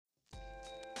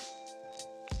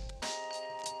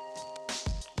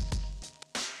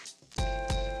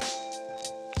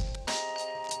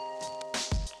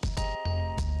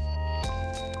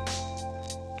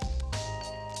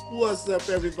What's up,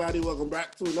 everybody? Welcome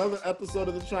back to another episode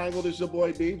of The Triangle. This is your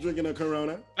boy D, drinking a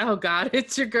Corona. Oh, God.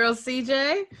 It's your girl,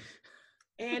 CJ.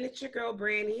 And it's your girl,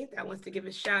 Brandy, that wants to give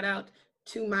a shout out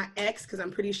to my ex, because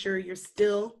I'm pretty sure you're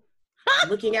still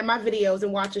looking at my videos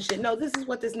and watching shit. No, this is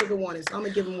what this nigga wanted, so I'm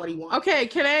going to give him what he wants. Okay,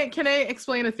 can I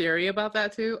explain a theory about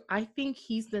that, too? I think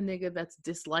he's the nigga that's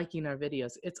disliking our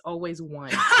videos. It's always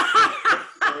one.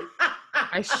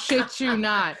 I shit you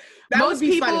not. Most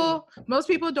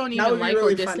people don't even like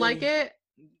really or dislike funny. It.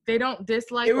 They don't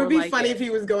dislike. It would be like funny it. if he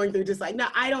was going through dislike. No,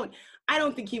 I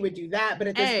don't think he would do that. But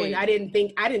at this point, I didn't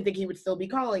think he would still be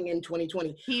calling in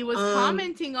 2020. He was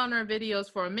commenting on our videos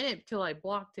for a minute till I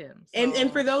blocked him. So. And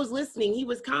for those listening, he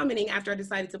was commenting after I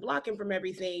decided to block him from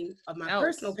everything of my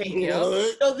personal pages.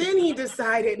 So then he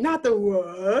decided, not the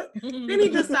what? Then he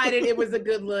decided it was a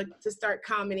good look to start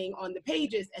commenting on the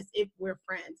pages as if we're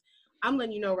friends. I'm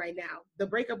letting you know right now, the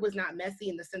breakup was not messy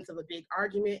in the sense of a big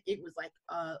argument. It was like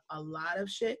a lot of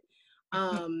shit.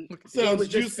 Sounds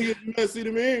juicy and messy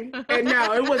to me. And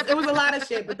no, it was a lot of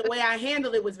shit. But the way I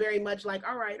handled it was very much like,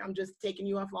 all right, I'm just taking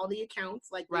you off all the accounts,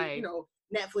 like right.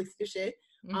 Netflix and shit.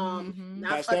 Not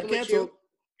Hashtag fucking with cancel. you.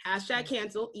 Hashtag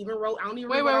cancel. Even wrote. I don't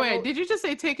even. Wait. Did you just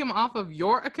say take him off of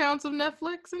your accounts of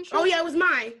Netflix and shit? Oh yeah, it was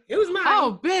mine.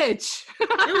 Oh, bitch.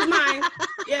 It was mine.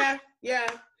 Yeah.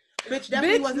 Bitch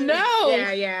definitely wasn't. No.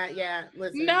 Yeah.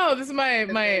 Listen. No, this is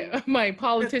my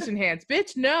politician hands.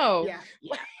 Bitch, no.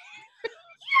 Yeah.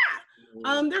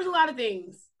 There's a lot of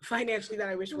things financially that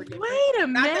I wish were different. Wait a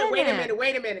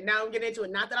minute. Now I'm getting into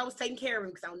it. Not that I was taking care of him,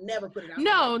 because I'll never put it out.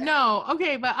 No.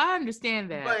 Okay, but I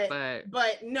understand that.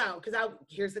 But no, because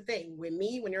here's the thing. When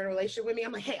you're in a relationship with me,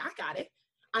 I'm like, hey, I got it.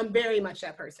 I'm very much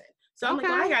that person. So I'm like,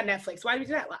 well, I got Netflix. Why do you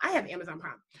do that? Well, I have Amazon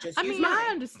Prime. I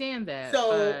understand that.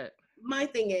 So my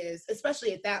thing is,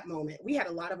 especially at that moment, we had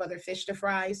a lot of other fish to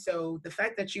fry. So the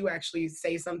fact that you actually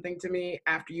say something to me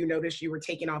after you noticed you were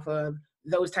taken off of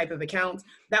those type of accounts,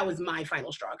 that was my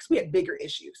final straw, because we had bigger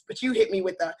issues. But you hit me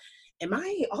with am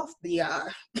I off the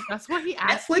that's what he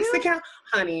asked Netflix you? Account?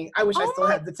 Honey, I wish I still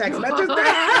had the text messages.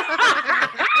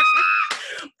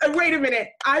 Wait a minute.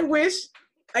 I wish.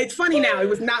 It's funny now. It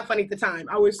was not funny at the time.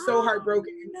 I was so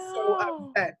heartbroken and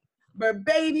so upset. But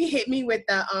baby hit me with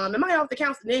the am I off the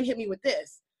accounts? And then hit me with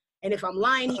this. And if I'm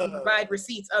lying, he can provide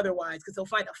receipts otherwise, because he'll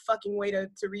find a fucking way to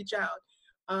reach out.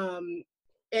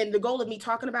 And the goal of me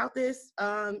talking about this,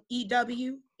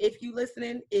 EW, if you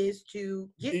listening, is to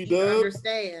get you to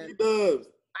understand.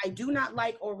 I do not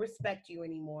like or respect you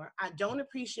anymore. I don't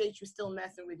appreciate you still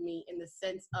messing with me in the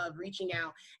sense of reaching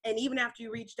out. And even after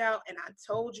you reached out and I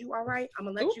told you, all right, I'm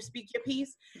going to let you speak your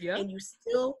piece. Yep. And you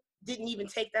still didn't even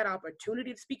take that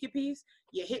opportunity to speak your piece.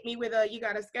 You hit me with you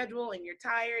got a schedule and you're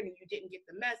tired and you didn't get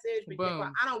the message. But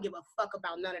I don't give a fuck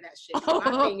about none of that shit.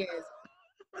 My thing is,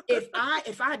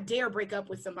 if I dare break up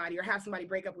with somebody or have somebody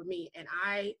break up with me and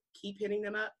I keep hitting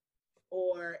them up,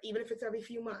 or even if it's every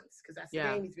few months, because that's the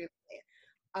game he's been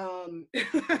playing.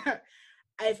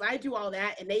 If I do all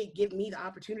that and they give me the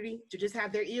opportunity to just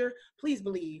have their ear, please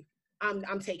believe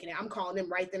I'm taking it. I'm calling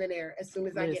them right then and there as soon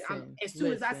as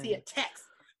I see a text.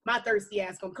 My thirsty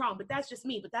ass gonna call, but that's just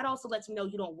me. But that also lets me know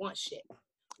you don't want shit.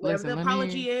 Whatever the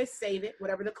apology is, save it.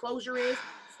 Whatever the closure is,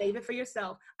 save it for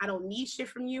yourself. I don't need shit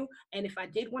from you. And if I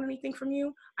did want anything from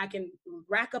you, I can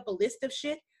rack up a list of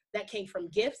shit that came from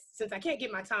gifts. Since I can't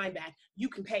get my time back, you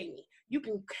can pay me. You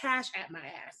can cash at my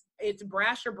ass. It's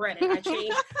brash or breaded. I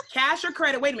change cash or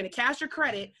credit. Wait a minute, cash or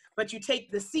credit, but you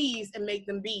take the C's and make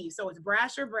them B's. So it's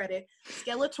brash or breaded.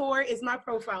 Skeletor is my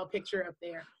profile picture up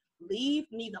there.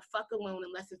 Leave me the fuck alone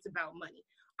unless it's about money.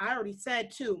 I already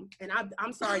said too, and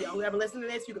I'm sorry, y'all, whoever listened to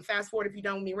this, you can fast forward if you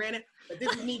don't want me ranting, but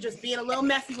this is me just being a little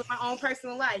messy with my own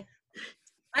personal life.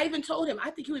 I even told him,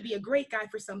 I think he would be a great guy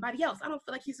for somebody else. I don't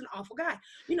feel like he's an awful guy.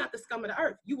 You're not the scum of the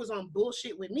earth. You was on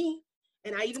bullshit with me,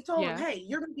 and I even told him, hey,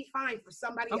 you're going to be fine for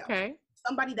somebody else.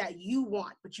 Somebody that you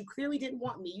want, but you clearly didn't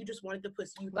want me. You just wanted to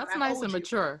pussy. That's nice and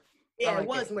mature. Yeah, it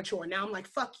was mature. Now I'm like,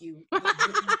 fuck you.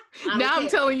 Now I'm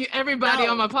telling you, everybody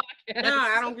on my podcast. No,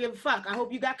 I don't give a fuck. I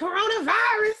hope you got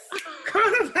coronavirus.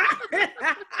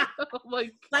 Oh my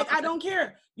God. Like, I don't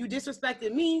care. You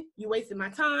disrespected me. You wasted my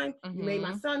time. You made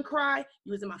my son cry.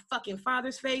 You was in my fucking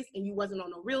father's face, and you wasn't on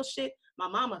no real shit. My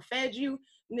mama fed you.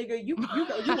 Nigga, you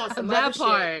want some other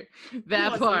shit.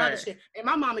 That part. And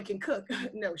my mama can cook.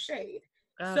 No shade.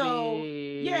 So,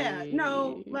 yeah,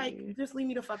 no, like, just leave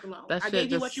me the fuck alone. I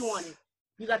gave you what you wanted.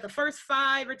 You got the first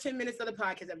 5 or 10 minutes of the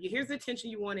podcast. Here's the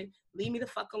attention you wanted. Leave me the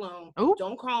fuck alone. Ooh.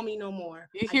 Don't call me no more.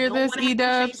 You hear this,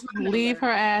 E-Dubs? Leave her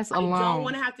ass alone. I don't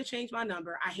want to have to change my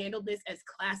number. I handled this as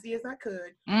classy as I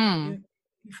could. You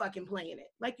fucking playing it.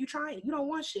 Like, you trying. You don't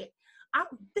want shit.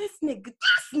 This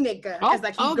nigga. Oh, as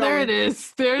I keep going. there it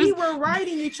is. We were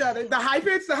writing each other. The high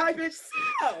pitch.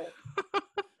 So,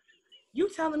 you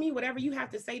telling me whatever you have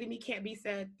to say to me can't be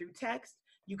said through text?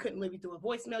 You couldn't leave it through a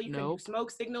voicemail. You couldn't do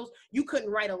smoke signals. You couldn't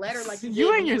write a letter like you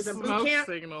did and your smoke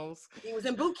signals. He was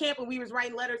in boot camp when we was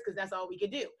writing letters because that's all we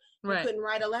could do. Right. You couldn't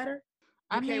write a letter.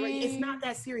 I mean, it's not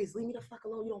that serious. Leave me the fuck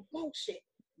alone. You don't want shit.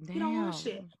 Damn. You don't want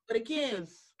shit. But again,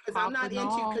 because I'm not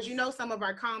into, because you know some of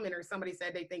our commenters, somebody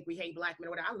said they think we hate black men or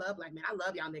whatever. I love black men. I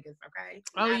love y'all niggas, okay?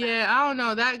 Oh, yeah. I don't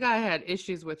know. That guy had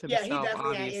issues with himself, yeah, he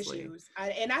definitely obviously. had issues.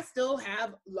 And I still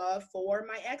have love for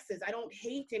my exes. I don't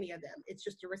hate any of them. It's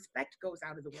just the respect goes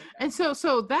out of the window. And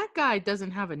so that guy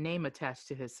doesn't have a name attached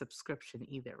to his subscription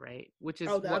either, right? Which is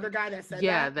the other guy that said that?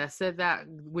 Yeah, that said that,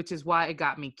 which is why it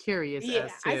got me curious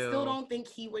as to... I still don't think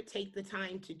he would take the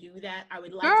time to do that. I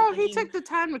would like Girl, to he took the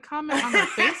time to comment on her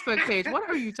Facebook page. What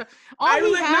are you talking...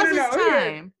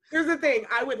 Here's the thing.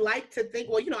 I would like to think,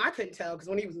 well, I couldn't tell because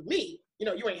when he was with me,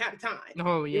 you ain't had the time.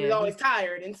 Oh, yeah. He was always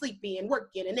tired and sleepy and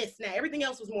working and this and that. Everything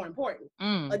else was more important.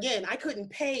 Again, I couldn't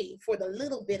pay for the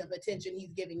little bit of attention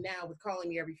he's giving now with calling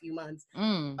me every few months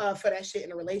for that shit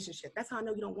in a relationship. That's how I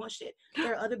know you don't want shit.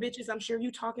 There are other bitches I'm sure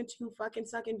you talking to, fucking,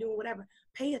 sucking, doing whatever.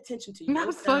 Pay attention to you.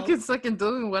 Not fucking, sucking,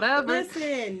 doing whatever.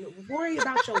 Listen, worry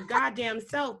about your goddamn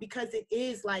self because it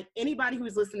is like anybody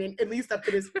who's listening, at least up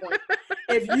to this point,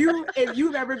 if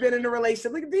you've ever been in a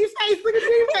relationship, look at D's face, look at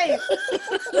D's face.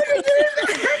 Look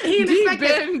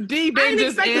at D Ben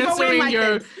just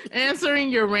answering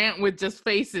your rant with just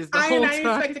faces the whole time. I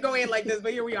didn't expect to go in like this,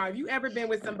 but here we are. Have you ever been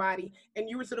with somebody and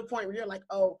you were to the point where you're like,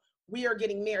 oh, we are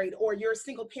getting married, or you're a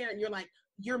single parent, and you're like,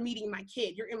 you're meeting my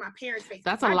kid, you're in my parents' face.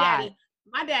 That's a lie.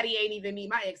 My daddy ain't even meet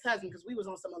my ex-husband because we was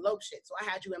on some elope shit. So I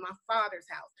had you in my father's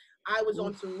house. I was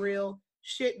on some real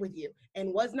shit with you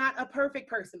and was not a perfect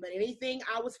person, but anything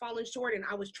I was falling short and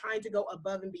I was trying to go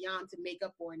above and beyond to make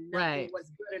up for, and nothing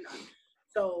was good enough.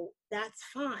 So that's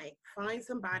fine. Find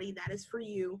somebody that is for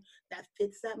you, that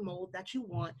fits that mold that you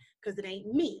want, because it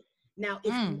ain't me. Now,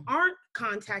 if you aren't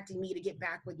contacting me to get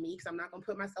back with me, because I'm not going to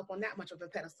put myself on that much of a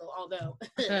pedestal, although,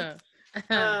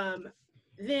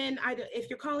 then if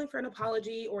you're calling for an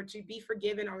apology or to be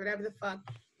forgiven or whatever the fuck,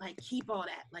 like, keep all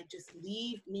that. Like, just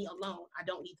leave me alone. I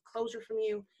don't need closure from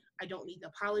you. I don't need the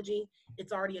apology.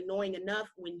 It's already annoying enough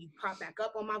when you pop back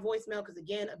up on my voicemail, because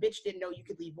again, a bitch didn't know you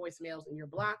could leave voicemails and you're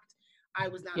blocked. I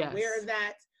was not aware of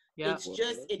that. Yep.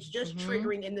 It's just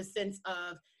triggering in the sense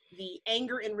of the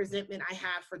anger and resentment I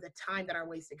have for the time that I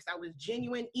wasted. Because I was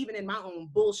genuine, even in my own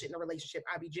bullshit in a relationship,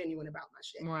 I'd be genuine about my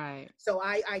shit. Right. So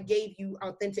I gave you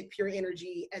authentic, pure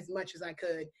energy as much as I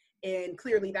could. And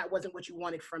clearly that wasn't what you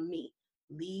wanted from me.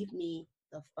 Leave me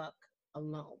the fuck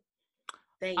alone.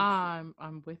 Thank you.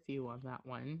 I'm with you on that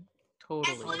one.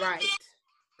 Totally. All right.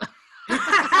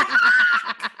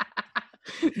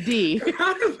 D.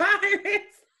 Coronavirus.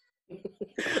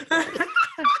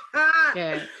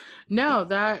 Yeah. No,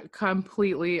 that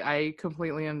I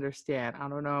completely understand. I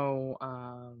don't know.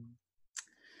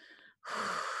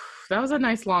 That was a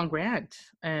nice long rant,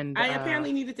 and I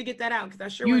apparently needed to get that out because I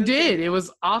sure you did. It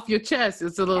was off your chest.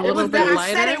 It's a little bit lighter.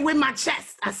 I said it with my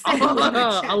chest. I said it with my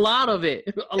chest. A lot of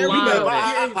it.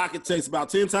 My pocket tastes about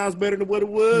 10 times better than what it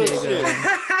was. You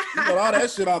got all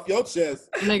that shit off your chest.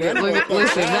 Nigga,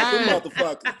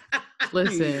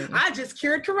 listen. I just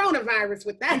cured coronavirus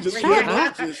with that.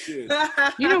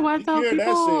 You know what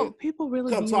though? People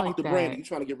really come talk like to Brandy. You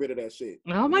trying to get rid of that shit?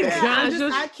 Oh my gosh!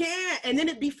 I can't. And then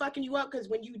it'd be fucking you up because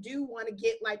when you do want to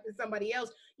get like with somebody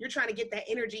else, you're trying to get that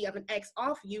energy of an ex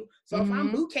off you. So if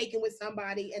I'm boot caking with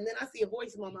somebody and then I see a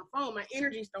voice on my phone, my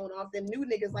energy's thrown off. Then new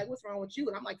niggas like, what's wrong with you?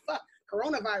 And I'm like, fuck,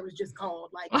 coronavirus just called.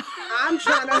 Like I'm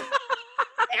trying to.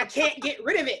 I can't get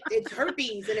rid of it. It's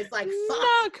herpes, and it's like, fuck.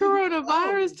 Not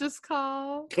coronavirus, just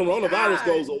called. Coronavirus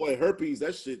goes away. Herpes,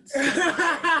 that shit.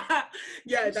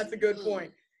 Yeah, that's a good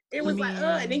point. It was like,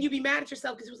 and then you'd be mad at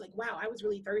yourself because it was like, wow, I was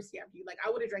really thirsty after you. Like, I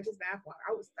would have drank his bathwater.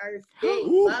 I was thirsty.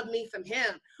 Love me some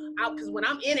him. Because when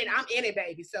I'm in it,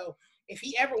 baby. So if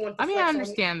he ever wanted to I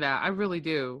understand that. I really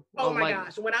do. Oh my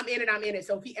gosh. When I'm in it, I'm in it.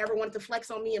 So if he ever wanted to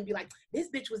flex on me and be like, this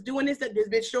bitch was doing this, that this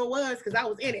bitch sure was, because I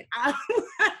was in it. I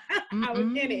was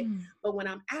in it. But when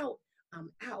I'm out,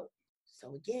 I'm out.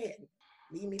 So again,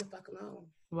 leave me the fuck alone.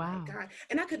 Wow. My God.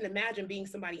 And I couldn't imagine being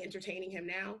somebody entertaining him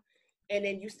now. And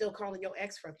then you still calling your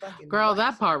ex for fucking girl, what?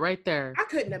 that part right there. I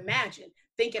couldn't imagine.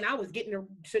 thinking I was getting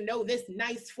to know this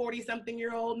nice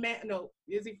 40-something-year-old man. No,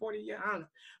 is he 40? Yeah, I don't know.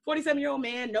 47-year-old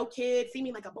man, no kids,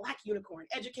 seeming like a black unicorn,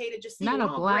 educated, just seeming not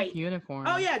a all black great. unicorn.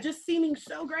 Oh yeah, just seeming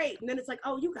so great. And then it's like,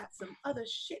 oh, you got some other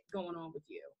shit going on with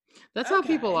you. That's how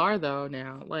people are though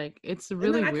now. Like it's really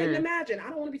and then I weird. couldn't imagine. I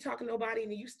don't want to be talking to nobody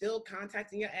and you still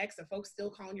contacting your ex and folks still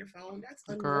calling your phone. That's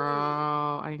annoying.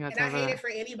 Girl, I ain't got time. And I hate it for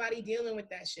anybody dealing with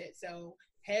that shit. So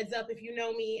heads up, if you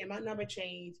know me and my number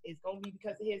changed, it's gonna be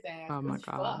because of his ass. Oh my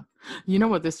god! You know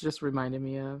what this just reminded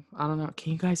me of? I don't know.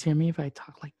 Can you guys hear me if I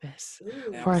talk like this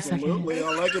for a second? Absolutely,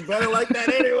 I like it better like that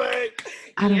anyway.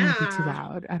 I don't want to be too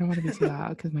loud. I don't want to be too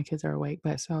loud because my kids are awake.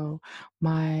 But so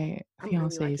my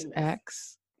fiance's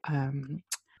ex,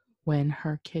 when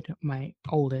her kid, my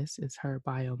oldest is her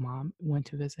bio mom, went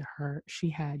to visit her, she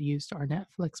had used our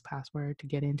Netflix password to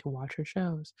get in to watch her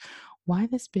shows. Why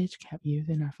this bitch kept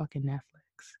using our fucking Netflix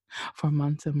for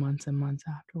months and months and months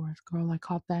afterwards? Girl, I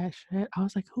caught that shit. I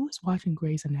was like, who is watching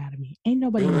Grey's Anatomy? Ain't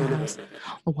nobody in the house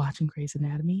watching Grey's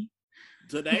Anatomy.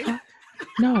 Today?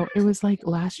 No, it was like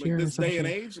last year this or day and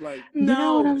something. age, like You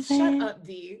know what I'm saying? Shut up,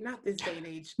 D. Not this day and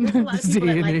age. There's a lot of people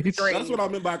that like Grey's. That's what I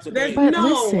meant by today.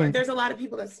 There's a lot of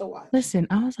people that still watch. Listen,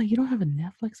 I was like, you don't have a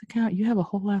Netflix account. You have a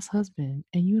whole ass husband,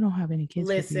 and you don't have any kids.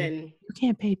 Listen, you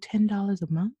can't pay $10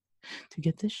 a month to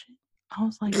get this shit. I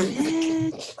was like,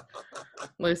 bitch.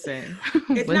 Listen,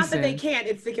 it's not that they can't.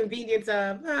 It's the convenience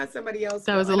of somebody else.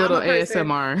 That was a little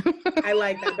ASMR. I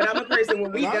like that, but I'm a person.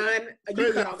 When we done,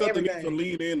 you cut off everything. To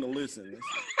lead in to listen.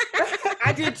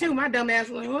 I did too. My dumb ass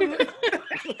was like,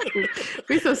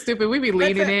 we so stupid. We be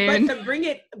leading in. But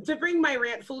to bring my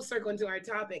rant full circle into our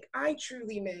topic, I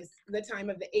truly miss the time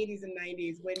of the 80s and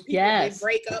 90s when people did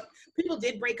break up. People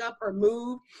did break up or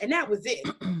move, and that was it.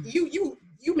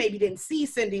 You maybe didn't see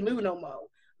Cindy Lou no more.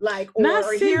 Like, or not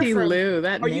or Cindy from, Lou,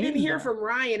 that or name, you didn't hear though. from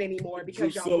Ryan anymore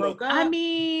because y'all broke up. I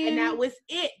mean, and that was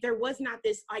it. There was not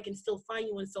this, I can still find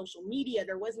you on social media.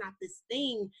 There was not this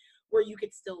thing where you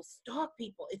could still stalk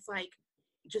people. It's like,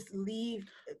 just leave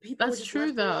people. That's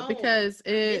true though, alone. because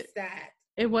it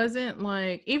wasn't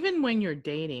like, even when you're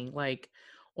dating, like,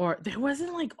 or there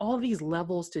wasn't like all these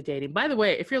levels to dating. By the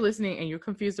way, if you're listening and you're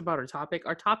confused about our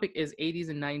topic is 80s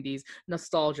and 90s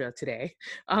nostalgia today.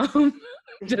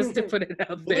 Just to put it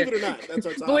out there. Believe it or not, that's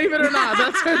our topic. Believe it or not,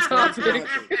 that's our topic.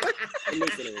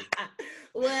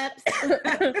 Whoops.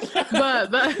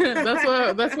 But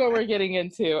that's what we're getting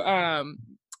into.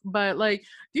 But like,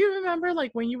 do you remember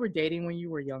like when you were dating when you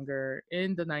were younger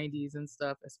in the 90s and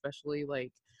stuff, especially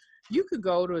like you could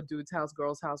go to a dude's house,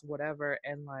 girl's house, whatever,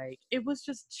 and like it was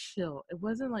just chill. It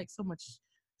wasn't like so much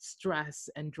stress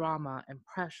and drama and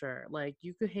pressure. Like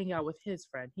you could hang out with his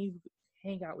friend, he would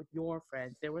hang out with your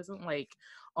friends. There wasn't like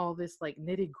all this like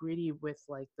nitty-gritty with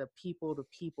like the people to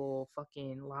people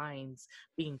fucking lines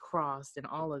being crossed and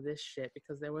all of this shit,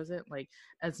 because there wasn't like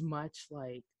as much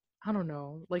like, I don't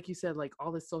know, like you said, like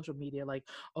all this social media, like,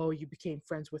 oh, you became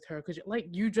friends with her because like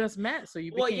you just met, so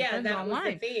you became friends that online.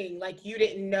 was the thing. Like you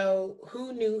didn't know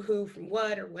who knew who from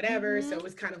what or whatever, so it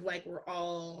was kind of like we're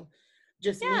all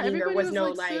just meeting. There was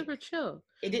no like super chill.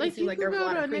 It didn't seem like there was a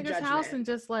lot of prejudgment. You could go to a nigga's house and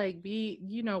just like be,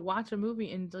 watch a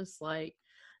movie and just like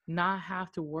not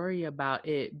have to worry about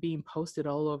it being posted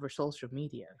all over social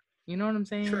media. You know what I'm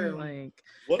saying? True. Like,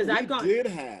 what we did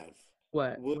have.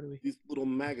 What these little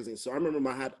magazines. So I remember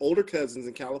I had older cousins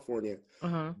in California.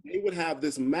 They would have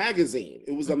this magazine.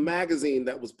 It was a magazine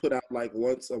that was put out like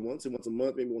once a month,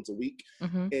 maybe once a week,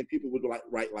 and people would like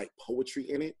write like poetry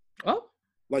in it. Oh,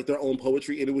 like their own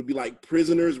poetry, and it would be like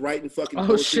prisoners writing fucking.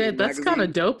 Oh shit, that's kind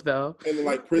of dope though. And then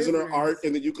like prisoner art,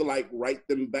 and then you could like write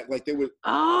them back, like they would.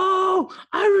 Oh,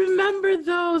 I remember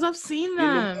those. I've seen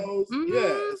them.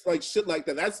 Yeah, it's like shit like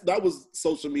that. That was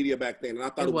social media back then, and I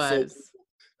thought it was. So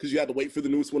because you had to wait for the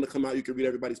newest one to come out. You could read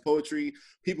everybody's poetry.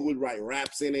 People would write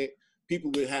raps in it.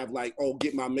 People would have like, oh,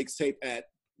 get my mixtape at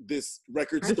this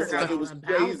record store. Like, it was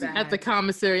crazy. At the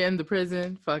commissary in the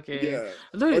prison. Fucking. Yeah.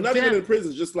 Or not even in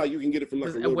prison, just like you can get it from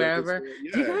like a wherever.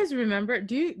 Yeah. Do you guys remember?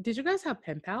 Did you guys have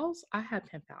pen pals? I had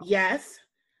pen pals. Yes.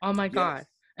 Oh my God.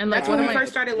 And like that's when we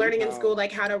first started learning in school,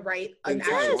 like how to write an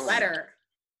actual letter.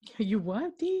 You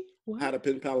what, D? What? Had a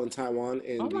pen pal in Taiwan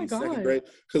in the second grade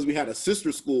because we had a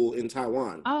sister school in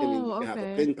Taiwan. Oh, and then have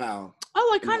a pen pal.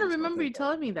 Oh, I kind of remember you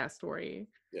telling me that story.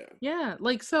 Yeah. Yeah,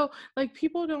 like so, like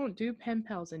people don't do pen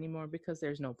pals anymore because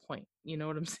there's no point. You know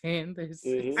what I'm saying?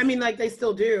 I mean, like they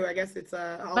still do. I guess it's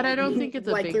but I don't think it's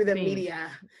a like big through the thing. media.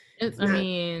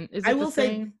 I will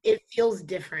say it feels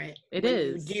different. It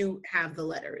is. You do have the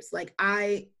letters. Like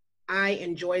I I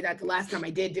enjoy that. The last time I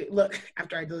did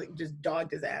after I just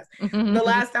dogged his ass, the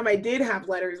last time I did have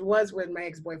letters was when my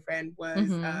ex-boyfriend was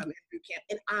in boot camp.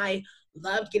 And I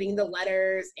loved getting the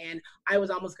letters. And I was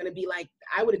almost going to be like,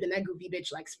 I would have been that goofy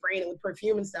bitch, like spraying it with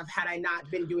perfume and stuff had I not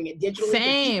been doing it digitally.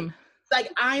 Same.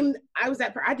 I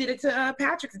did it to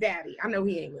Patrick's daddy. I know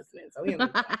he ain't listening, so he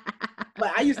ain't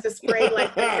but I used to spray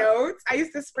like the notes. I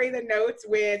used to spray the notes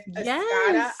with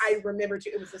Escada. I remember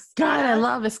too. It was Escada. God, I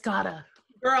love Escada.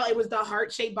 Girl, it was the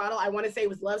heart-shaped bottle. I want to say it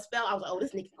was Love Spell. I was like, oh,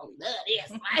 this nigga's gonna love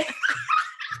this.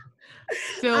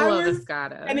 Still love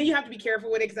Escada. And then you have to be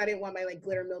careful with it because I didn't want my like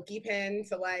glitter milky pen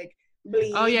to like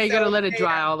bleed. Oh yeah, you gotta let it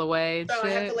dry all the way. So I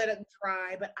have to let it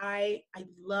dry. But I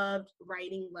loved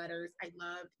writing letters. I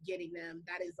loved getting them.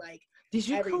 That is like Did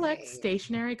you collect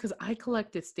stationery? Because I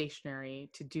collected stationery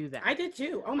to do that. I did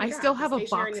too. Oh my God. I still have a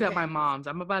box at my mom's.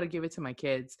 I'm about to give it to my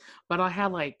kids. But I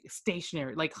had like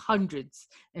stationery, like hundreds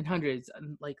and hundreds,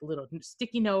 and like little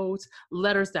sticky notes,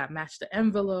 letters that matched the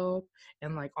envelope,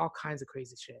 and like all kinds of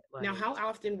crazy shit. Like, now, how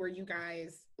often were you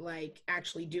guys like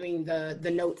actually doing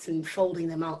the notes and folding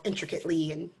them out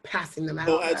intricately and passing them out?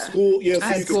 Oh, at school, yes.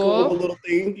 At school, a little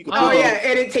thing. You oh yeah,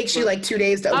 and it takes you like 2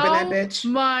 days to open that bitch. Oh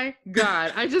my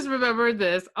God, I just remembered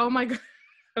this. Oh my God.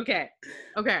 Okay.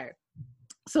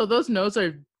 So those notes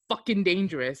are fucking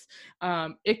dangerous.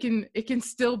 It can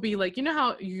still be like, you know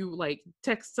how you like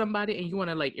text somebody and you want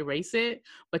to like erase it,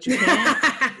 but you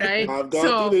can't, right? I've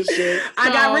gone through this shit. I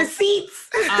got receipts.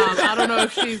 I don't know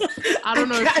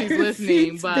if she's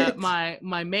listening, but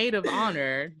my maid of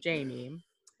honor, Jamie,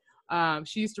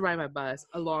 she used to ride my bus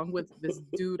along with this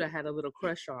dude I had a little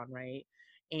crush on, right?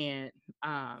 And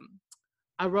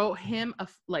I wrote him a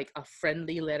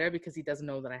friendly letter because he doesn't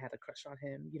know that I had a crush on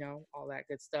him, you know, all that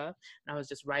good stuff. And I was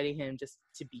just writing him just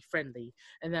to be friendly.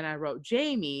 And then I wrote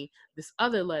Jamie this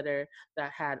other letter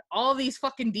that had all these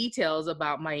fucking details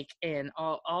about Mike and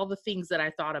all the things that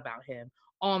I thought about him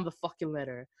on the fucking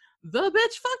letter. The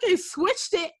bitch fucking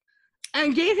switched it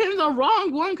and gave him the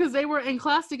wrong one because they were in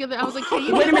class together. I was like, "Can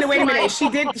you wait a minute. She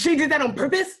did that on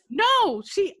purpose? No,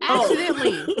 she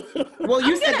accidentally. Well,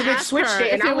 you said the bitch switched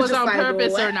it, and if I it was on like,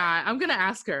 purpose or not. I'm gonna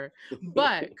ask her,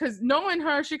 but because knowing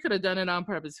her, she could have done it on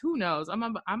purpose. Who knows? I'm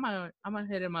gonna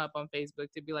hit him up on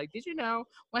Facebook to be like, "Did you know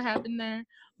what happened there?"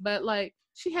 But like,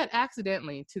 she had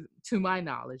accidentally, to my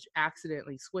knowledge,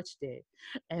 accidentally switched it,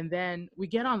 and then we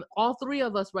get on. All three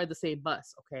of us ride the same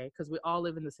bus, okay? Because we all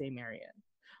live in the same area.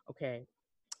 Okay,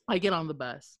 I get on the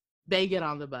bus. They get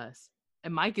on the bus.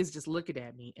 And Mike is just looking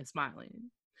at me and smiling.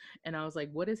 And I was like,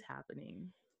 what is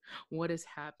happening? What is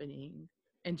happening?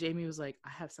 And Jamie was like, I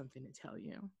have something to tell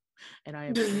you. And I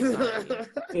am so sorry.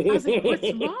 I was like,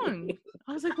 what's wrong?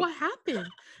 I was like, what happened?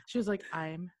 She was like,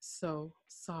 I'm so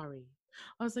sorry.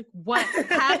 I was like, what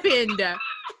happened?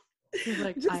 She was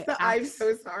like, I'm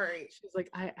so sorry. She was like,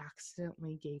 I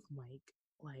accidentally gave Mike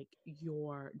like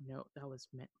your note that was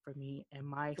meant for me,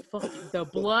 and the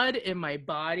blood in my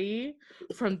body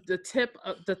from the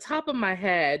top of my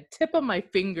head, tip of my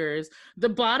fingers, the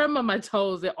bottom of my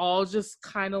toes, it all just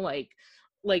kind of like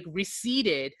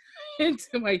receded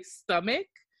into my stomach,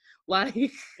 like.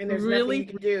 And there's nothing you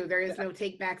can do. There is no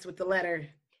take backs with the letter.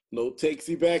 No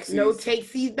takesy backsies. No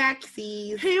takesy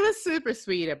backsies. He was super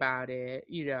sweet about it,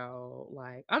 you know.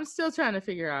 Like, I'm still trying to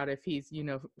figure out if he's, you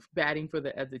know, batting for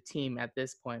the other team at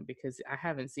this point, because I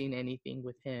haven't seen anything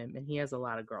with him, and he has a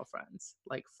lot of girlfriends,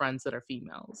 like friends that are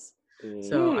females.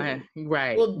 So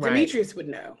Well, Demetrius would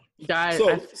know.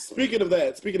 Speaking of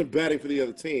batting for the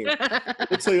other team,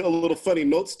 I'll tell you a little funny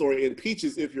note story in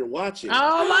Peaches if you're watching.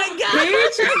 Oh my God,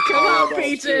 Peaches! Come on,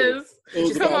 Peaches!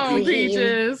 Come on,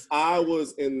 Peaches! I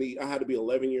had to be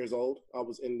 11 years old. I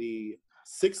was in the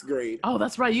 6th grade. Oh,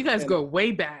 that's right. You guys go way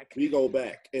back. We go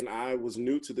back, and I was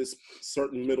new to this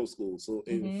certain middle school. So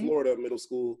in Florida, middle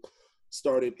school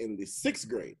started in the 6th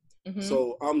grade.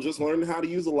 So I'm just learning how to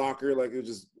use a locker. Like, it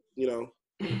just, you know,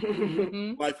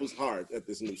 life was hard at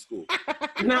this new school.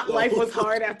 Life was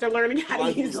hard after learning how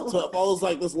to use a locker. I was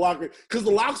like, this locker, because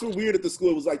the locks were weird at the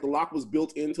school. It was like the lock was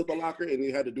built into the locker, and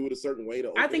you had to do it a certain way to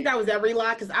open I think that was every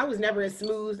lock, because I was never as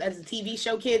smooth as the TV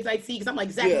show kids I see, because I'm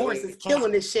like, Zach Morris is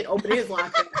killing this shit, open his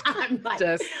locker. I'm like,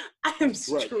 I'm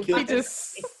struggling.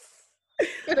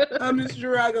 I'm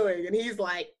struggling, and he's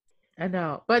like, I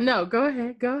know, but no, go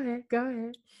ahead.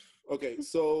 Okay,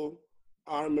 so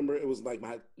I remember it was like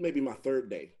maybe my 3rd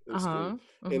day in school,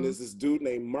 and there's this dude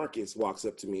named Marcus walks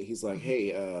up to me. He's like,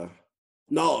 hey,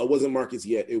 no, it wasn't Marcus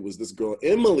yet. It was this girl,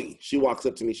 Emily. She walks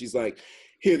up to me. She's like,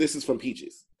 here, this is from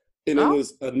Peaches. And it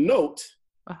was a note,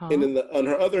 and then on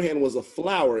her other hand was a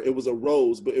flower. It was a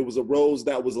rose, but it was a rose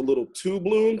that was a little too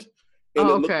bloomed.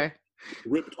 And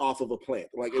ripped off of a plant.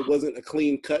 Like it wasn't a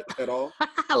clean cut at all.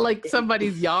 Like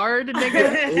somebody's yard,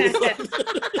 nigga.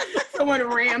 Someone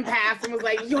ran past and was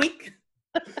like, yoink.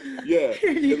 Yeah.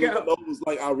 Here you go. It was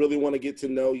like, I really want to get to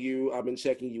know you. I've been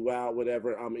checking you out,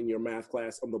 whatever. I'm in your math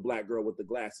class. I'm the black girl with the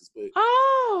glasses. But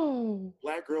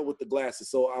black girl with the glasses.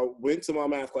 So I went to my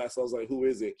math class. I was like, who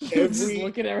is it? Every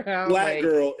looking around, black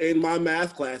girl in my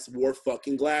math class wore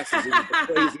fucking glasses. It was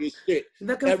the craziest shit.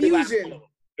 The confusion.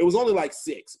 It was only like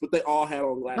 6, but they all had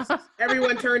on glasses.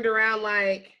 Everyone turned around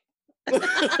like... I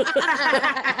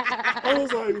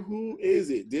was like, who is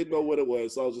it? Didn't know what it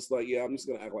was. So I was just like, yeah, I'm just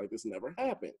going to act like this never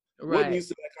happened. Right. Wasn't used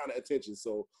to that kind of attention.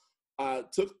 So I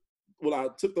took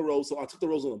the rose. So I took the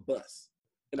rose on a bus.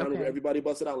 And I remember everybody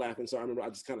busted out laughing. So I remember I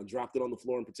just kind of dropped it on the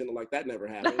floor and pretended like that never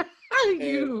happened.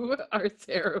 You are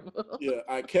terrible. Yeah,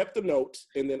 I kept the note.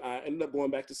 And then I ended up going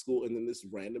back to school. And then this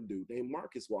random dude named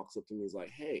Marcus walks up to me and is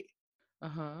like, hey,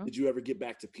 did you ever get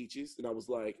back to Peaches? And I was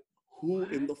like, who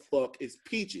in the fuck is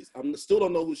Peaches? I still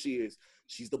don't know who she is.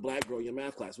 She's the black girl in your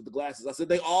math class with the glasses. I said,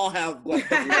 they all have black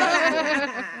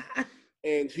glasses.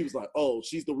 And he was like, oh,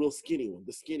 she's the real skinny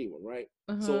one, right?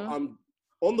 So I'm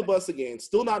on the bus again,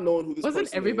 still not knowing who this person is.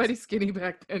 Wasn't everybody skinny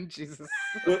back then? Jesus.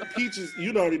 But Peaches,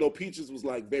 you already know Peaches was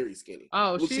like very skinny.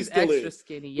 Oh, well, she's extra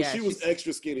skinny. Yeah, but she was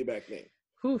extra skinny back then.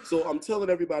 Oof. So I'm telling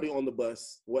everybody on the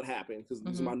bus what happened because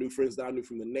these are my new friends that I knew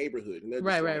from the neighborhood. And they're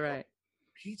just right.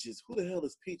 Peaches, who the hell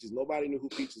is Peaches? Nobody knew who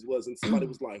Peaches was. And somebody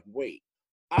was like, wait,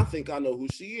 I think I know who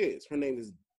she is. Her name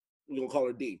is, we're going to call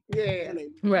her D. Yeah. Her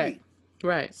name is right. D.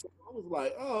 Right. So I was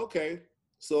like, oh, okay.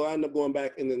 So I ended up going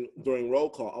back, and then during roll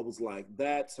call, I was like,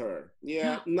 that's her.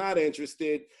 Yeah, not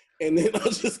interested. And then I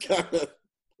just kind of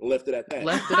left it at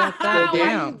that.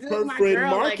 Damn.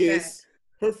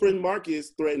 Her friend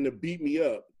Marcus threatened to beat me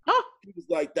up. He was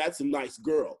like, that's a nice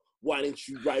girl. Why didn't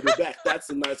you write me back? That's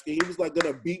a nice girl. He was like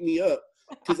going to beat me up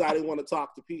because I didn't want to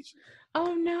talk to Peaches.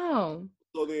 Oh, no.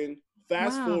 So then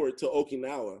fast forward to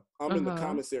Okinawa. I'm in the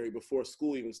commissary before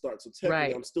school even starts. So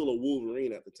technically, I'm still a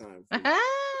Wolverine at the time.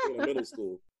 In middle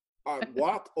school. I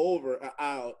walk over an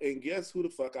aisle, and guess who the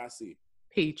fuck I see?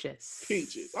 Peaches.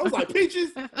 I was like,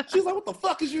 Peaches? She's like, what the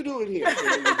fuck is you doing here?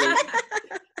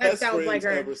 That sounds like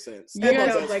her. Ever since.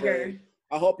 That sounds like her.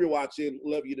 I hope you're watching.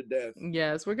 Love you to death.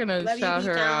 Yes, we're going to shout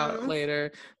her out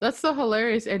later. That's so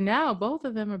hilarious. And now both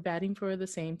of them are batting for the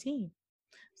same team.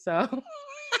 So...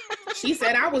 She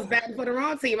said I was batting for the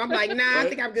wrong team. I'm like, nah, I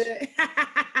think I'm good.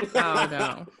 Oh,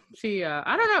 no. She,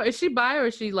 I don't know. Is she bi or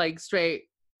is she like straight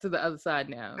to the other side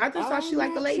now? I just thought she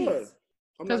liked the ladies.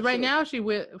 Because right now she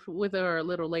with her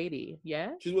little lady,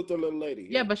 yeah? She's with her little lady.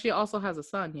 Yeah, but she also has a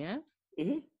son, yeah?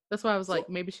 Mm-hmm. That's why I was like,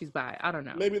 maybe she's bi. I don't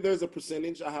know. Maybe there's a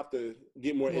percentage. I have to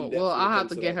get more in depth. Well, I'll have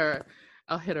to get her.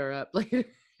 I'll hit her up later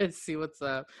and see what's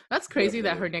up. That's crazy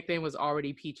that her nickname was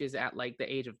already Peaches at like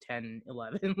the age of 10,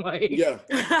 11. Like, yeah,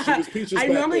 she was Peaches.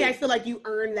 I feel like you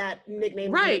earn that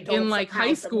nickname right in like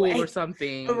high school or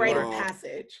something. A rite of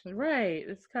passage. Right.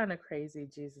 It's kind of crazy.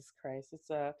 Jesus Christ. It's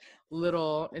a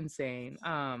little insane.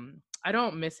 I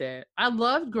don't miss it. I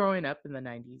loved growing up in the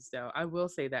 90s though. I will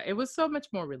say that. It was so much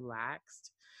more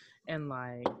relaxed. And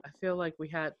like, I feel like we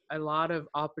had a lot of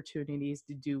opportunities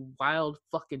to do wild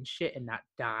fucking shit and not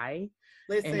die.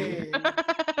 Listen,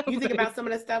 you think about some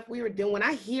of the stuff we were doing. When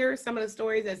I hear some of the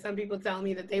stories that some people tell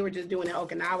me that they were just doing in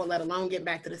Okinawa, let alone get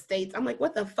back to the States, I'm like,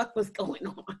 what the fuck was going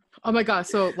on? Oh my God.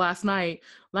 So last night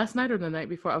or the night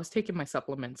before, I was taking my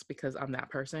supplements because I'm that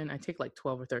person. I take like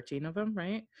 12 or 13 of them,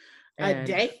 right? A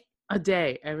day? A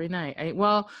day, every night.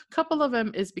 A couple of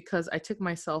them is because I took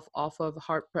myself off of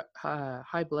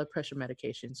high blood pressure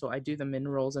medication. So I do the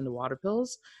minerals and the water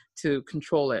pills to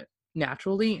control it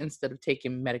naturally instead of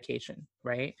taking medication,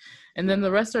 right? And then the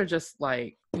rest are just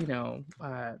like,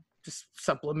 just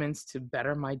supplements to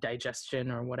better my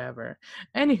digestion or whatever.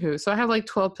 Anywho, so I have like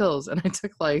 12 pills and I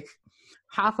took like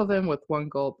half of them with one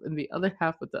gulp and the other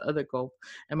half with the other gulp.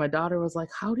 And my daughter was like,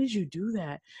 how did you do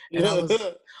that? And I was,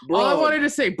 all I wanted to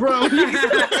say, bro.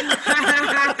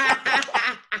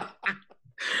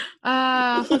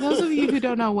 For those of you who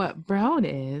don't know what Brown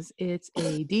is, it's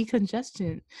a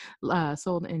decongestant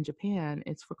sold in Japan.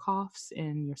 It's for coughs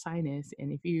and your sinus.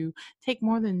 And if you take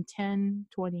more than 10,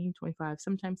 20, 25,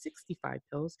 sometimes 65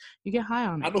 pills, you get high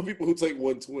on it. I know people who take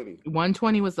 120.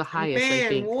 120 was the highest, I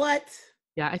think. What?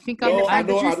 Yeah, I think I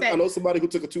know somebody who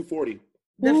took a 240.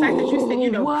 The fact that you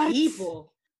said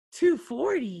people.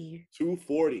 240.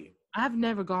 240. I've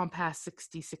never gone past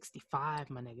 60, 65,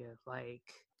 my nigga. Like,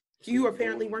 you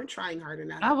apparently weren't trying hard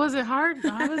enough. I wasn't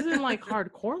like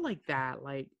hardcore like that.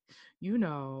 Like,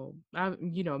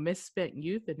 misspent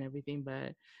youth and everything,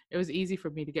 but it was easy for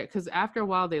me to get, because after a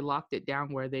while they locked it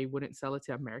down where they wouldn't sell it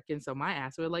to Americans. So my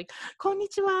ass would like,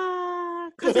 konnichiwa,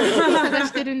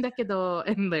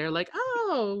 and they're like,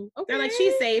 oh, okay. They're like,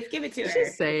 she's safe, give it to her.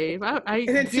 She's safe. And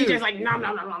then she's just like, nom,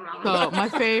 nom, nom, nom, nom. So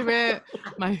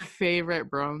my favorite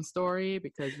Brown story,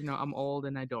 because I'm old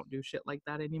and I don't do shit like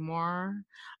that anymore,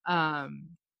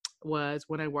 was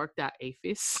when I worked at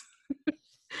APHIS.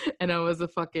 And I was a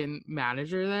fucking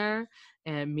manager there,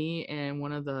 and me and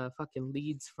one of the fucking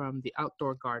leads from the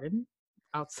outdoor garden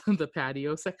outside the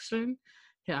patio section,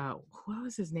 what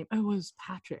was his name? It was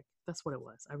Patrick. That's what it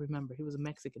was. I remember. He was a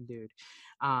Mexican dude.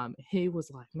 He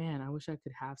was like, man, I wish I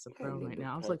could have some Brown right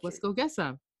now. I was like, let's go get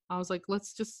some. I was like,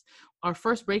 our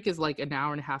first break is like an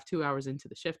hour and a half, 2 hours into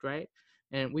the shift, right?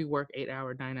 And we work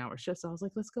 8-hour, 9-hour shifts. So I was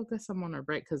like, let's go get some on our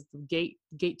break, because gate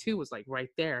 2 was like right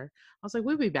there. I was like,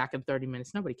 we'll be back in 30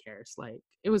 minutes. Nobody cares. Like,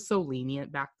 it was so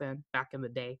lenient back then, back in the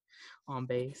day on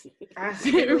base.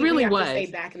 It really was. Say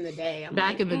back in the day. In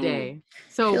the day.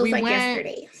 So we like went.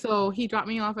 Yesterday. So he dropped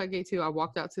me off at gate 2. I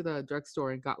walked out to the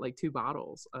drugstore and got like 2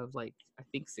 bottles of like, I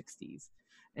think 60s.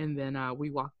 And then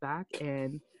we walked back,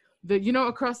 and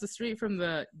across the street from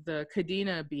the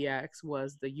Kadena BX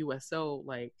was the USO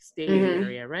like stadium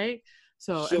area, right?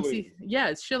 So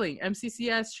it's Schilling.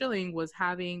 MCCS Schilling was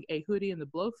having a Hootie and the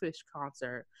Blowfish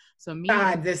concert. So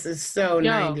this is so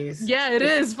 90s. Yeah, it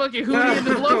is fucking Hootie and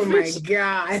the Blowfish. Oh my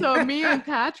God. So me and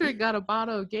Patrick got a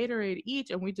bottle of Gatorade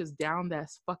each, and we just downed that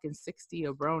fucking 60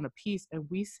 of Brown a piece, and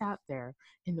we sat there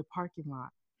in the parking lot,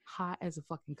 hot as a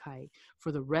fucking kite,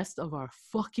 for the rest of our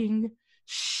fucking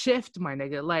shift, my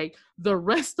nigga. Like, the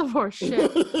rest of our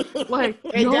shift. Like,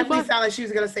 it definitely sounded like she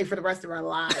was gonna say for the rest of our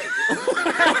lives.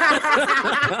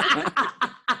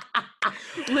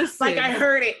 Listen, like I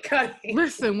heard it cutting.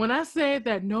 Listen, when I say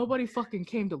that nobody fucking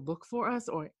came to look for us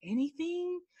or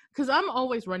anything, because I'm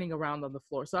always running around on the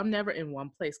floor, so I'm never in one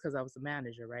place, because I was the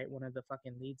manager, right? One of the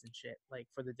fucking leads and shit, like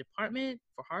for the department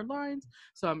for Hardlines.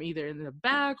 So I'm either in the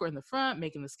back or in the front,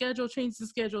 making the schedule, change the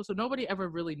schedule. So nobody ever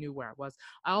really knew where I was.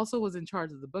 I also was in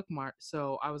charge of the bookmark,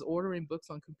 so I was ordering books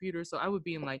on computers. So I would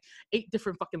be in like 8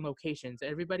 different fucking locations.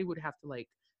 Everybody would have to like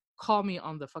call me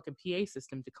on the fucking PA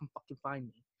system to come fucking find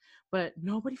me. But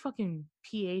nobody fucking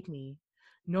PA'd me.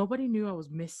 Nobody knew I was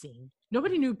missing.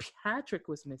 Nobody knew Patrick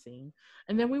was missing.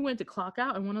 And then we went to clock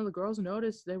out, and one of the girls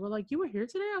noticed. They were like, you were here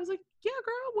today? I was like, yeah,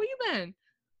 girl, where you been?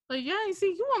 Like, yeah, I see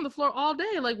you on the floor all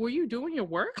day. Like, were you doing your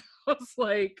work? I was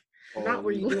like, not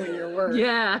were you doing your work.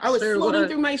 Yeah, I was floating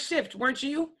through my shift, weren't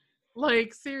you?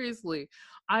 Like, seriously.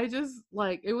 I just,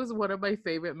 like, it was one of my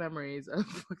favorite memories of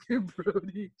fucking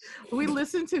Brody. We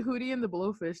listened to Hootie and the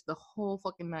Blowfish the whole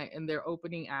fucking night, and their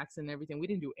opening acts and everything. We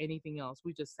didn't do anything else.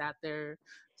 We just sat there,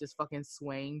 just fucking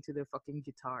swaying to their fucking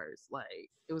guitars. Like,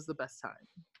 it was the best time.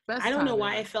 I don't know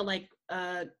why I felt like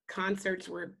concerts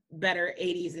were better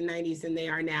 80s and 90s than they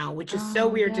are now, which is so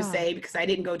weird to say, because I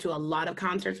didn't go to a lot of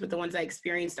concerts, but the ones I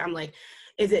experienced, I'm like,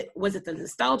 was it the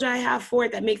nostalgia I have for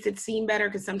it that makes it seem better?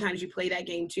 Because sometimes you play that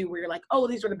game too, where you're like, oh,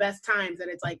 these were the best times,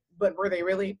 and it's like, but were they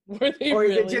really? Or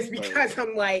is it just because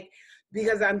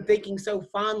because I'm thinking so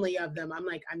fondly of them, I'm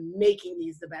like, I'm making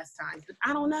these the best times? But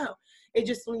I don't know. It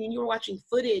just, when you were watching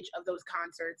footage of those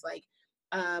concerts, like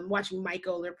watching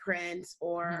Michael or Prince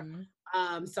or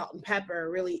Salt and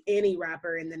Pepper, really any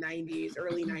rapper in the 90s,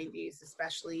 early 90s,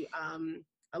 especially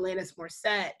Alanis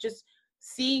Morissette, just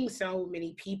seeing so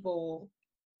many people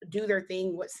do their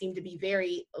thing, what seemed to be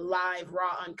very live,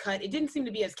 raw, uncut. It didn't seem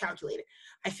to be as calculated.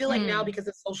 I feel like now, because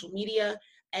of social media,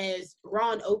 as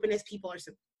raw and open as people are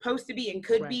supposed to be and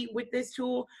could be with this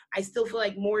tool, I still feel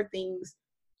like more things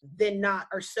than not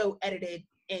are so edited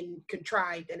and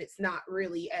contrived, and it's not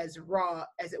really as raw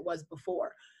as it was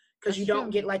before, because you don't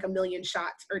get like a million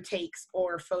shots or takes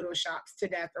or photoshops to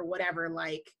death or whatever.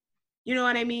 Like, you know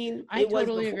what I mean? I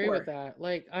totally agree with that.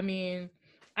 Like, I mean,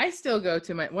 I still go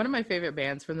to one of my favorite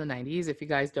bands from the 90s, if you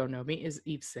guys don't know me, is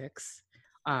Eve 6.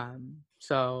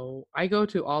 So I go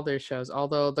to all their shows,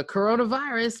 although the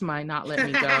coronavirus might not let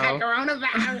me go.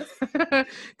 Coronavirus.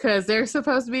 Because they're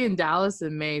supposed to be in Dallas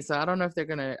in May, so I don't know if they're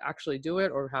going to actually do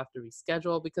it or have to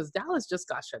reschedule, because Dallas just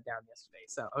got shut down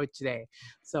today.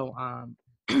 So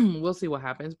we'll see what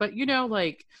happens. But,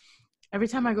 like, every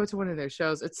time I go to one of their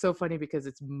shows, it's so funny because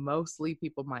it's mostly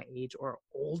people my age or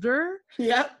older.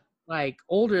 Yep. Like,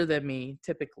 older than me,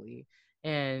 typically.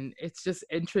 And it's just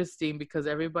interesting because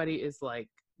everybody is like,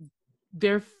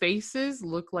 their faces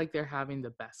look like they're having the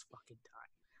best fucking time.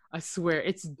 I swear,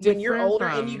 it's different. When you're older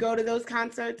and you go to those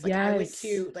concerts, like I went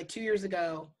to, like 2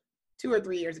 or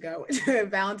 3 years ago,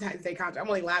 Valentine's Day concert. I'm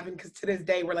only laughing because to this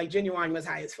day, we're like, Genuine was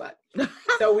high as fuck.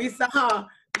 So we saw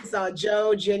We saw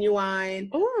Joe,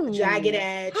 Genuine, Jagged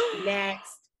Edge,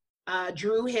 Next,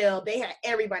 Drew Hill. They had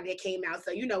everybody that came out.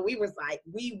 So,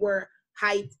 we were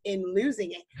hyped in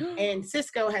losing it. And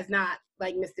Cisco has not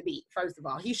missed a beat. First of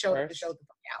all, he showed up to show the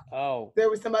fuck out. Oh, there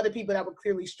were some other people that were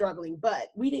clearly struggling, but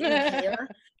we didn't care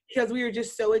because we were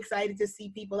just so excited to see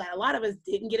people that a lot of us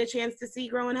didn't get a chance to see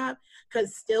growing up.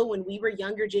 Because still, when we were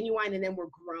younger, Genuine and then we're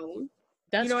grown.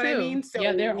 That's what true. I mean? So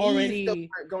yeah, they're already still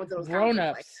going to those grown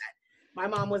ups. Like that. My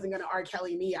mom wasn't going to R.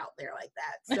 Kelly me out there like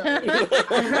that. So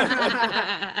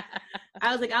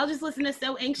I was like, I'll just listen to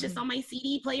So Anxious on my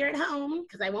CD player at home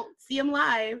because I won't see them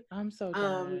live. I'm so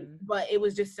done. But it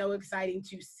was just so exciting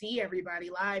to see everybody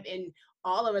live. And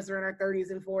all of us were in our 30s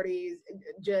and 40s,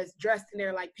 just dressed in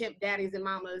their pimp daddies and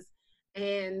mamas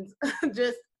and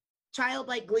just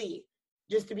childlike glee.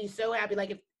 Just to be so happy.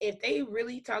 If they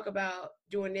really talk about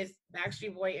doing this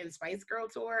Backstreet Boy and Spice Girl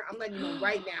tour, I'm letting you know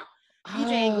right now.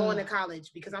 PJ ain't going to college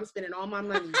because I'm spending all my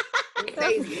money.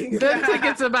 The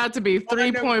tickets about to be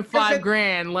 3.5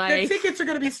 grand. The tickets are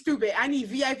gonna be stupid. I need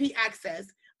VIP access.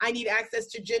 I need access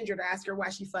to Ginger to ask her why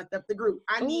she fucked up the group.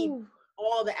 I need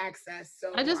all the access.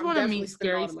 So I just want to meet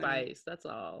Scary Spice. That's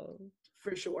all.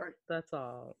 For sure. That's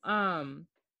all.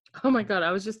 Oh my God,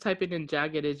 I was just typing in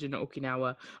Jagged Edge in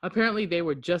Okinawa. Apparently they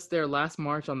were just there last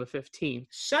March on the 15th.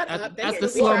 Shut up. At the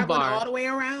Slum Bar. All the way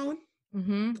around.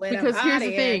 Mm-hmm. Because here's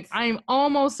the thing, I'm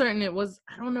almost certain it was,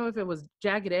 I don't know if it was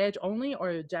Jagged Edge only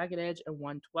or Jagged Edge and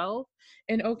 112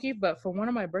 in Oki, but for one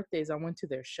of my birthdays, I went to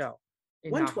their show.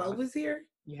 112 was here?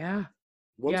 Yeah.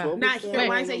 112 Not here.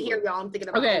 When I say here, y'all, I'm thinking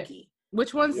about Oki.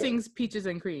 Which one sings Peaches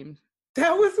and Cream?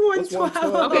 That was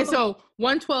 112. Okay, so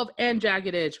 112 and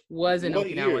Jagged Edge was in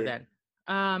Okinawa then.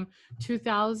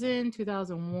 2000,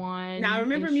 2001. Now I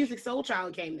remember Music Soul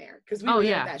Child came there because we were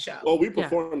at that show. Oh, we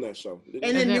performed that show.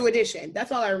 And then New Edition.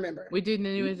 That's all I remember. We did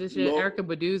New Edition. Erykah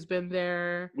Badu's been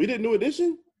there. We did New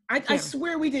Edition? I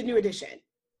swear we did New Edition.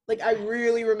 I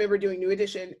really remember doing New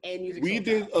Edition and Music Soul Child.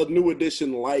 We did a New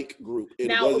Edition group.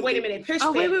 Now wait a minute.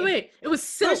 Wait. It was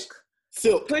Silk.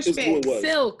 Silk. Pushpin.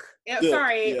 Silk.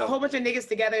 Sorry, a whole bunch of niggas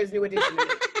together is New Edition.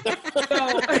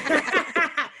 So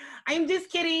I'm just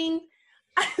kidding.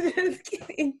 I'm just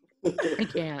kidding. I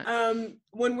can't.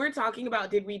 When we're talking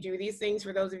about did we do these things,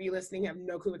 for those of you listening have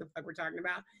no clue what the fuck we're talking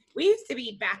about. We used to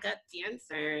be backup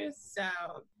dancers, so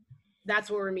that's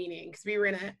what we're meaning. Because we were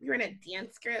in a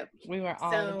dance group. We were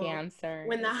all dancers.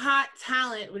 When the hot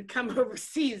talent would come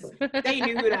overseas, they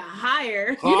knew who to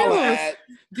hire.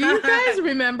 Do you guys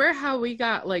remember how we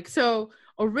got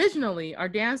originally our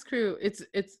dance crew, it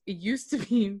used to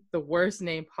be the worst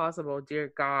name possible,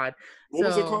 dear God. What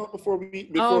was it called before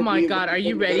oh my God, are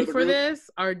you ready for this?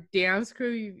 Our dance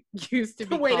crew used to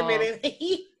be Wait a minute.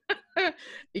 It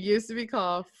used to be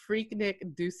called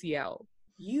Freaknik Duciel.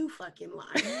 You fucking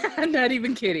lie. I'm not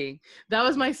even kidding. That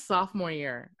was my sophomore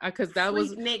year. Because that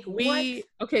was what?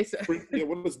 Okay, so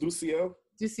what was Duciel?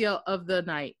 Duciel of the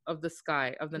night, of the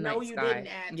sky, of the night sky. No, you didn't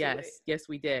add to it. Yes,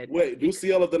 we did. Wait,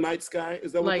 Duciel of the night sky?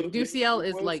 Is that what Duciel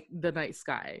is like the night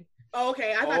sky? Oh,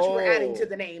 okay, I thought you were adding to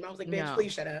the name. I was like, bitch,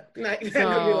 please shut up.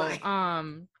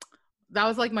 That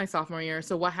was my sophomore year.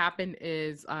 So what happened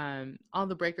is all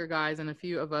the breaker guys and a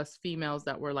few of us females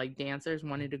that were dancers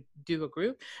wanted to do a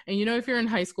group. And if you're in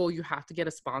high school, you have to get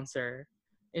a sponsor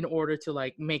in order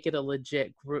to make it a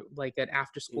legit group, an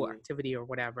after school activity or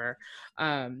whatever.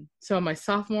 So my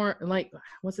sophomore,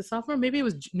 was it sophomore? Maybe it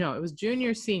was, no, it was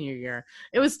junior, senior year.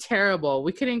 It was terrible.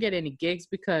 We couldn't get any gigs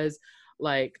because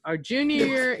our junior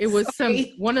year, it was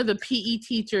one of the PE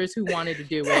teachers who wanted to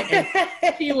do it.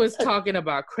 And he was talking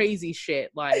about crazy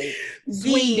shit,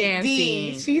 swing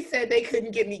dancing. She said they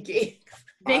couldn't get any gigs.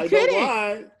 They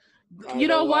couldn't. You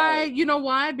know why? You know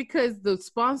why? Because the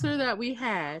sponsor that we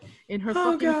had in her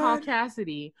fucking Paul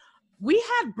Cassidy, we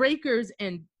had breakers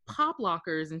and pop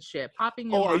lockers and shit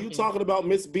popping. Are you talking about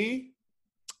Miss B?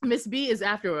 Miss B is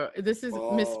after. This is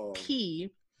Miss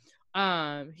P.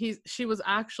 She was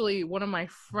actually one of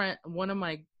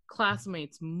my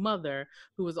classmates' mother,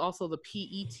 who was also the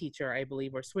PE teacher, I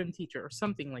believe, or swim teacher or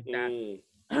something like that.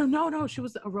 Oh no, she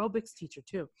was the aerobics teacher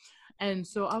too. And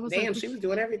so I was she was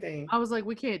doing everything. I was like,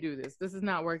 we can't do this. This is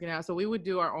not working out. So we would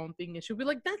do our own thing and she'd be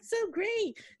like, that's so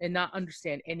great, and not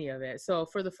understand any of it. So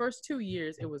for the first 2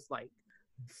 years, it was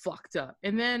fucked up.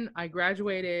 And then I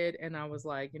graduated and I was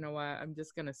like, you know what? I'm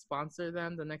just going to sponsor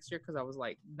them the next year because I was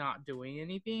not doing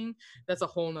anything. That's a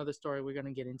whole nother story we're going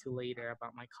to get into later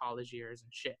about my college years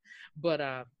and shit.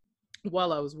 But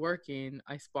while I was working,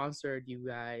 I sponsored you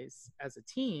guys as a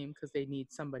team because they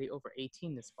need somebody over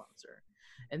 18 to sponsor.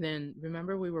 And then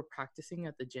remember we were practicing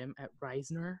at the gym at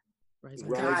Reisner?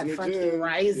 God, fucking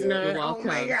Reisner. You're welcome.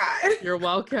 Oh my God. You're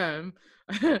welcome.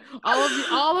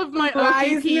 all of my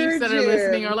OG peeps that are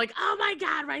listening are like, oh my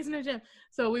God, Reisner Gym.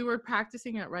 So we were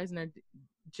practicing at Reisner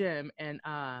Gym, and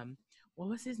what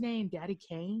was his name? Daddy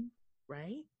Kane,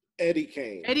 right? Eddie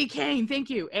Kane. Eddie Kane, thank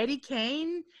you. Eddie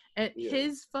Kane, and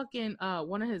his fucking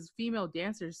one of his female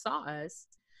dancers saw us,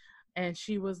 and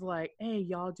she was like, hey,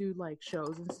 y'all do like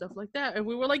shows and stuff like that. And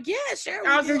we were like, yeah, sure.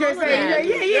 I was just gonna say,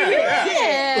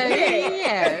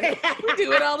 yeah. We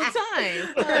do it all the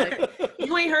time.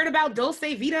 You ain't heard about Dulce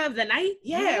Vita of the Night?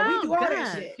 Yeah, we do all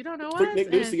that shit. You don't know what?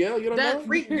 Nick Duciel, you don't know?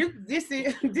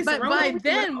 But by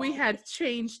then we had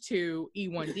changed to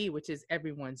E1D, which is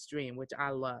everyone's dream, which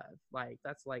I love. Like,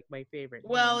 that's like my favorite.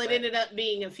 Well, it ended up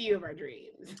being a few of our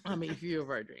dreams. I mean, a few of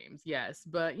our dreams, yes.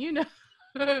 But you know.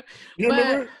 You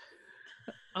remember?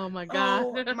 Oh my God.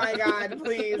 Oh my God.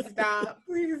 Please stop.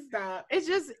 Please stop.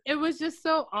 It was just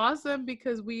so awesome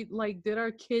because we like did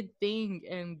our kid thing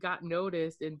and got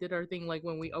noticed and did our thing. Like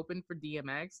when we opened for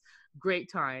DMX, great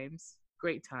times.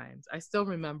 I still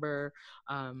remember,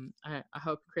 I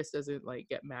hope Chris doesn't like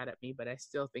get mad at me, but I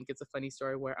still think it's a funny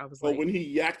story where I was like, when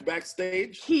he yacked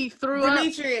backstage, he threw up.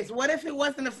 Demetrius, what if it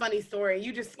wasn't a funny story?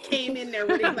 You just came in there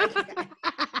with like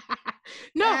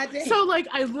no, so like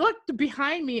I looked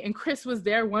behind me and Chris was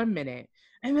there 1 minute.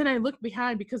 And then I looked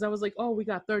behind because I was like, oh, we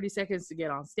got 30 seconds to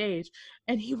get on stage.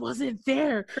 And he wasn't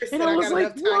there. Chris and said, I was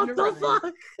like, what the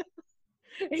fuck?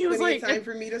 And he was like, time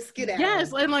for me to skedaddle.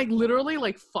 Yes, and like literally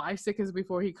like 5 seconds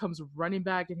before he comes running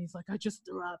back and he's like, I just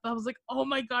threw up. I was like, oh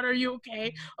my God, are you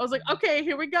okay? I was like, okay,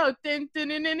 here we go.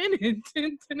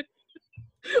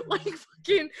 Like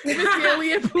fucking Missy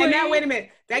Elliott playing. And now wait a minute,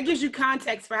 that gives you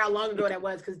context for how long ago that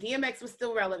was, because DMX was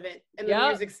still relevant in the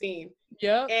music scene.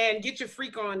 Yeah. And Get Your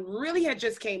Freak On really had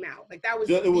just came out. Like that was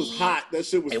it was hot. That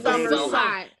shit was so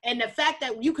hot. And the fact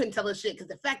that you couldn't tell us shit, because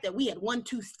the fact that we had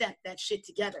 1-2 step that shit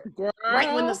together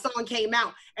right when the song came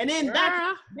out. And then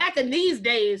back in these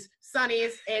days,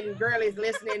 Sonnies and girlies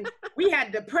listening, we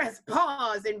had to press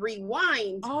pause and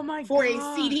rewind for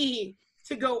a CD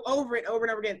to go over it over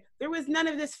and over again. There was none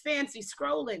of this fancy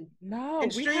scrolling. No,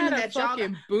 we had a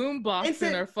fucking boom box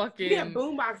in our fucking... Yeah,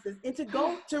 boom boxes. And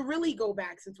to really go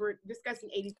back, since we're discussing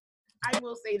 80s, I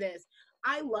will say this.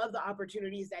 I love the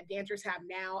opportunities that dancers have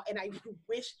now, and I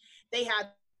wish they had...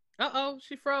 Uh-oh,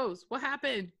 she froze. What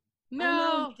happened? No.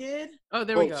 Oh, no, you did? Oh,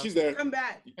 there we go. She's there. Come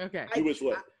back. Okay. You wish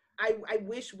what? I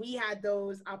wish we had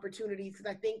those opportunities, because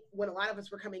I think when a lot of us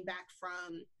were coming back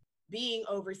from being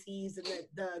overseas and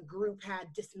the group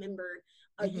had dismembered,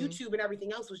 YouTube and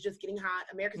everything else was just getting hot.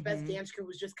 America's Best Dance Crew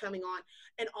was just coming on,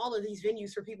 and all of these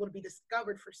venues for people to be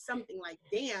discovered for something like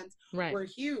dance were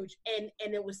huge. And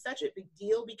it was such a big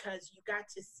deal because you got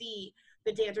to see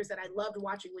the dancers that I loved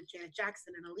watching with Janet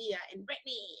Jackson and Aaliyah and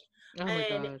Britney.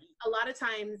 And a lot of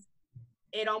times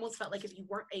it almost felt like if you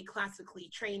weren't a classically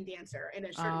trained dancer in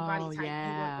a certain body type, you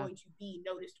weren't going to be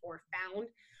noticed or found.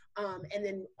 And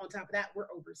then on top of that, we're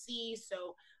overseas,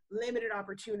 so limited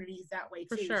opportunities that way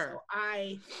too. So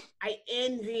I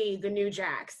envy the new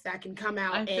Jacks that can come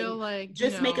out and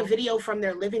just make a video from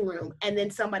their living room, and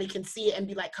then somebody can see it and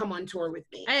be like, come on tour with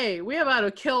me. Hey, we about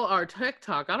to kill our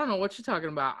TikTok. I don't know what you're talking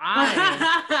about.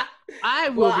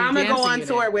 I'm gonna go on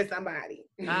tour with somebody.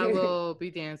 I will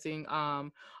be dancing. I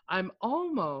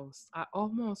almost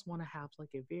want to have like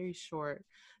a very short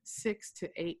 6 to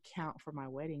 8 count for my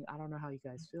wedding. I don't know how you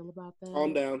guys feel about that.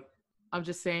 Calm down. I'm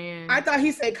just saying. I thought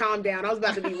he said calm down. I was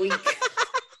about to be weak.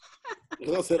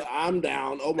 I said I'm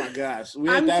down. Oh my gosh.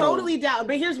 I'm totally down.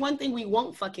 But here's one thing we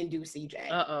won't fucking do,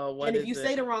 CJ. Uh-oh. And if you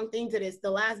say the wrong thing to this,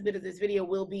 the last bit of this video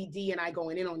will be D and I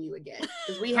going in on you again.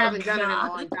 Because we haven't done it in a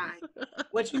long time.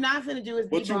 What you're not finna do is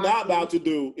be What you're not about to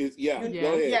do is, go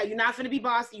ahead. Yeah, you're not finna be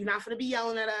bossy. You're not finna be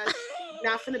yelling at us.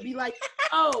 You're not finna be like,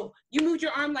 oh, you moved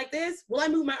your arm like this? Well, I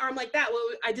moved my arm like that. Well,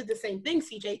 I did the same thing,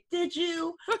 CJ. Did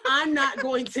you? I'm not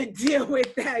going to deal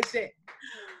with that shit.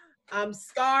 I'm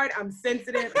scarred. I'm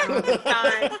sensitive.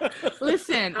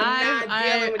 Listen,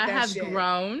 I have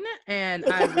grown, and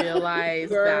I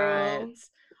realized that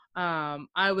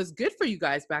I was good for you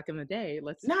guys back in the day.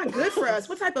 Not good for us.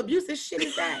 What type of abusive shit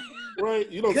is that?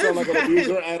 Right. You don't sound like an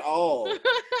abuser at all.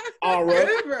 All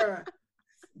right.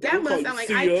 That must sound like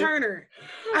Ike Turner.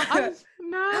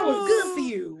 no. That was good for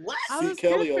you. What? I was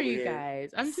good for you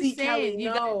guys. I'm just saying, Kelly,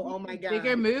 you got oh my God.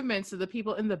 bigger movements so the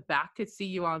people in the back could see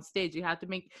you on stage. You had to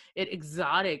make it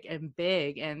exotic and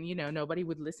big, and nobody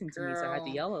would listen to me, so I had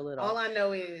to yell a little. All I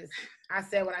know is I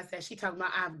said what I said. She talking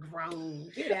about I've grown.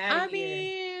 Get out of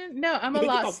here. No, I'm a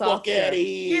lot softer.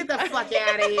 Get the fuck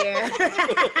out of here.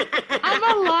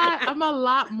 I'm a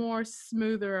lot more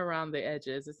smoother around the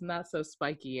edges. It's not so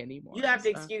spiky anymore. You have to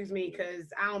excuse me because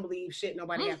I don't believe shit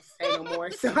nobody has to say no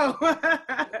more. So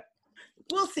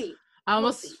we'll see. I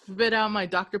almost spit out my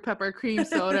Dr. Pepper cream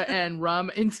soda and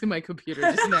rum into my computer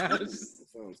just now.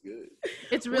 Sounds good.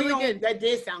 It's really good. That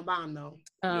did sound bomb though.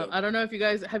 I don't know if you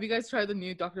guys tried the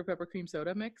new Dr. Pepper cream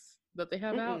soda mix that they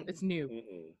have out? It's new.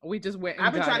 We just went.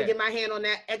 I've been trying to get my hand on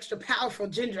that extra powerful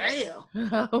ginger ale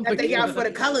that they got for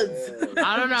the colors.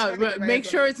 I don't know, but make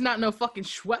sure it's not no fucking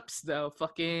Schweppes though.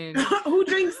 Fucking who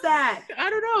drinks that? I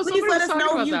don't know. Please let us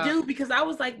know if you do, because I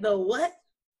was like, the what?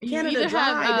 Canada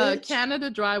Dry. Canada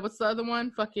Dry. What's the other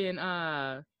one? Fucking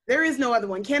There is no other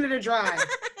one. Canada Dry.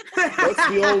 That's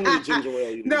the only ginger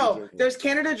ale you No, there's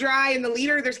Canada Dry in the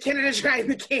liter. There's Canada Dry in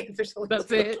the cans.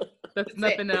 That's it. That's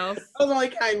nothing else. That's the only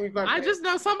kind we fuck I just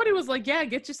know somebody was like, yeah,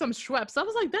 get you some Schweppes. I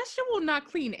was like, that shit will not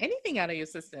clean anything out of your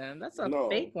system. That's a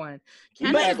fake one.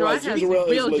 Canada Dry has ginger ale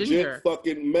real is legit ginger.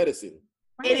 fucking medicine.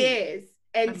 Right. It is.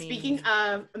 And speaking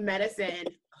of medicine,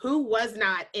 who was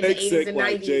not in the 80s and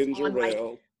 90s on like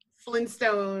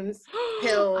Flintstones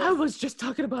pills? I was just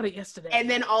talking about it yesterday. And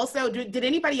then also, did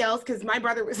anybody else? Because my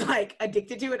brother was like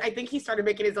addicted to it. I think he started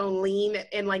making his own lean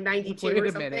in like 92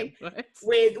 or something.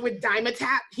 With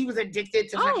Dimetapp. He was addicted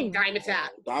to fucking Dimetapp.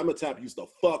 Dimetapp used to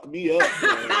fuck me up.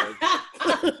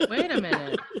 Wait a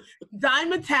minute.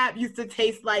 Dimetapp used to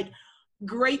taste like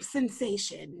grape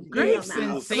sensation. Grape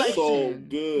sensation. Like, so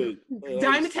good.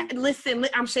 Dimetapp. Listen,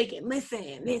 I'm shaking.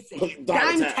 Listen.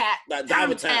 Dimetapp,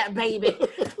 baby.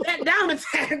 That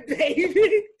Dimetapp,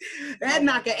 baby. That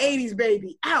knock an 80s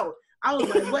baby out. I was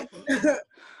like, what?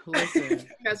 Listen.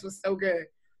 That's what's so good.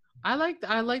 I like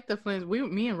the Flint.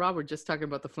 Me and Rob were just talking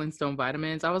about the Flintstone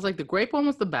vitamins. I was like, the grape one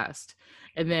was the best,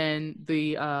 and then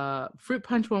the fruit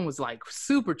punch one was like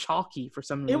super chalky for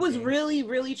some reason. It was really,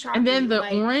 really chalky. And then the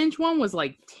orange one was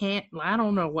like tan. I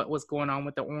don't know what was going on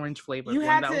with the orange flavor. You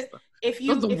had to, it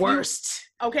was the worst.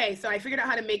 Okay, so I figured out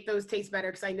how to make those taste better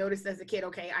because I noticed as a kid,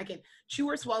 okay, I can chew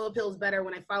or swallow pills better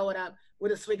when I follow it up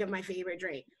with a swig of my favorite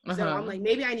drink. So I'm like,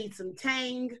 maybe I need some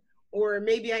Tang, or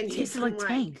maybe I need some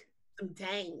Tang.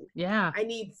 Tang. Yeah. I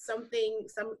need some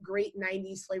great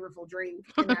 90s flavorful drink,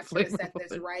 and that's gonna set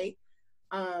this right.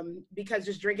 Because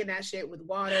just drinking that shit with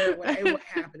water, it would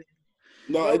happen.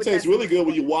 No, it tastes really good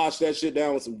when you wash that shit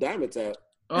down with some Dimetapp.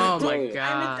 Oh my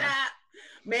God.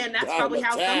 Man, that's probably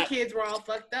how some kids were all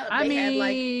fucked up.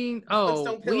 We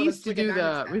used to do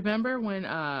remember when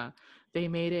they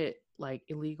made it like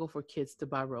illegal for kids to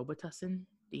buy Robitussin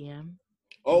DM?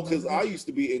 Oh, because I used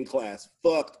to be in class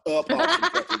fucked up.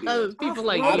 People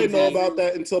like I didn't know about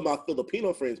that until my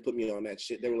Filipino friends put me on that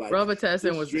shit. They were like,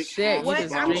 Robitussin was the shit. What?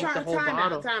 I'm trying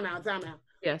to time out.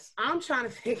 Yes. I'm trying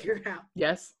to figure out.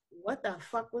 Yes. What the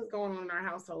fuck was going on in our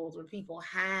households where people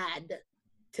had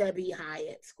to be high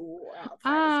at school?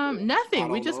 Nothing.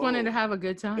 We just wanted to have a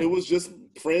good time. It was just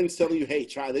friends telling you, "Hey,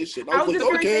 try this shit." I was just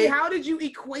gonna say, how did you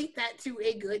equate that to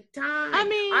a good time? I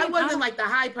mean, I wasn't like the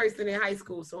high person in high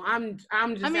school, so I'm just.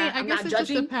 I guess not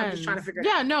judging. I'm just trying to figure it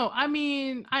out. Yeah, no, I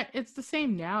mean, it's the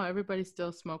same now. Everybody's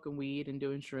still smoking weed and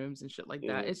doing shrooms and shit like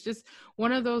that. It's just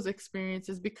one of those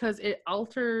experiences because it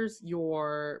alters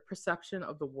your perception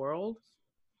of the world.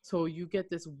 So you get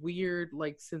this weird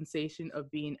like sensation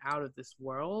of being out of this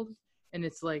world, and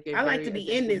it's like I like to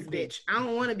be in this bitch. I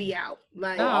don't want to be out.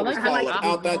 Like I like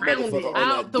out that motherfucker.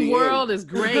 Out the world is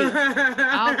great.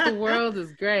 Out the world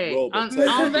is great. On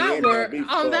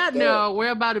that note, we're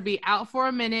about to be out for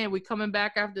a minute. We coming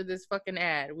back after this fucking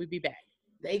ad. We be back.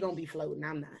 They gonna be floating.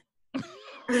 I'm not.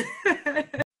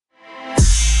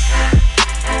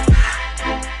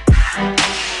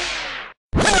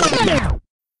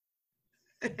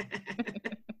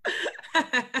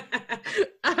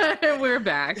 We're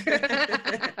back.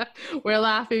 We're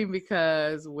laughing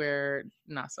because we're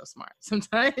not so smart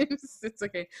sometimes. It's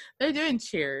okay. They're doing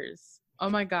cheers. Oh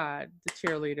my God, the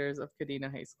cheerleaders of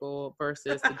Kadena High School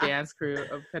versus the dance crew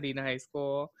of Kadena High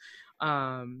School.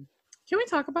 Can we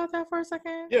talk about that for a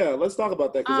second? Yeah, let's talk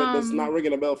about that because that's not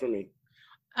ringing a bell for me.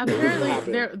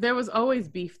 Apparently there was always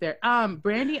beef there.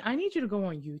 Brandy, I need you to go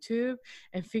on YouTube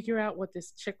and figure out what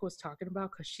this chick was talking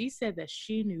about, because she said that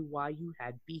she knew why you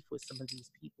had beef with some of these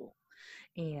people.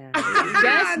 And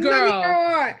yes,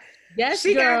 girl. Yes,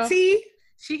 she got tea.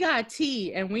 She got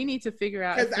tea, and we need to figure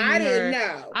out. Because I didn't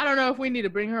know. I don't know if we need to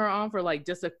bring her on for like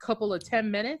just a couple of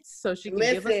 10 minutes so she can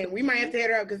give us. We might have to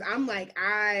hit her up because I'm like,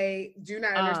 I do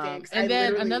not understand. And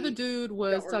then another dude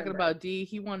was talking about D.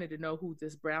 He wanted to know who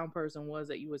this brown person was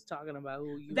that you was talking about,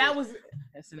 who you was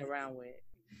messing around with.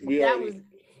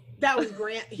 That was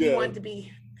Grant. He wanted to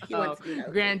be.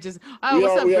 Grant just.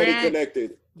 What's up, Grant?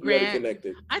 Connected. Grant.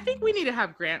 I think we need to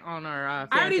have Grant on our. I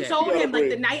already told him like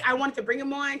the night I wanted to bring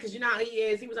him on because you know how he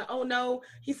is. He was like, "Oh no,"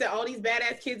 he said, "All these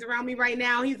badass kids around me right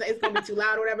now." He's like, "It's gonna be too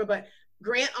loud or whatever." But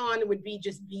Grant on would be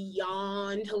just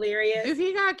beyond hilarious. If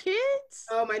he got kids?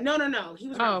 Oh my, no. He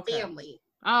was my family.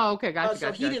 Oh, okay, gotcha.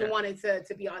 So he didn't want it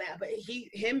to be on that, but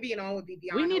him being on would be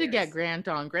beyond. We need hilarious. to get Grant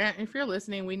on. Grant, if you're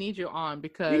listening, we need you on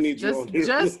because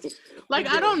like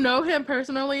I don't know him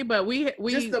personally, but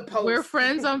we're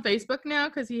friends on Facebook now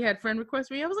because he had friend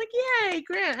request me. I was like, yay,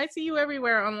 Grant! I see you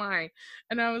everywhere online,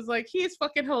 and I was like, he is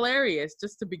fucking hilarious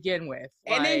just to begin with.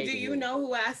 And then, do you know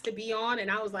who asked to be on?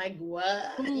 And I was like,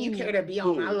 what? You care to be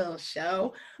on my little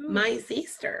show? My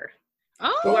sister.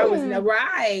 Oh, who I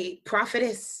was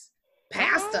prophetess.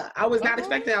 Pastor. I was not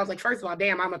expecting. I was like, first of all,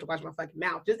 damn, I'm about to watch my fucking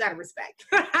mouth. Just out of respect.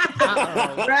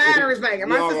 Out of respect. And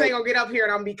my sister ain't gonna get up here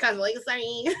and I'm gonna be cussing like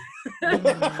saying.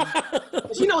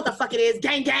 You know what the fuck it is?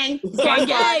 Gang, gang, gang,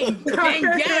 gang,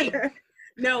 gang, gang.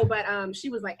 No, but she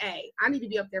was like, hey, I need to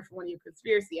be up there for one of your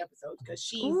conspiracy episodes because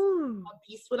she's a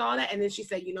beast with all that. And then she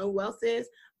said, you know who else is?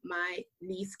 My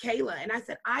niece Kayla. And I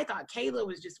said, I thought Kayla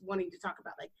was just wanting to talk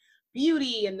about like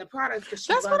beauty and the products because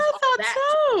that's what I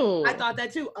thought too. I thought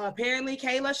that too. Apparently,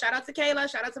 Kayla. Shout out to Kayla.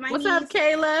 Shout out to my niece. What's up,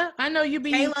 Kayla? I know you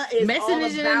be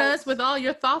messaging us with all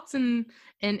your thoughts and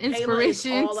inspirations.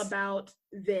 Kayla is all about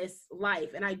this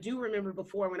life, and I do remember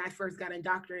before when I first got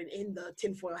indoctrinated in the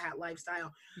tinfoil hat lifestyle,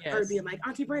 her being like,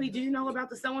 "Auntie Brandy, did you know about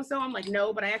the so and so?" I'm like,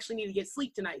 "No, but I actually need to get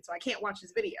sleep tonight, so I can't watch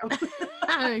this video."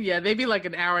 Yeah, they be like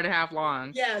an hour and a half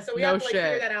long. Yeah, so we have to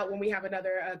figure that out when we have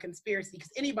another conspiracy.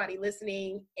 Because anybody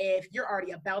listening, if you're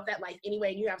already about that life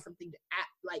anyway, and you have something to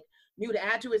add, new to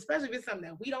add to, especially if it's something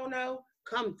that we don't know,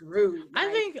 come through.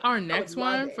 I think our next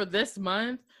one for this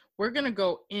month, we're gonna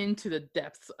go into the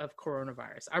depths of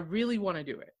coronavirus. I really want to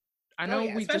do it. I know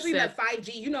we especially just said that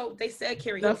 5G. You know, they said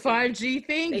Carrie the Hilson. 5G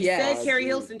thing. They said Carrie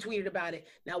Hilson tweeted about it.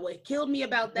 Now, what killed me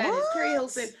about that is Carrie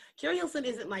Hilson. Carrie Hilson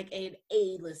isn't like an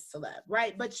A-list celeb,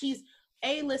 right? But she's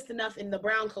A-list enough in the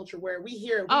brown culture where we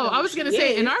hear. I was gonna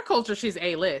say in our culture she's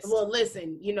A-list. Well,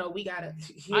 listen, we gotta.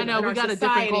 I know we got a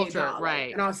different culture,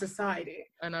 right? In our society.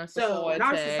 In our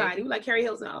society, we like Carrie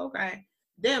Hilson. Okay,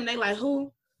 them they like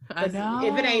who? I know.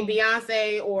 If it ain't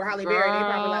Beyonce or Halle Berry, they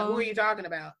probably like, who are you talking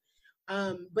about?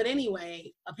 But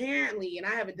anyway, apparently, and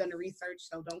I haven't done the research,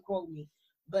 so don't quote me,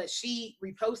 but she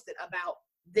reposted about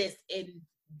this in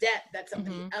depth that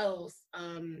somebody else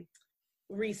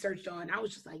researched on. I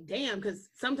was just like, damn, because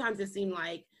sometimes it seemed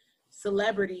like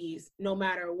celebrities, no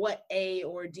matter what A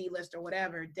or D list or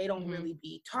whatever, they don't really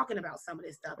be talking about some of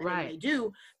this stuff. And when they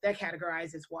do, they're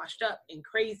categorized as washed up and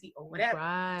crazy or whatever.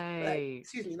 Right.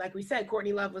 Like we said,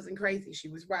 Courtney Love wasn't crazy. She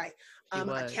was right.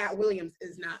 Cat Williams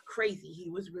is not crazy. He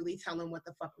was really telling what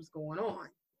the fuck was going on.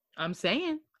 I'm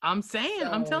saying. I'm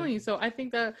telling you. So I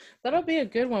think that'll be a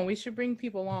good one. We should bring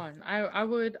people on. I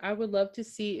would love to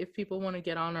see if people want to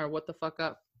get on our what the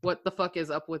fuck is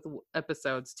up with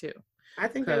episodes too. I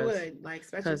think they would,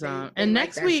 especially and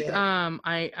next week,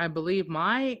 I believe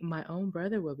my own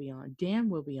brother will be on. Dan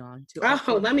will be on too.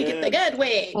 Oh, let me get the good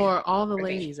wig. Or all the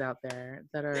ladies out there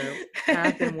that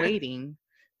have been waiting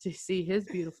to see his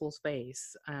beautiful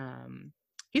face.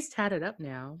 He's tatted up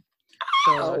now,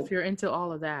 so if you're into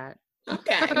all of that.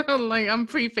 Okay. I'm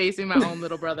prefacing my own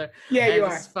little brother. Yeah, you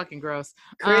are. It's fucking gross.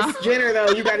 Kris Jenner, though,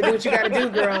 you got to do what you got to do,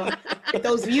 girl. Get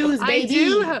those views,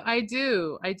 baby. I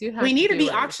do. We need to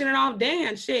be auctioning off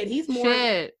Dan. Shit, he's more.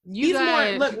 Shit,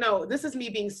 more. Look, no, this is me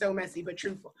being so messy but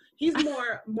truthful. He's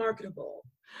more marketable.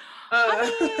 I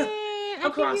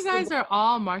think you guys are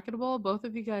all marketable. Both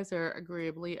of you guys are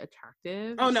agreeably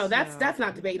attractive. Oh no, that's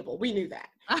not debatable. We knew that.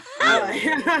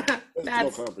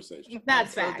 That's no conversation.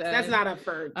 That's facts. That's not up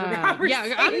for conversation.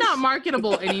 Yeah, I'm not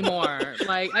marketable anymore.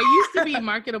 I used to be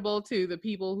marketable to the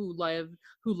people who love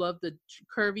the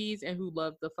curvies and who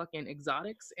love the fucking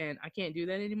exotics, and I can't do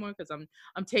that anymore because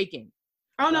I'm taken.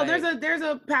 Oh no, there's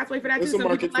a pathway for that too. Some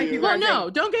people like you. Well, no,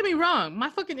 don't get me wrong. My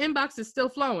fucking inbox is still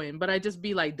flowing, but I just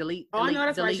be like delete. Oh, I know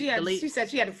that's right. She said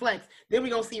she had to flex. Then we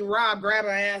gonna see Rob grab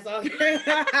her ass. Oh,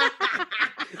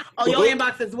 your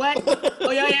inbox is what?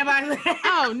 Oh, your inbox.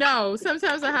 Oh no.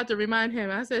 Sometimes I have to remind him.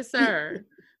 I said, sir,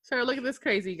 look at this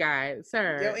crazy guy,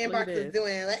 sir. Your inbox is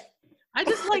doing what? I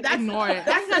just like ignore it.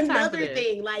 That's another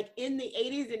thing. Like in the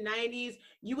 80s and 90s,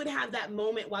 you would have that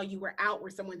moment while you were out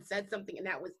where someone said something and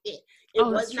that was it. It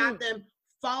was not them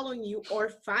following you or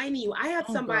finding you. I had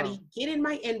somebody get in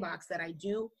my inbox that I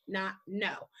do not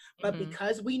know, but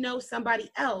because we know somebody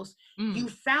else, you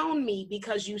found me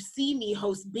because you see me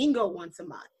host bingo once a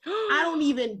month. I don't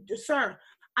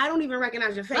even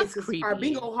recognize your face because our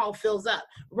bingo hall fills up.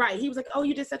 Right. He was like, oh,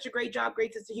 you did such a great job.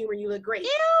 Great sense of humor. You look great.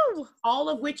 Ew. All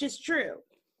of which is true.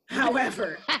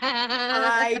 However,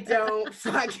 I don't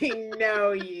fucking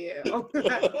know you.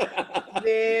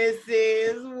 This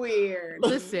is weird.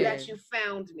 Listen, that you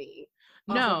found me.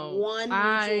 No, one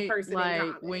mutual person like in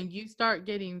common. when you start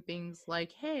getting things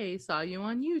like, "Hey, saw you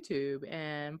on YouTube,"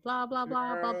 and blah blah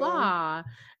blah blah blah,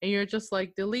 and you're just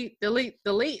like, delete. Like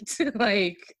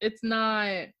it's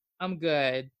not. I'm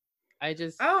good. I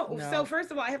just. So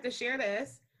first of all, I have to share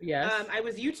this. Yes. I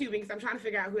was YouTubing because I'm trying to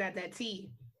figure out who had that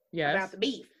tea. Yes. About the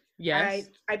beef. Yes.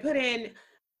 I put in,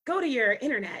 go to your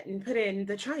internet and put in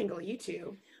the triangle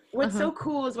YouTube. What's so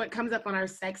cool is what comes up on our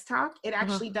sex talk. It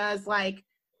actually does like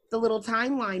the little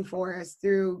timeline for us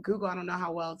through Google. I don't know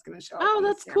how well it's going to show up. Oh,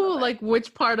 that's cool. Like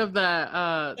which part of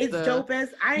the it's dope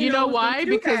as I you know why?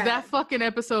 Because that fucking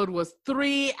episode was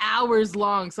 3 hours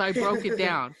long, so I broke it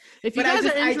down. If you guys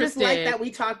are interested, I just like that we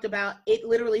talked about it.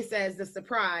 Literally says the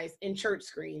surprise in church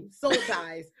screen, soul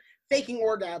ties, faking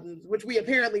orgasms, which we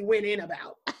apparently went in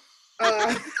about.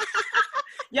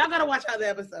 Y'all gotta watch out the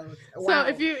episode. Wow.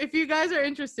 So if you guys are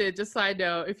interested, just side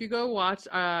note, if you go watch,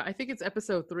 I think it's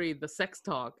episode 3, the sex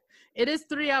talk. It is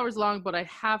 3 hours long, but I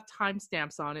have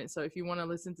timestamps on it. So if you want to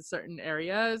listen to certain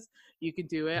areas, you can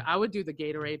do it. I would do the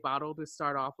Gatorade bottle to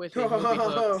start off with. And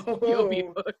you'll be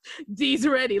hooked. D's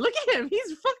ready. Look at him.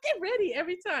 He's fucking ready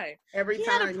every time. He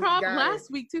had a prop last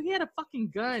week too. He had a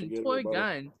fucking gun, toy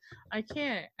gun. I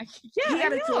can't. Yeah, he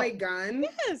had a toy gun.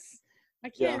 Yes. I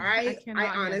can't. Yeah. I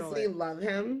honestly love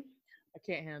him. I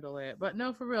can't handle it. But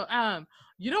no, for real.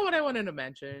 You know what I wanted to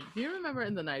mention? Do you remember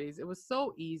in the 90s, it was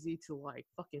so easy to like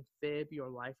fucking fib your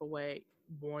life away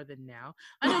more than now.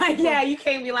 Yeah, you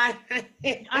can't be like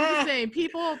I'm just saying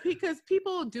because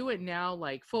people do it now,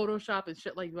 like Photoshop and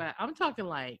shit like that. I'm talking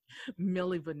like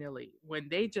Milli Vanilli when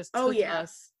they just took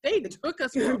us. They took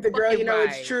us for the girl, you know, ride.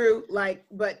 It's true, like,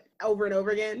 but over and over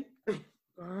again.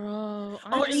 Girl.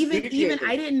 Or even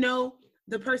I didn't know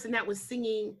the person that was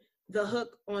singing the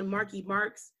hook on Marky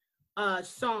Mark's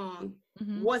song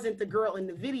wasn't the girl in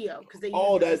the video because they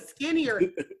used a skinnier.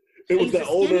 It was that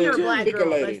older black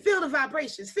girl. Like, feel the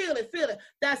vibrations, feel it.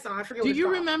 That song, I forget. Do you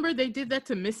remember they did that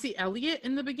to Missy Elliott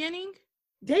in the beginning?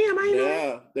 Damn, I know.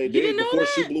 Yeah, they did before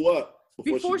she blew up.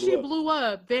 Before she blew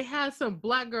up, they had some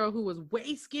black girl who was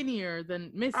way skinnier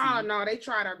than Missy. Oh no, they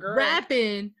tried her girl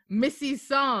rapping Missy's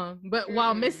song, but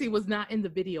while Missy was not in the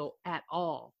video at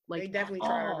all. Like, they definitely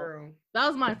tried her girl. That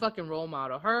was my fucking role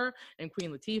model, her and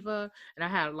Queen Latifah. And I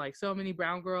had like so many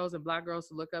brown girls and black girls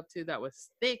to look up to that was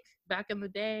thick back in the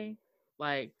day.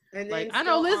 Like I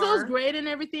know Lizzo's great and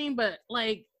everything, but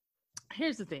like,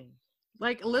 here's the thing.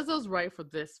 Like, Lizzo's right for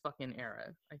this fucking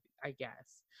era, I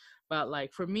guess. But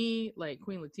like for me, like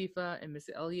Queen Latifah and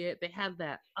Missy Elliott, they have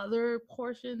that other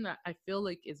portion that I feel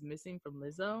like is missing from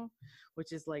Lizzo,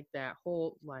 which is like that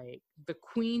whole like the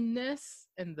queenness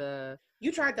and the.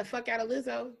 You tried the fuck out of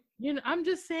Lizzo. You know, I'm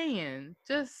just saying.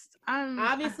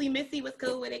 Obviously Missy was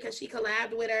cool with it because she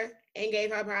collabed with her and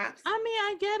gave her props. I mean,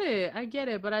 I get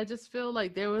it, but I just feel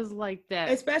like there was like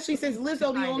that. Especially since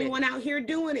Lizzo the only one out here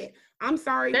doing it. I'm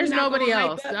sorry. There's nobody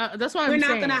else. That's why we're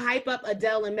not gonna hype up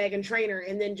Adele and Meghan Trainor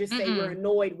and then just say we're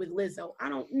annoyed with Lizzo. I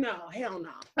don't know. Hell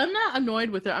no. I'm not annoyed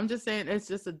with her. I'm just saying it's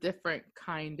just a different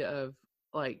kind of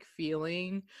like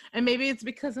feeling, and maybe it's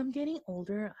because I'm getting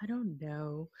older. I don't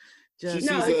know. It's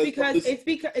not because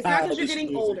you're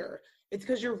getting older. It's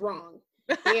because you're wrong.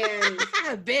 And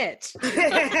bitch.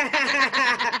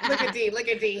 Look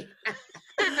at D.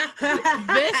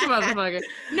 This motherfucker.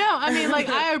 No, I mean, like,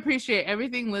 I appreciate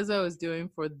everything Lizzo is doing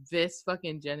for this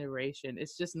fucking generation.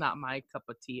 It's just not my cup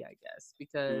of tea, I guess,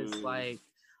 because like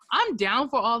I'm down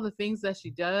for all the things that she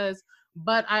does,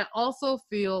 but I also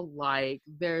feel like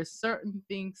there's certain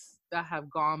things that have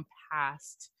gone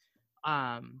past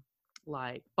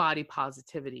like body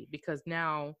positivity, because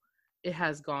now it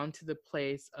has gone to the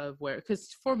place of where,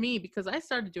 because for me, because I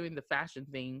started doing the fashion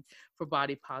thing for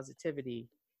body positivity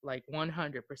like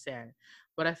 100%,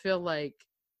 but I feel like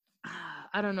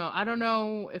I don't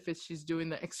know if she's doing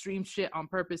the extreme shit on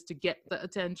purpose to get the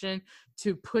attention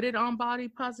to put it on body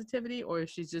positivity, or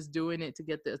if she's just doing it to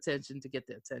get the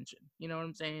attention. You know what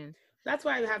I'm saying? That's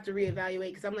why I have to reevaluate,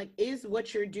 because I'm like, is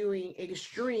what you're doing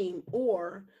extreme,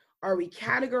 or are we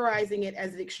categorizing it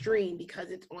as an extreme because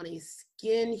it's on a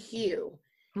skin hue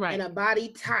and a body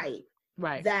type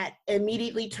that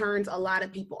immediately turns a lot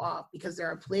of people off? Because there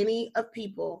are plenty of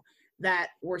people that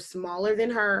were smaller than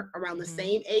her, around the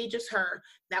same age as her,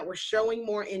 that were showing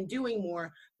more and doing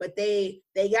more, but they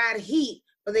got heat,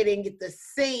 but they didn't get the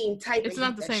same type of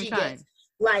heat that she gets.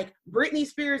 Like Britney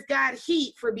Spears got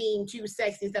heat for being too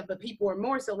sexy and stuff, but people were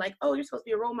more so like, oh, you're supposed to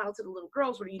be a role model to the little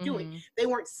girls. What are you doing? They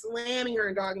weren't slamming her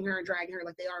and dogging her and dragging her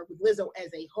like they are with Lizzo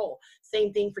as a whole.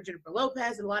 Same thing for Jennifer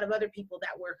Lopez and a lot of other people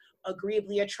that were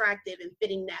agreeably attractive and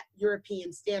fitting that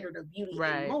European standard of beauty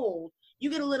and mold.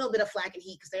 You get a little bit of flack and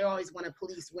heat because they always want to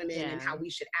police women and how we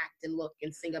should act and look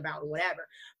and sing about whatever.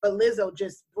 But Lizzo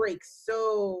just breaks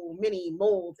so many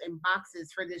molds and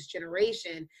boxes for this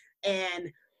generation.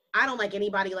 And I don't like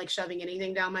anybody like shoving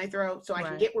anything down my throat. So I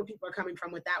can get where people are coming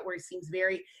from with that, where it seems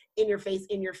very in your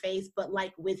face. But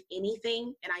like with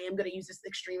anything, and I am going to use this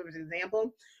extreme as an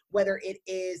example, whether it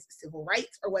is civil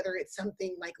rights or whether it's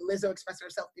something like Lizzo expressing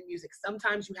herself through music,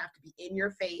 sometimes you have to be in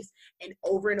your face and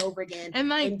over again. And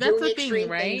like, and that's doing the extreme thing,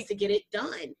 right? things to get it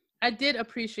done. I did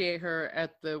appreciate her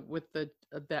with the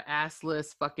assless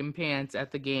fucking pants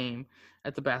at the game,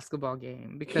 at the basketball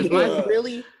game, because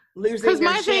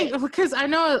because I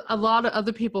know a lot of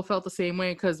other people felt the same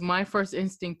way, because my first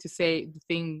instinct to say the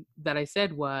thing that I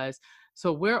said was,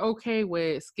 so we're okay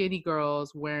with skinny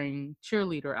girls wearing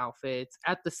cheerleader outfits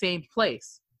at the same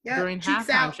place during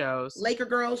halftime shows, Laker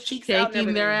girls cheeks shaking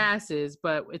out their asses,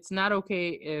 but it's not okay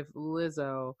if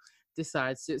Lizzo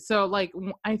decides to. So like,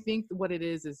 I think what it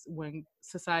is when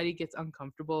society gets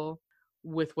uncomfortable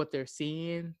with what they're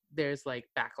seeing, there's like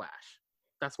backlash.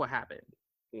 That's what happened.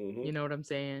 You know what I'm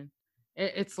saying?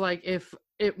 It's like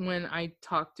when I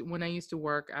used to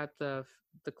work at the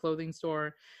clothing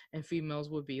store, and females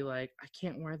would be like, I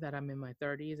can't wear that, I'm in my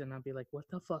 30s, and I'd be like, what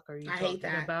the fuck are you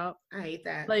talking about? I hate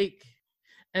that. Like,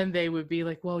 and they would be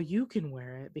like, well, you can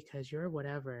wear it because you're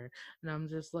whatever. And I'm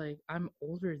just like, I'm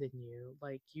older than you.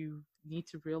 Like, you need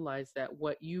to realize that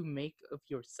what you make of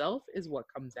yourself is what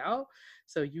comes out.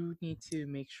 So you need to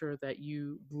make sure that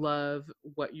you love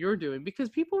what you're doing, because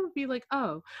people would be like,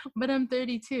 oh, but I'm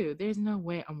 32. There's no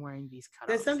way I'm wearing these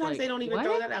cutoffs. And sometimes they don't even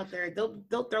throw that out there.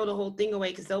 They'll throw the whole thing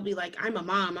away because they'll be like, I'm a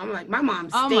mom. I'm like, my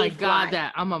mom's oh my God,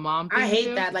 that I'm a mom thing. I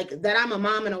hate that. Like, that I'm a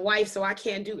mom and a wife, so I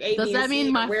can't do A, Does B, that and mean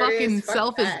C, my fucking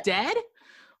self is dead?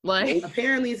 Like,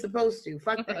 apparently it's supposed to.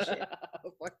 Fuck that shit.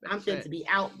 I'm fit to be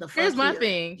out the fuck. Here's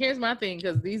my thing,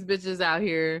 because these bitches out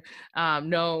here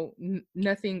know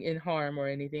nothing in harm or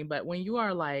anything, but when you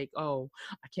are like, oh,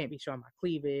 I can't be showing my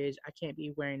cleavage, I can't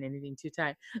be wearing anything too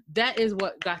tight, that is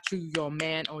what got you your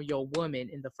man or your woman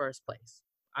in the first place.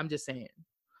 I'm just saying.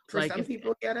 For like, some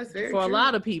people, yeah, that's very true. For a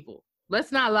lot of people,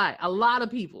 let's not lie, a lot of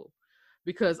people,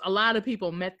 because a lot of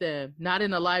people met them not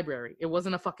in a library. It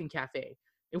wasn't a fucking cafe.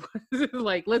 It was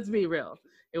like, let's be real.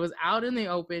 It was out in the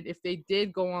open. If they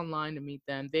did go online to meet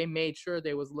them, they made sure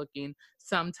they was looking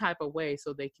some type of way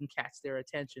so they can catch their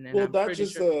attention. And well,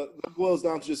 that boils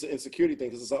down to just an insecurity thing,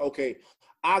 because it's like, okay,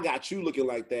 I got you looking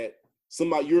like that.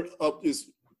 Somebody you're up is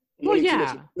too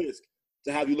much risk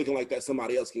to have you looking like that.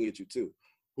 Somebody else can get you too.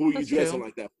 Who are you dressing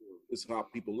like that for? It's how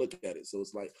people look at it. So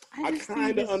it's like, I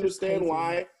kind of understand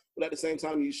why, but at the same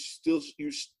time, you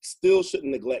still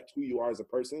shouldn't neglect who you are as a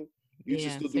person. You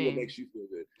should still do what makes you feel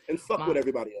good, and fuck what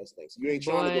everybody else thinks. You ain't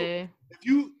trying to go.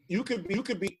 If you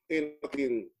could be in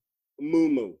fucking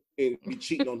moo and be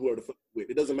cheating on whoever the fuck with.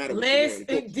 It doesn't matter. Listen,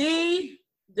 D.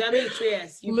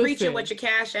 Demetrius, you preaching with your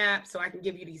Cash App, so I can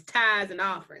give you these tithes and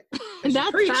offerings.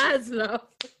 Not tithes though.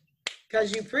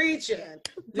 Because you preaching,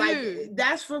 like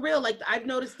that's for real. Like, I've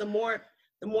noticed the more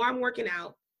I'm working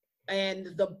out,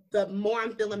 and the more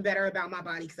I'm feeling better about my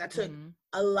body, because I took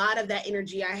a lot of that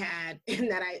energy I had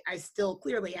and that I still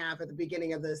clearly have at the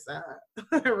beginning of this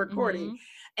recording,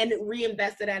 and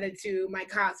reinvested that into my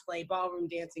cosplay, ballroom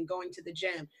dancing, going to the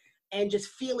gym, and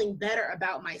just feeling better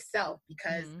about myself,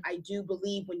 because I do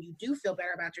believe when you do feel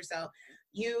better about yourself,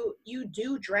 you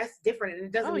do dress different, and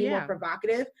it doesn't mean more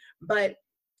provocative, but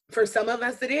for some of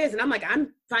us it is. And I'm like,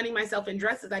 I'm finding myself in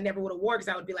dresses I never would have worn,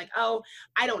 because I would be like, oh,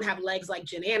 I don't have legs like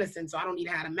Jen Aniston, so I don't need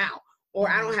to have them out. Or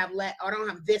I don't have I don't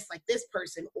have this like this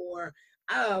person. Or,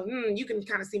 oh, you can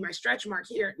kind of see my stretch mark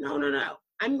here. No.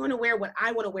 I'm going to wear what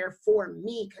I want to wear for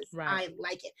me, because I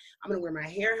like it. I'm going to wear my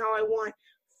hair how I want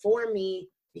for me,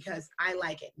 because I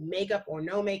like it. Makeup or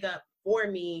no makeup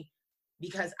for me,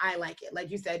 because I like it.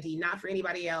 Like you said, D, not for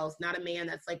anybody else. Not a man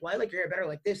that's like, well, I like your hair better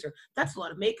like this, or that's a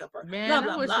lot of makeup, or man, blah,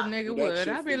 blah, I wish blah. a nigga would.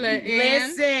 I'd be like,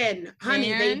 listen,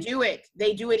 honey, they do it.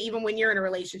 They do it even when you're in a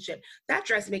relationship. That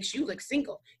dress makes you look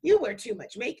single. You wear too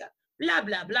much makeup. blah,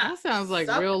 blah, blah. That sounds like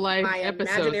Suck real life my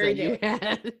episodes imaginary that you dick.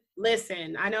 had.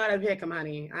 Listen, I know how to pick them,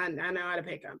 honey. I know how to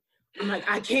pick them. I'm like,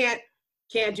 I can't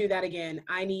do that again.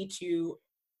 I need to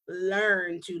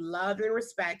learn to love and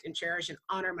respect and cherish and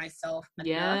honor myself enough.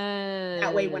 Yes.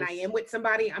 That way, when I am with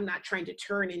somebody, I'm not trying to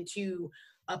turn into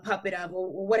a puppet of,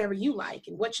 well, whatever you like,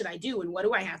 and what should I do, and what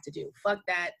do I have to do? Fuck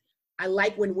that. I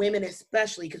like when women,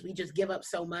 especially, because we just give up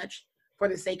so much for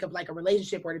the sake of like a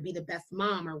relationship or to be the best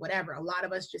mom or whatever. A lot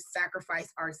of us just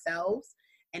sacrifice ourselves,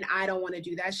 and I don't want to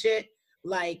do that shit.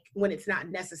 Like when it's not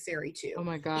necessary to. Oh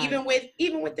my God. Even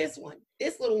with this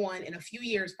little one in a few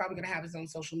years probably gonna have his own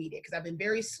social media, because I've been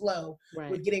very slow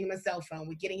with getting him a cell phone,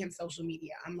 with getting him social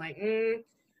media. I'm like, I'm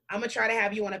gonna try to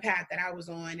have you on a path that I was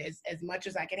on as much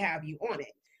as I could have you on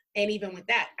it. And even with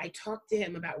that, I talk to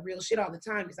him about real shit all the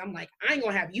time, because I'm like, I ain't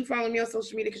gonna have you follow me on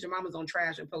social media because your mama's on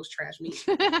trash and post trash me.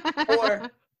 Or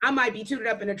I might be tutored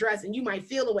up in a dress and you might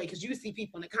feel away because you see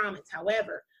people in the comments.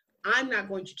 However, I'm not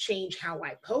going to change how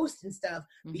I post and stuff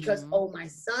because, my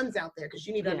son's out there. Because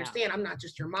you need to understand, I'm not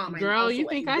just your mom. Girl, you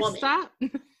think I stopped?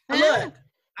 Look,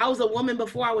 I was a woman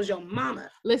before I was your mama.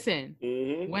 Listen,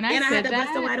 when I said had to that,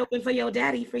 bust it wide open for your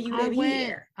daddy for you to be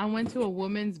here. I went to a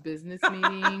women's business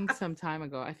meeting some time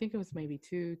ago. I think it was maybe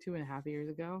 2.5 years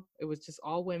ago. It was just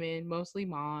all women, mostly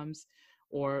moms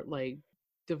or like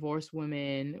divorced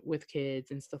women with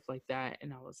kids and stuff like that.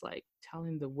 And I was like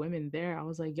telling the women there, I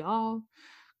was like, y'all,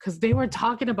 because they were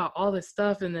talking about all this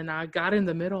stuff, and then I got in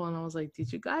the middle and I was like,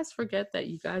 did you guys forget that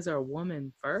you guys are a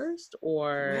woman first?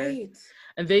 Or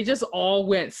and they just all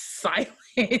went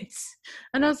silent.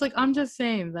 And I was like, I'm just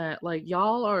saying that like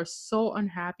y'all are so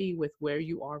unhappy with where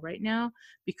you are right now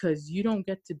because you don't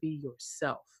get to be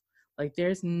yourself. Like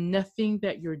there's nothing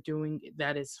that you're doing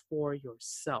that is for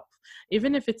yourself.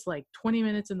 Even if it's like 20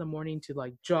 minutes in the morning to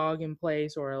like jog in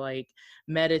place or like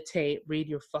meditate, read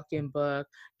your fucking book,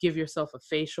 give yourself a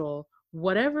facial,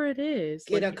 whatever it is.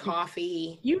 Get like, a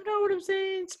coffee. You know what I'm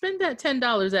saying? Spend that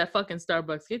 $10 at fucking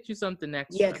Starbucks. Get you something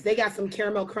extra. Yeah, because they got some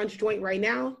caramel crunch joint right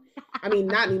now. I mean,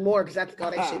 not anymore because that's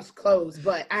all that shit's closed.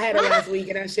 But I had it last week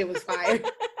and that shit was fire.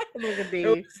 Look at these. It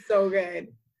was so good.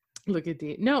 Look at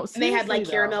the no. And they had like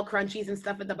caramel crunchies and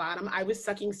stuff at the bottom. I was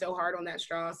sucking so hard on that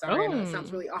straw. Sorry, I know it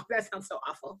sounds really awful. That sounds so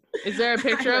awful. Is there a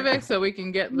picture of it so we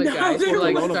can get the guys to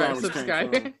like start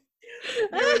subscribing?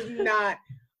 There's not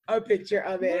a picture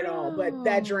of it at all, but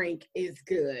that drink is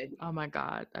good. Oh my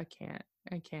God, I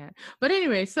can't. But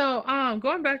anyway, so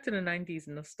going back to the 90s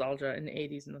nostalgia and the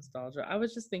 80s nostalgia, I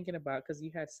was just thinking about, because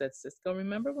you had said Cisco.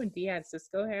 Remember when D had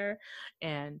Cisco hair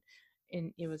and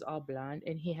it was all blonde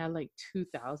and he had like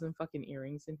 2,000 fucking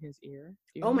earrings in his ear?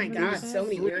 Oh my God, so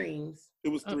many earrings. It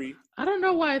was 3. I don't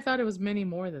know why I thought it was many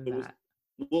more than that.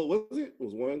 Well, what was it? It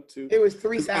was 1, 2. It was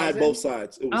 3,000. I had both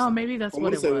sides. It was, maybe that's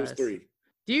what it was. It was 3.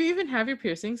 Do you even have your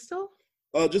piercings still?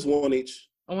 Just one each.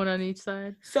 One on each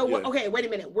side. So okay, wait a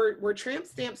minute. Were tramp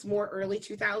stamps more early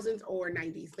 2000s or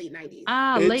 90s, late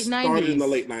 90s? Late 90s. Started in the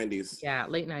late 90s. Yeah,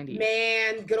 late 90s.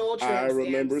 Man, good old tramp stamps. I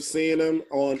remember seeing them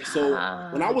on. So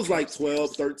when I was like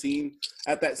 12, 13,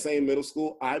 at that same middle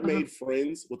school, I made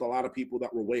friends with a lot of people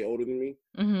that were way older than me.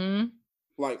 Mm-hmm.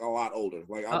 Like a lot older.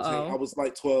 Like I was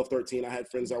like 12, 13. I had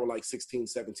friends that were like 16,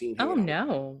 17. Oh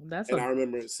no, that's and I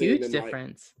remember seeing huge them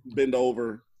difference. Like bend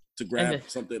over to grab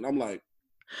something. I'm like,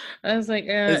 I was like,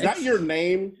 is that your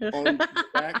name on the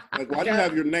back? Like, why do you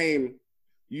have your name?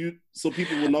 So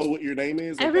people will know what your name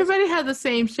is? Everybody had the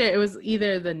same shit. It was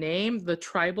either the name, the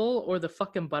tribal, or the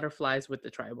fucking butterflies with the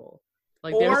tribal.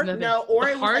 Like, or it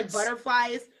was like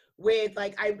butterflies with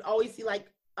like, I always see like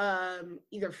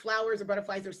either flowers or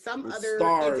butterflies or some other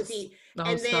entity,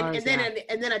 and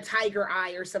then a tiger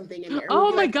eye or something in there.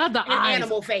 Oh my God, the eyes. An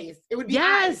animal face. It would be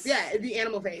eyes. Yeah, it'd be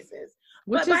animal faces.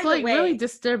 Which is like really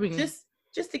disturbing.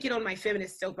 Just to get on my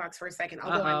feminist soapbox for a second,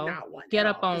 although I'm not one. Get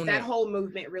up on that whole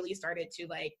movement really started to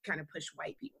like kind of push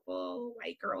white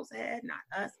girls ahead,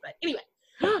 not us. But anyway,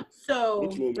 so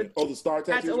which movement? The star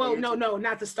tattoo. Well, no,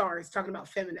 not the stars. Talking about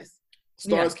feminists.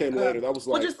 Stars came later. That was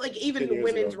like just like even the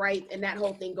women's right and that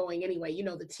whole thing going anyway. You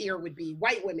know, the tier would be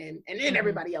white women, and then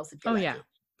everybody else would get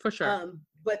for sure.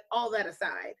 But all that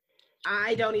aside,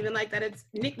 I don't even like that it's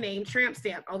nicknamed Tramp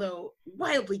Stamp, although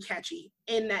wildly catchy,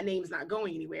 and that name's not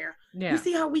going anywhere. Yeah. You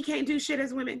see how we can't do shit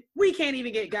as women? We can't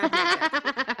even get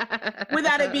goddamn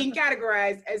without it being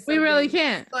categorized as we really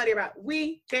can't.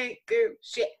 We can't do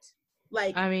shit.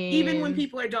 Like, I mean, even when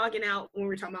people are dogging out, when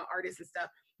we're talking about artists and stuff,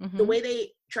 the way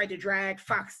they tried to drag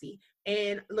Foxy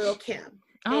and Lil' Kim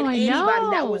and anybody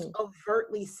that was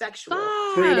overtly sexual.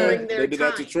 Trina, they did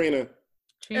that to Trina.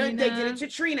 Trina. They did it to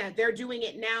Trina. They're doing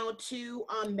it now to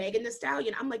Megan Thee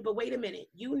Stallion. I'm like, but wait a minute.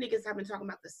 You niggas have been talking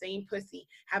about the same pussy,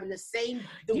 having the same,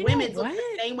 the women look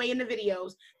the same way in the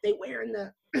videos. They wearing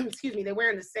the, they're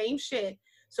wearing the same shit.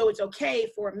 So it's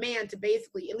okay for a man to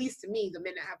basically, at least to me, the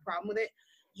men that have a problem with it,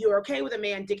 you're okay with a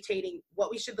man dictating what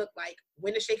we should look like,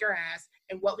 when to shake our ass,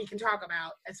 and what we can talk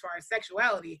about as far as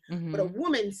sexuality. But a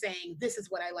woman saying, this is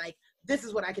what I like, this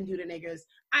is what I can do to niggas,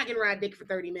 I can ride dick for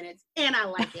 30 minutes, and I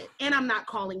like it, and I'm not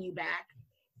calling you back.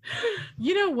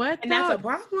 You know what? And that's a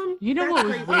problem. You know what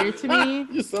was weird to me?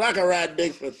 You said I can ride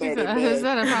dick for 30 minutes. Is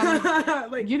that a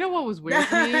problem? Like, you know what was weird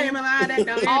to me?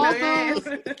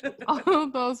 All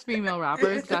those female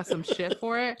rappers got some shit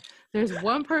for it. There's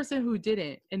one person who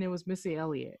didn't, and it was Missy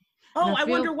Elliott. Oh, I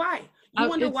wonder why. You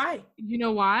wonder why? You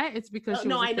know why? It's because she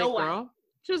was a fake girl.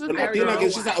 She was a fake girl.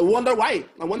 She's like, I wonder why.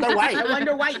 I wonder why. I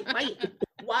wonder why.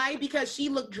 Why? Because she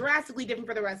looked drastically different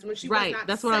for the rest of them. She was not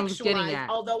that's what I was getting at.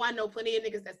 Although I know plenty of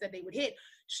niggas that said they would hit,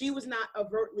 she was not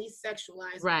overtly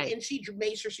sexualized. Right. And she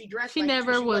made sure she dressed. She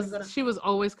never was. She was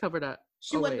always covered up.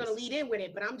 She wasn't going to lead in with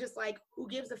it. But I'm just like, who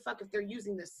gives a fuck if they're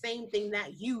using the same thing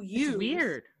that you use? It's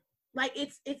weird. Like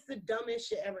it's the dumbest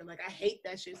shit ever. Like I hate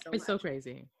that shit so much. It's so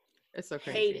crazy. It's so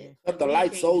crazy. Hate it. Cut the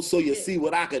lights on so you see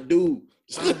what I could do.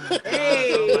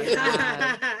 Hey.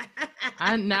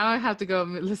 Now I have to go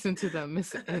listen to the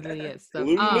Miss Elliott stuff.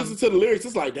 Listen to the lyrics.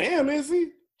 It's like, damn,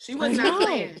 Missy. She was not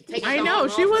playing. I know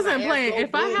she wasn't playing. If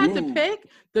I had to pick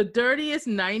the dirtiest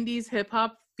 90s hip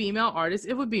hop female artist,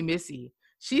 it would be Missy.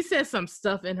 She said some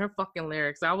stuff in her fucking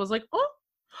lyrics. I was like, oh,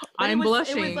 I'm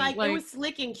blushing. It was like it was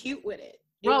slick and cute with it.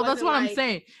 Well, that's what I'm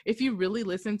saying. If you really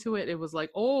listen to it, it was like,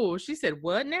 oh, she said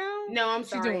what now? No, I'm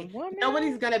sorry.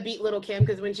 Nobody's gonna beat Little Kim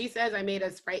because when she says I made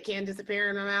a Sprite can disappear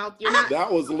in my mouth, you're not.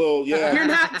 That was a little, yeah. You're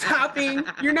not topping.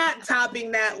 You're not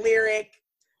topping that lyric.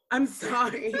 I'm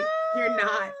sorry, you're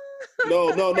not.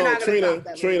 No. Trina.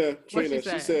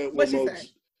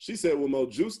 She said, "Well, more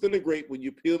juice than the grape when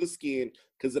you peel the skin,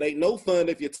 because it ain't no fun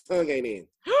if your tongue ain't in."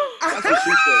 That's what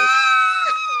she said.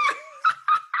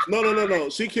 No.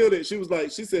 She killed it. She was like,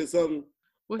 she said something.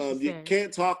 You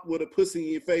can't talk with a pussy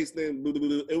in your face. Then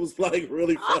it was like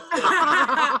really funny.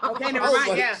 Okay, never mind.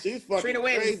 Like, yeah, she's fucking Trina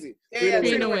wins. crazy. Yeah,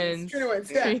 Trina wins. Trina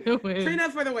wins. Yeah.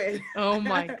 Trina for the win. Oh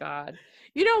my god.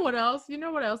 You know what else?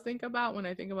 Think about when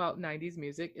I think about 90s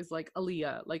music is like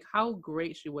Aaliyah. Like how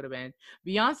great she would have been.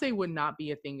 Beyonce would not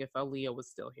be a thing if Aaliyah was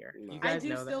still here. You guys know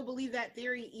that. I do still believe that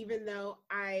theory, even though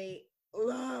I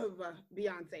love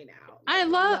Beyonce now.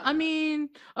 I mean,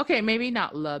 okay, maybe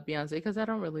not love Beyonce because I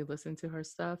don't really listen to her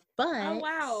stuff. But oh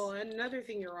wow, another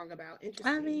thing you're wrong about. Interesting.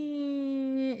 I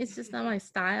mean, it's just not my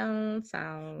style.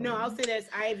 So no, I'll say this: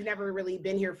 I've never really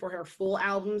been here for her full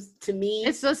albums. To me,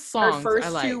 it's just songs. Her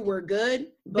first two were good.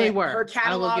 But they were. Her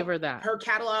catalog, I will give her that. Her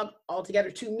catalog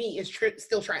altogether, to me, is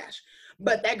still trash.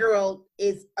 But that girl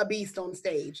is a beast on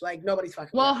stage. Like nobody's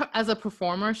fucking. Well, with her. As a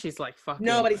performer, she's like fucking.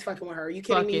 Nobody's fucking with her. Are you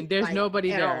kidding me? There's like,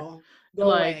 nobody there.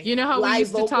 Like you know how we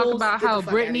used to talk about how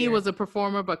Britney was a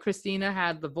performer, but Christina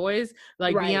had the voice.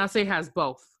 Like Beyonce has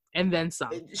both, and then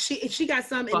some. She got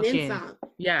some and then some.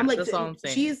 Yeah, I'm like, that's all I'm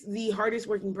saying. She's the hardest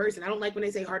working person. I don't like when they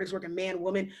say hardest working man,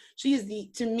 woman. She is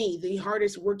to me the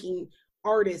hardest working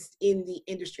artist in the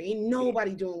industry. Ain't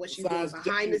nobody doing what she's doing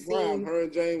behind the scenes. Her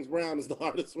and James Brown is the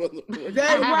hardest one.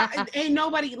 Ain't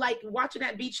nobody like watching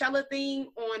that Beachella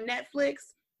thing on Netflix.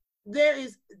 There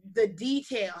is the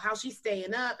detail, how she's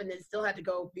staying up and then still had to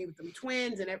go be with them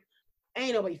twins and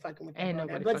ain't nobody fucking with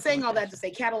that. But saying all that to say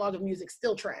catalog of music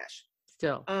still trash.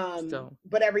 Still.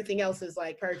 But everything else is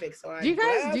like perfect. So do you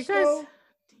guys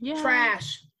yeah.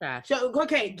 Trash. So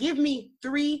okay, give me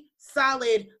 3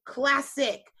 solid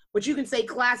classic. But you can say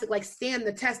classic, like stand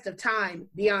the test of time,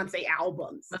 Beyonce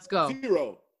albums. Let's go.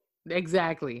 0.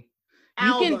 Exactly.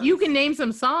 You can name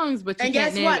some songs, but you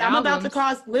can't name albums. I'm about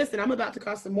to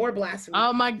cause some more blasphemy.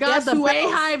 Oh my God, the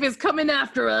Bayhive is coming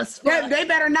after us. They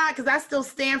better not, because I still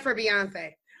stand for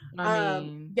Beyonce.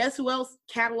 Guess who else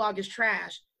catalog is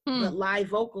trash? But live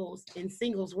vocals and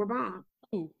singles were bomb.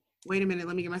 Ooh. Wait a minute,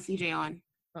 let me get my CJ on.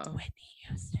 Uh-oh. Whitney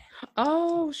Houston.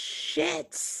 Oh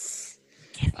shit.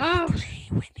 Give me 3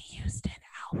 Whitney Houston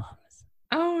albums.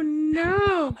 Oh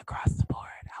no. Across the board.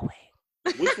 I'll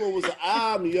wait. Which one was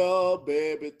I'm your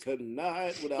baby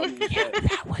tonight? That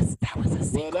was a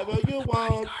single. Whatever you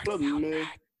want from me.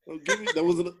 That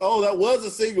was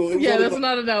a single. That's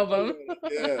not an album.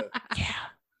 Yeah,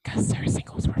 because her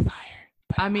singles were fire.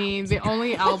 I mean, the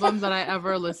only album that I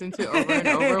ever listened to over and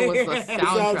over was the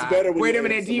soundtrack. Wait a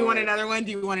minute. Do you want another one?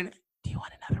 Do you want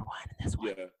another one? And this one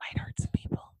might hurt some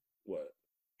people. What?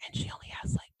 And she only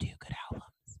has like 2 good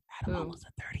albums out of almost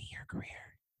a 30-year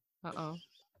career. Uh-oh.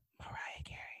 Mariah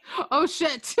Carey. Oh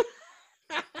shit.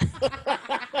 Mariah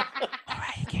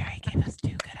Carey gave us 2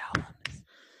 good albums,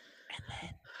 and then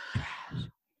trash.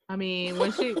 I mean,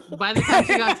 when by the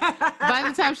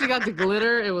time she got to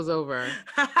Glitter, it was over.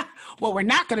 What we're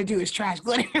not gonna do is trash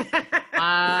Glitter.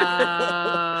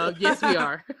 Yes, we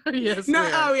are. Yes, no,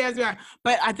 we are. Oh, yes, we are.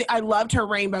 But I think I loved her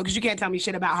Rainbow because you can't tell me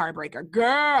shit about Heartbreaker,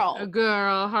 girl.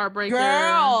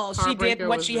 Heartbreaker. She did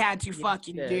what she had to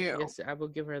fucking do. Yes, I will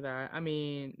give her that. I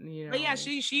mean, you know. But yeah,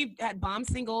 she had bomb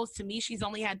singles. To me, she's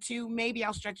only had 2. Maybe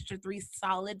I'll stretch it to 3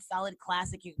 solid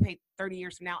classic. You can pay 30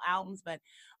 years from now albums, but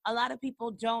a lot of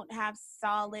people don't have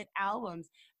solid albums.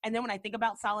 And then when I think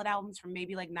about solid albums from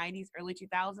maybe like 90s, early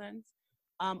 2000s,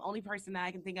 only person that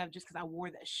I can think of just because I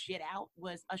wore the shit out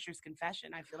was Usher's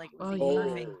Confession. I feel like it was the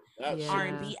perfect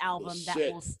R&B album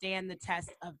that will stand the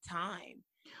test of time.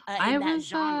 I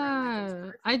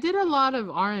did a lot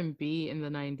of R&B in the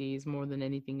 90s more than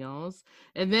anything else,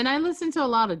 and then I listened to a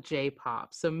lot of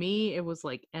J-pop. So me, it was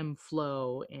like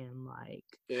M-Flow and like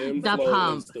Da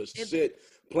Pump. The shit.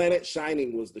 Planet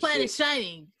Shining was the shit. Planet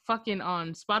Shining. Fucking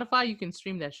on Spotify, you can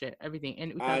stream that shit. Everything.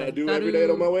 And I do every day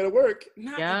on my way to work.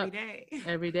 Not every day.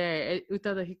 Every day.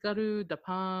 Utada Hikaru, Da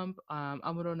Pump,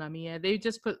 Amuro Namie. They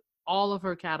just put all of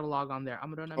her catalog on there.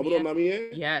 Amuro Namie.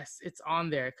 Yes, it's on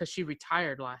there because she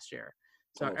retired last year.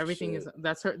 So everything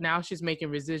that's her. Now she's making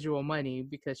residual money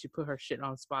because she put her shit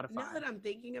on Spotify. Now that I'm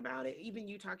thinking about it, even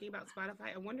you talking about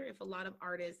Spotify, I wonder if a lot of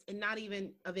artists, and not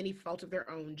even of any fault of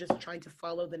their own, just trying to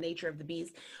follow the nature of the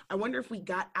beast, I wonder if we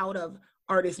got out of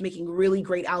artists making really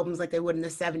great albums like they would in the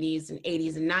 70s and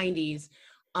 80s and 90s,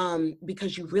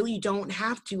 because you really don't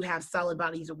have to have solid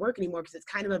bodies of work anymore because it's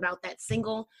kind of about that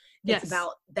single. It's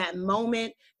about that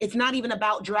moment. It's not even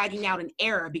about dragging out an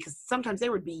era because sometimes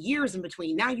there would be years in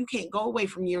between. Now you can't go away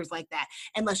from years like that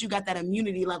unless you got that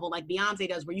immunity level like Beyonce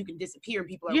does where you can disappear and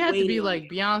people are waiting. You have to be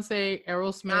like Beyonce,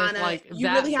 Aerosmith, like you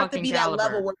that really have to be caliber. That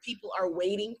level where people are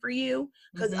waiting for you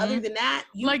because other than that,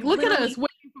 you like look at us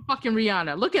waiting for fucking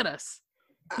Rihanna. Look at us.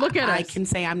 Look at us. I can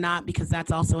say I'm not because that's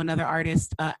also another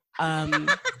artist. And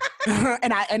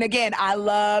again, I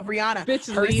love Rihanna.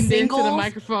 Bitch leaned into the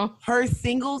microphone. Her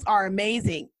singles are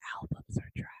amazing.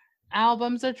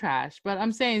 Albums are trash. But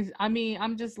I'm saying, I mean,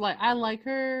 I'm just like, I like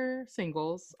her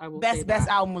singles. I will best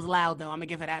album was Loud though. I'm gonna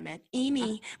give her that, man.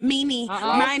 Eeny, meeny,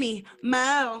 miny,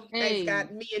 mo. They've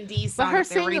got me and D. But her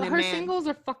singles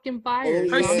are fucking fire.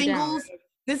 Her singles.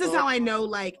 This is how I know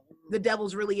like the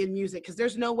devil's really in music because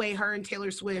there's no way her and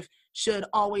Taylor Swift should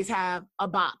always have a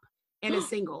bop and a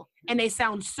single, and they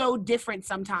sound so different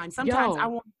sometimes. Sometimes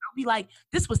I'll be like,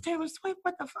 "This was Taylor Swift.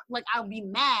 What the fuck?" Like I'll be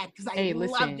mad because I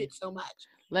loved it so much.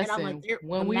 Listen, like,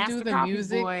 when we do the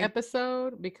music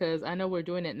episode, because I know we're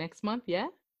doing it next month.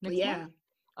 Next month?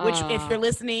 Which, if you're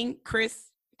listening,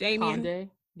 Chris, Damien, Conde,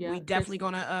 we definitely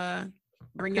gonna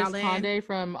bring Chris y'all in. Conde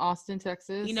from Austin,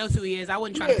 Texas. He knows who he is. I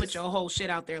wouldn't try to put your whole shit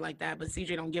out there like that, but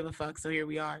CJ don't give a fuck, so here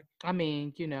we are. I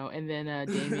mean, you know, and then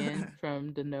Damien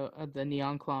from the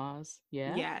Neon Claws.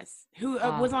 Yeah. Yes. Who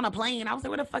was on a plane. I was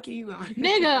like, where the fuck are you going?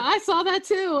 Nigga, I saw that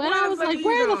too. And I was like,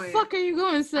 where the fuck are you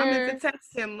going, sir? I meant to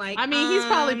text him like, I mean, he's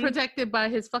probably protected by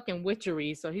his fucking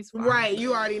witchery, so he's fine. Right.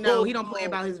 You already know. He don't play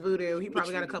about his voodoo. He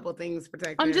probably got a couple of things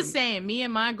protected. I'm just saying, me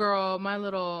and my girl, my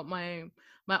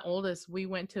oldest, we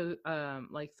went to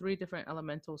like 3 different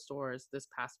elemental stores this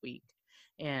past week,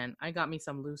 and I got me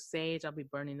some loose sage. I'll be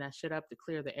burning that shit up to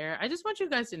clear the air. I just want you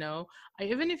guys to know,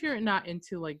 even if you're not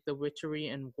into like the witchery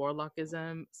and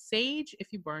warlockism, sage,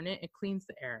 if you burn it, it cleans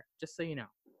the air. Just so you know,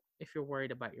 if you're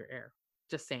worried about your air.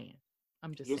 Just saying.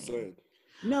 I'm just saying.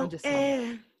 No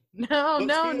air. No,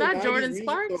 not Jordan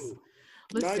Sparks.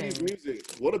 Listen. 90s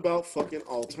music. What about fucking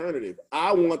alternative?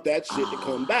 I want that shit to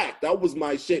come back. That was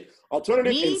my shit.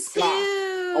 Alternative and ska.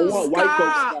 I want white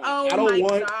folks ska. Oh, I don't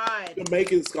want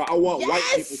Jamaican ska. I want white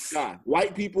people ska.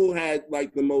 White people had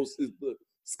like the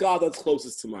ska that's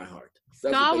closest to my heart.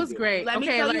 Ska was great. Let me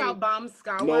tell you how bomb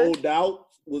ska was. No doubt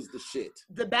was the shit.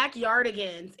 The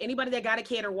Backyardigans. Anybody that got a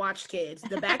kid or watched kids,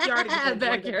 the Backyardigans is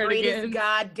one of the greatest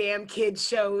goddamn kid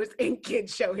shows in kid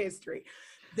show history.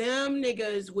 Them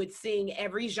niggas would sing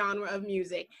every genre of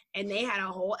music, and they had a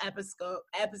whole episode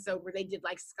where they did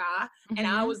like ska, and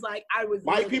I was like,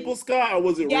 white people ska, or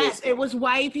was it? Yes, real ska? It was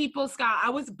white people ska. I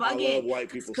was bugging. I love white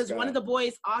people because one of the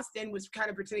boys, Austin, was kind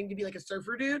of pretending to be like a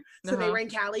surfer dude, so they were in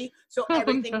Cali, so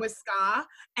everything was ska,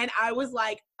 and I was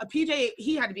like, a PJ,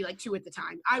 he had to be like 2 at the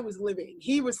time. I was living.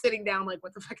 He was sitting down like,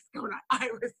 what the fuck is going on? I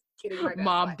was kidding right now.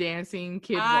 Mom dancing,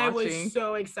 kids watching. I was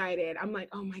so excited. I'm like,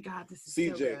 oh my God, this is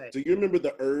CJ, so good. do you remember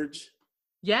The Urge?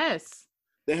 Yes.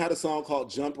 They had a song called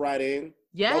Jump Right In.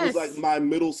 Yes. That was like my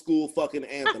middle school fucking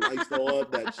anthem. I used to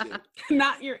love that shit.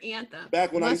 Not your anthem.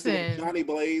 Back when I used to love Johnny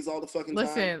Blaze all the fucking time.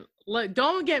 Listen,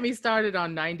 don't get me started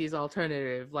on 90s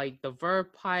alternative, like the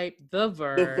verb pipe, the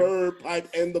verb pipe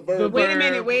and the verb. Wait a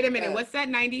minute. What's that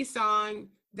 90s song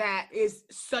that is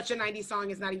such a 90s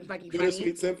song? It's not even fucking funny.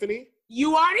 Bittersweet Symphony?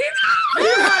 You already know.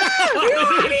 You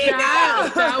already know.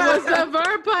 That was the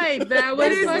verb pipe. That was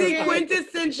the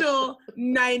quintessential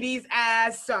 90s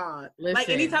ass song. Listen. Like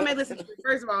anytime I listen to it,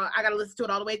 first of all, I gotta listen to it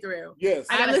all the way through. Yes.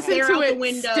 I gotta stare out the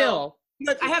window. Still.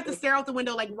 Look, I have to stare out the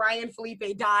window like Ryan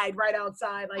Felipe died right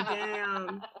outside. Like,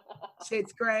 damn,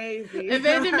 shit's crazy. And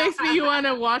then it makes me want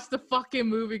to watch the fucking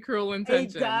movie Cruel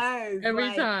Intentions. It does.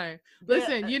 Every time.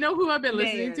 Listen, you know who I've been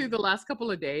listening to the last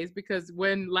couple of days? Because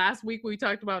when last week we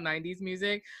talked about 90s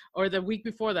music, or the week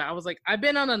before that, I was like, I've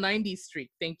been on a 90s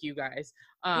streak. Thank you, guys.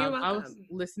 I was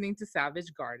listening to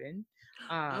Savage Garden.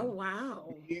 Oh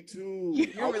wow! Me too.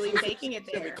 You're really taking it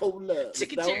there.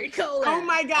 Chicken cherry cola. Oh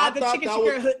my god, the chicken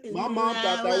cherry. My mom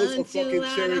thought that was a fucking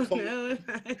cherry cola.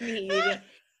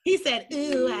 He said,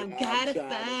 "Ooh, I've gotta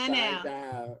find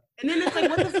out." And then it's like,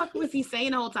 what the fuck was he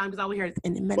saying the whole time? Because all we heard is, I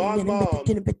need you. What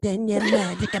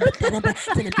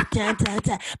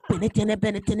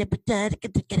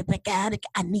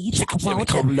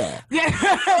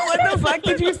the fuck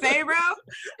did you say, bro?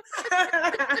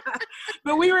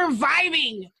 But we were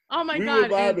vibing. Oh my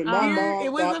god.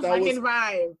 It was a fucking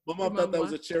vibe. My mom thought that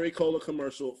was a cherry cola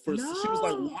commercial. She was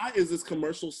like, why is this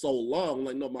commercial so long? I'm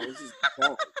like, no, mom, this is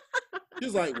long. She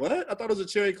was like, what? I thought it was a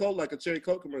cherry cola, like a cherry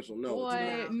Coke commercial. No.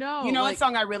 No. You know what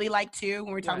song I really like too?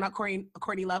 When we're talking about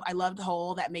Courtney Love, I loved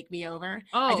Hole, That Make Me Over.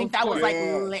 I think that was like,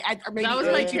 that was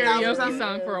my karaoke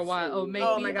song for a while. Oh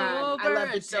my god, I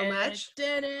loved it so much.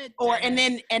 And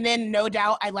then no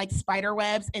doubt, I like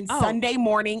Spiderwebs, and Sunday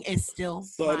Morning is still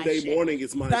Sunday Morning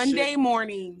is my Sunday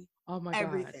Morning. Oh my god,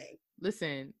 everything.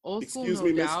 Listen, old school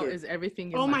No Doubt is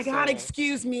everything. Oh my god,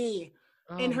 excuse me.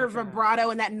 In her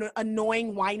vibrato and that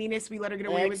annoying whininess we let her get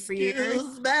away with for years.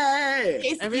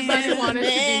 Everybody wanted to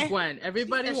be Gwen.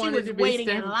 Everybody wanted to be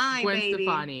Gwen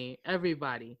Stefani.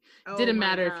 Everybody. Didn't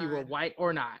matter if you were white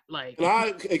or not. Like, and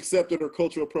I accepted her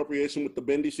cultural appropriation with the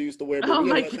bindi she used to wear. Oh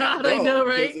my god, I know,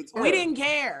 right? We didn't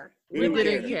care. We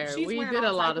didn't care. We did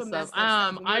a lot of stuff.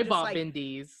 I bought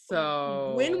bindies.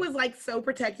 So Gwen was like so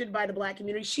protected by the black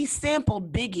community. She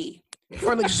sampled Biggie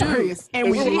for Luxurious,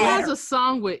 and she has a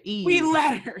song with Eve. We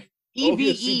let her.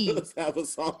 EVE. She does have a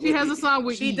song. She has a song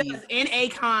with Eve. She does.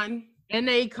 And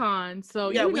Akon. So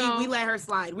yeah, we let her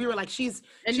slide. We were like, she's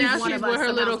now one she's of with us,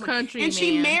 her little country and man.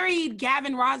 she married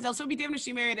Gavin Rossdale. So it'd be different if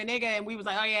she married a nigga, and we was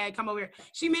like, oh yeah, come over here.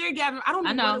 She married Gavin. I don't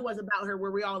know what it was about her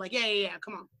where we all like, yeah,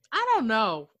 come on. I don't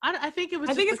know. I think it was.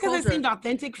 I think it's because it seemed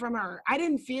authentic from her. I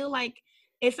didn't feel like.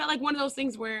 It felt like one of those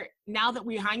things where now that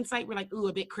we hindsight, we're like, ooh,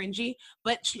 a bit cringy.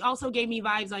 But she also gave me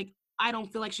vibes like, I don't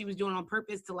feel like she was doing it on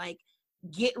purpose to like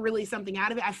get really something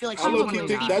out of it. I feel like she was one of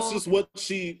those people. That's just what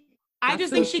she. I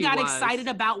just think she got excited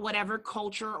about whatever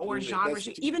culture or genre.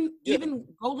 Even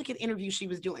go look at interviews she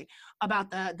was doing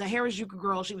about the Harajuku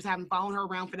girl she was having following her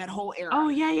around for that whole era. Oh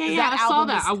yeah. I saw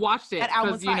that. I watched it. That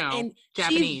album was and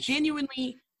Japanese.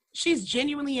 She's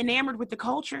genuinely enamored with the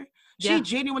culture. She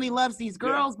genuinely loves these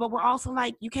girls, but we're also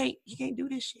like, you can't do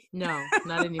this shit. No,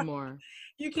 not anymore.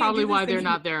 You can't. Probably why they're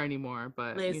not there anymore.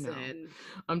 But listen,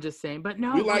 I'm just saying. But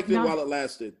no, we liked it while it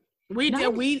lasted. We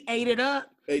did. We ate it up.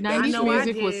 90s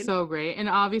music was so great, and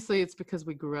obviously it's because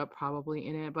we grew up probably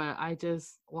in it. But I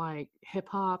just like hip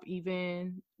hop.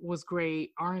 Even was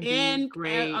great. R&B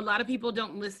great. A lot of people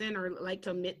don't listen or like to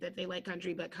admit that they like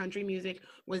country, but country music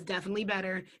was definitely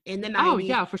better in the 90s. Oh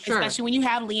yeah, for sure. Especially when you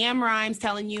have Leanne Rimes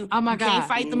telling you, "Oh my God, can't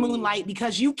fight the moonlight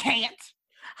because you can't."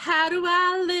 How do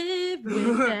I live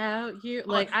without you?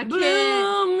 Like I can't.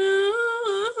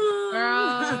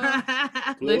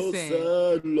 Listen.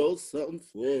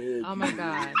 Oh my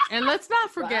God! And let's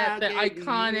not forget the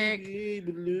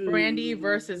iconic Brandy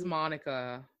versus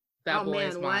Monica. That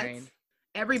boy's mine.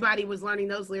 Everybody was learning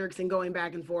those lyrics and going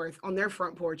back and forth on their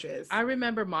front porches. I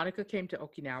remember Monica came to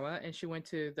Okinawa and she went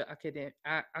to the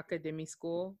academy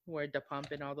school where Da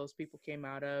Pump and all those people came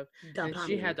out of. And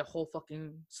she had the whole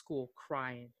fucking school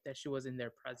crying that she was in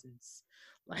their presence.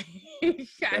 Like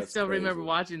I still remember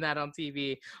watching that on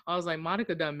TV. I was like,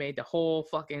 Monica done made the whole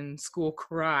fucking school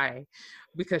cry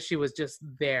because she was just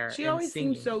there. She always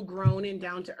seemed so grown and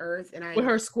down to earth, and with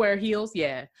her square heels,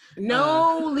 yeah.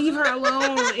 No, leave her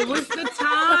alone. It was the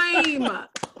time.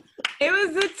 It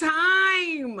was the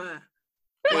time.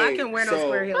 Well, I can wear no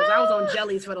square heels. I was on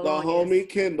jellies for the longest. The homie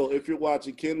Kendall, if you're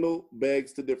watching, Kendall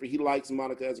begs to differ. He likes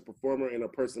Monica as a performer and her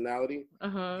personality.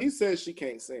 He says she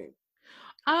can't sing.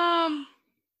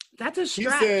 That's a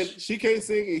stretch. He said she can't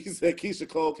sing, and he said Keisha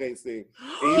Cole can't sing.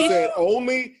 And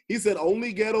he said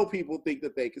only ghetto people think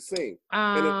that they can sing.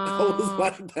 And I was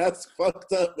like, that's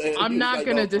fucked up, man. I'm not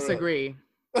gonna disagree.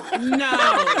 No.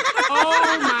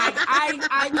 Oh my!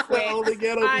 I quit. Only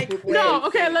ghetto people. No.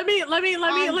 Okay. Let me.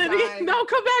 No,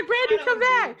 come back, Brandy. Come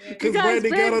back. Because Brandy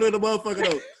ghetto to the motherfucker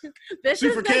though. This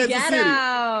is the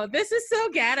ghetto. This is so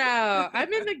ghetto.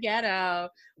 I'm in the ghetto.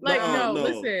 Like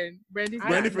listen, Brandy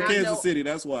from Kansas City.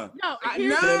 That's why.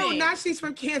 Now she's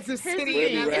from Kansas City.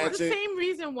 It's the same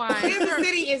reason why Kansas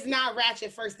City is not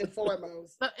ratchet first and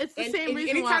foremost. It's the same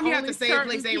reason anytime why you have to say a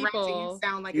place ain't ratchet, you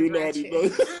sound like it's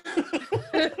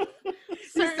ratchet.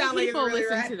 Certain people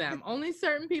listen to them. Only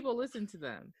certain people listen to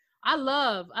them. I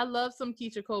love some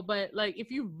Keisha Cole, but like if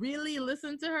you really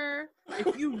listen to her,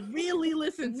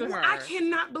 I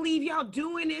cannot believe y'all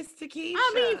doing this to Keisha.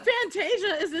 I mean,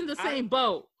 Fantasia is in the same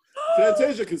boat.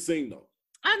 Fantasia can sing though.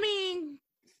 I mean,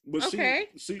 but okay.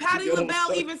 Patti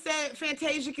LaBelle even said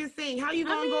Fantasia can sing. How you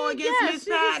gonna go against Miss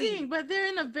Patti? Sing, but they're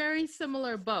in a very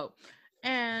similar boat.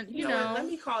 And you know, let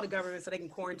me call the government so they can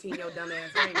quarantine your dumb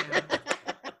ass right now.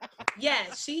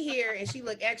 Yes, she here and she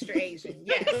look extra Asian.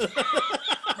 Yes.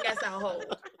 Yes, I'll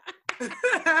hold.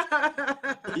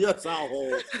 Yes, I'll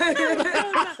hold.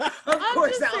 Of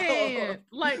course I'll hold.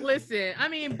 Like, listen, I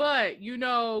mean, but you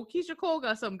know, Keisha Cole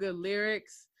got some good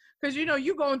lyrics. Because you know,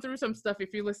 you going through some stuff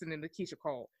if you're listening to Keisha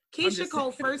Cole. Keisha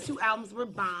Cole's first 2 albums were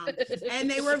bomb. And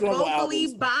they were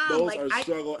vocally bomb. Those like are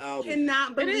struggle albums.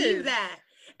 Cannot believe that.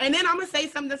 And then I'm gonna say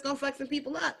something that's gonna fuck some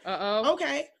people up.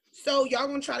 Okay. So y'all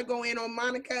gonna try to go in on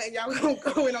Monica and y'all gonna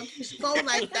go in on Keisha Cole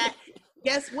like that.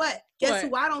 Guess what? Guess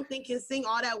who I don't think can sing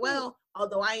all that well,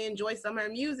 although I enjoy some of her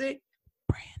music?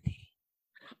 Brandy.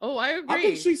 Oh, I agree. I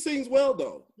think she sings well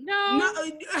though. No.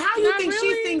 How you think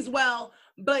she sings well,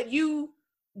 but you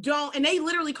don't? And they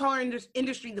literally call her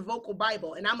industry the vocal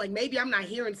Bible. And I'm like, maybe I'm not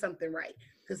hearing something right.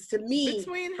 Because to me,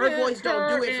 her voice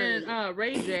don't do it for me.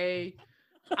 Ray J.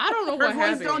 I don't know what happened.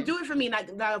 Her voice don't do it for me.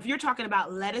 Like, now, if you're talking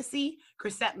about Lettucey,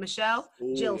 Chrisette Michele,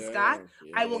 Jill Scott,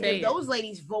 I will give those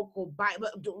ladies vocal Bible.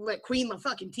 Like Queen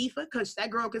Latifah, because that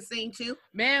girl can sing too.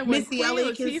 Man, Missy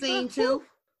Elliott can sing too.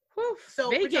 So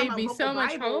they gave me so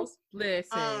much hope.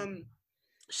 Listen,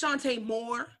 Shantae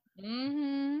Moore.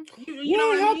 Mm-hmm. You know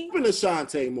what happened to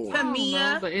Shantae Moore?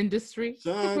 Tamia, the industry.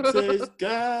 Shantae's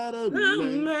got a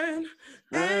man.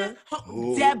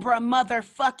 Deborah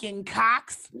motherfucking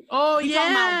Cox. Oh,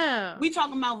 we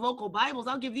talking about vocal Bibles.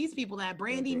 I'll give these people that.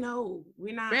 Brandy, no,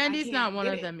 we're not. Brandy's not one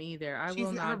of them either.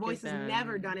 Her voice has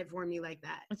never done it for me like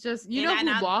that. It's just who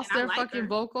lost their fucking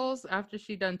vocals after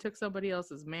she done took somebody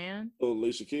else's man. Oh,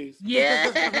 Alicia Keys.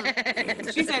 Yeah.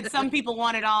 She said some people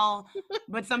want it all,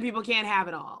 but some people can't have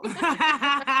it all.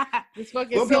 This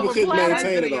fucking silver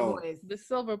platter. The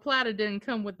silver platter didn't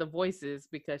come with the voices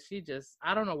because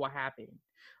I don't know what happened.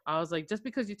 I was like, just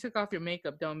because you took off your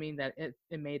makeup don't mean that it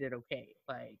made it okay.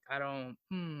 Like, I don't,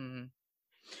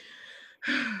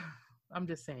 I'm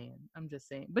just saying.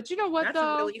 But you know what, That's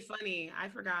really funny. I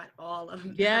forgot all of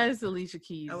them. Yes, Alicia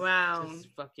Keys. Oh, wow. Just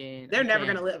fucking. They're never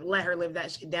going to let her live that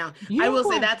shit down. I will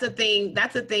say that's a thing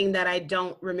that I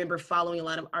don't remember following a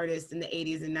lot of artists in the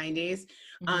 80s and 90s.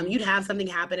 Mm-hmm. You'd have something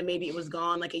happen and maybe it was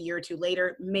gone like a year or two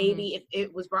later. Maybe if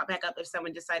it was brought back up, if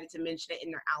someone decided to mention it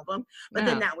in their album, but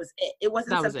then that was it. It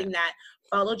wasn't something that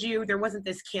followed you. There wasn't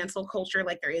this cancel culture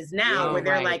like there is now where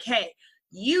they're like, hey,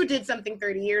 you did something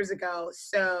 30 years ago,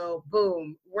 so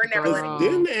boom, we're never letting you.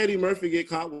 Didn't Eddie Murphy get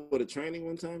caught with a tranny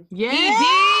one time? Yes! He did!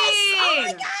 Oh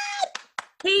my God!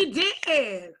 He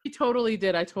did! He totally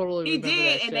did. I totally remember that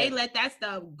shit. And they let that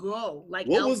stuff go. Like,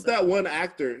 what was that one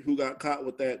actor who got caught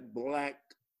with that black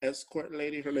escort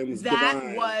lady? Her name was Divine.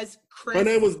 That was Chris. Her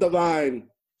name was Divine.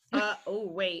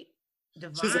 Wait.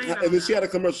 Divine. She's like, and then she had a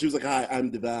commercial. She was like, "Hi, I'm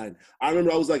Divine." I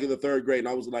remember I was like in the 3rd grade, and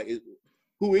I was like,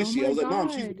 "Who is she?" I was like, "Mom,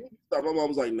 she's." My mom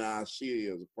was like, "Nah, she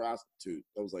is a prostitute."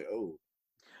 I was like, "Oh,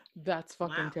 that's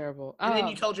fucking terrible." And then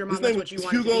you told your mom that's what you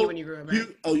wanted to be when you grew up. Right?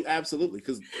 Oh, absolutely,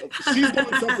 because she's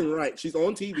doing something right. She's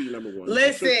on TV, number one.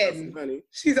 Listen,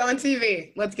 she's on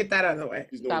TV. Let's get that out of the way.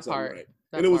 She's doing something right.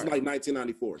 And it was like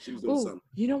 1994. She was doing something.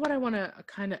 You know what I want to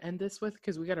kind of end this with,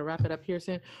 because we got to wrap it up here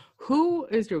soon. Who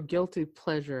is your guilty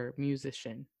pleasure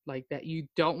musician, like that you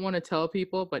don't want to tell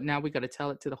people, but now we got to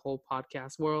tell it to the whole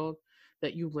podcast world,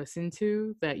 that you listen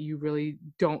to, that you really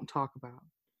don't talk about?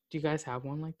 Do you guys have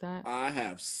one like that? I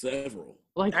have several.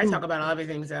 Like I talk about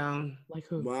everything, so like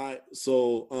who?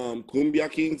 Cumbia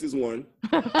Kings is one.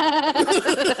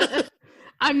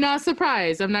 I'm not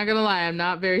surprised. I'm not gonna lie. I'm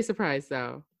not very surprised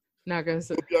though. Not gonna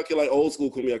say. Like old school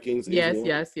Cumbia Kings. Yes, one.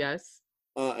 yes.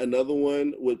 Another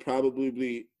one would probably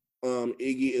be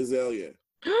Iggy Azalea.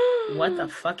 What the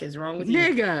fuck is wrong with you?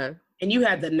 Nigga. And you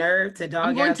had the nerve to dog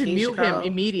I'm going to mute him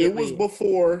immediately. It was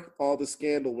before all the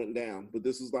scandal went down, but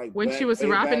this was like when she was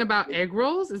rapping about egg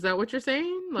rolls. Is that what you're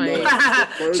saying? Like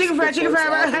no, chicken fry.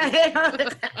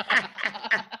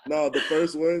 No, the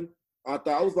first one, I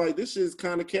thought I was like, this shit's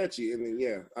kind of catchy, and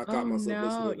then I caught myself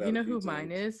listening to that. You know who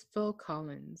mine is? Phil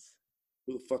Collins.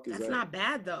 Who the fuck is that? That's not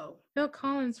bad though. Phil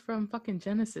Collins from fucking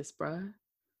Genesis, bruh.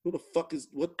 Who the fuck is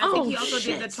what? I think he also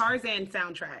did the Tarzan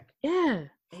soundtrack. Yeah.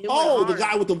 Oh, the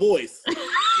guy with the voice.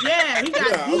 Yeah, he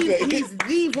got he's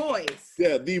the voice.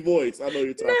 Yeah, the voice. I know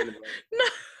you're talking about.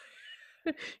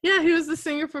 No. Yeah, he was the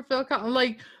singer for Phil Collins.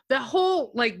 Like that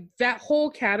whole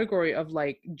category of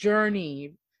like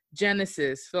Journey,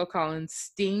 Genesis, Phil Collins,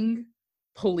 Sting,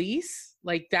 Police.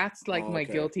 Like that's like my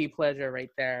guilty pleasure right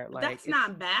there. Like that's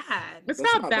not bad. It's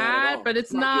not bad, but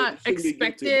it's not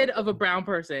expected of a brown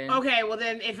person. Okay, well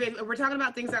then if we're talking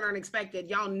about things that aren't expected,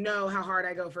 y'all know how hard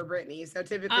I go for Britney. So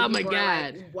typically, oh my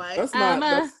god, like, what? That's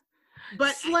not.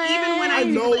 But even when I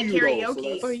do like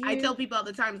karaoke, so I tell people all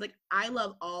the time, like I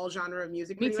love all genre of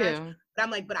music. Me too. Much, but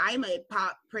I'm like, but I'm a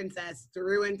pop princess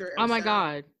through and through. Oh my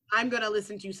god, I'm gonna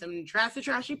listen to some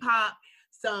trashy pop.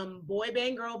 Some boy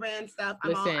band, girl band stuff.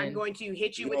 I'm going to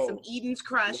hit you with some Eden's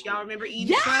Crush. Y'all remember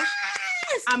Eden's Crush?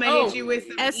 I'm gonna hit you with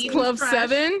some S Club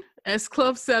 7. S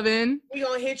Club 7. We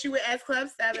gonna hit you with S Club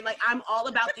 7. Like I'm all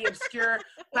about the obscure,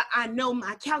 but I know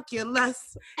my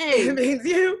calculus. Hey. It means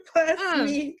you plus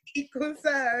me equals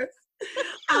us.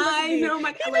 I know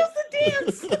my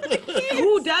calculus.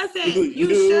 Who doesn't? You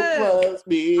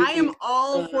should. I am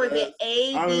all for the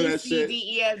A, B, C,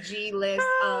 D, E, F, G list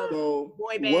of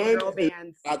boy band, girl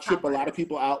bands. I trip a lot of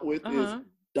people out with is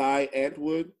Die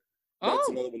Antwood. That's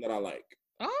another one that I like.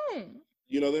 Oh.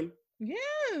 You know them?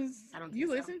 Yes. I don't. You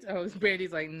listened? Oh,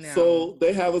 Brandy's like no. So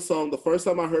they have a song. The first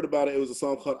time I heard about it, it was a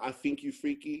song called "I Think You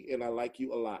Freaky and I Like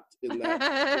You a Lot." In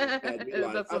that,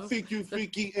 I think you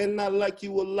freaky and I like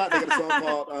you a lot. They got a song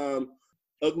called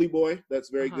 "Ugly Boy." That's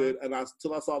very good. And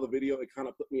till I saw the video, it kind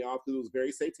of put me off because it was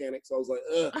very satanic. So I was like,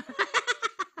 ugh.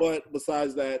 But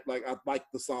besides that, like I like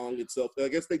the song itself. I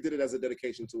guess they did it as a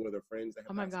dedication to one of their friends.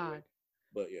 Oh my god. Away.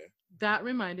 But yeah. That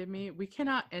reminded me, we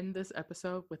cannot end this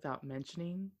episode without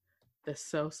mentioning the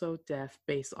So Def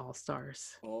Bass All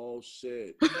Stars. Oh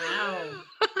shit! Wow.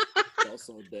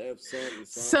 So Def,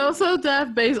 So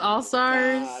Def Bass All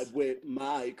Stars. With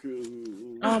my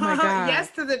crew. Oh my god! Yes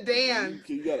to the dance.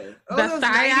 You gotta. The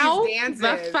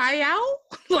thigh out.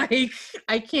 Like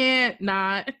I can't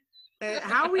not.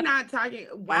 How are we not talking?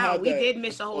 Wow, we did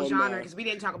miss the whole genre because we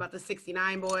didn't talk about the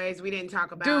 69 Boys. We didn't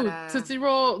talk about Tootsie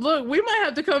Roll. Look, we might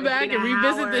have to come back and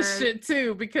revisit this shit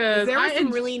too because there was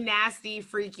some really nasty,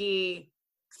 freaky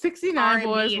 69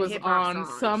 Boys was on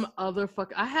songs. Some other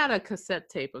fuck. I had a cassette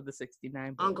tape of the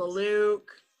 69 Boys. Uncle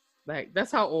Luke. Like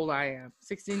that's how old I am.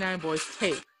 69 Boys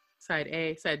tape. Side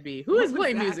A, side B. Who is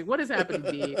playing music? What is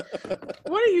happening, B?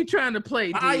 What are you trying to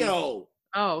play, D? Io.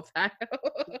 Oh,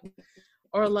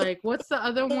 or like, what's the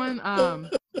other one?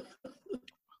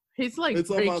 He's like,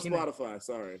 it's on my Spotify.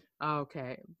 Sorry.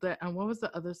 Okay. And what was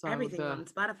the other song? Everything on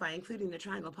Spotify, including the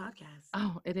Triangle Podcast.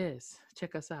 Oh, it is.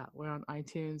 Check us out. We're on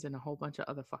iTunes and a whole bunch of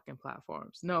other fucking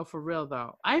platforms. No, for real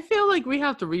though. I feel like we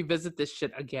have to revisit this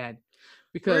shit again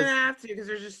because we're gonna have to because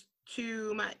there's just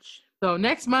too much. So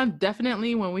next month,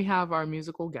 definitely when we have our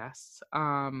musical guests.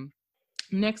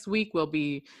 Next week will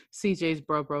be CJ's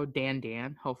bro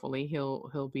Dan. Hopefully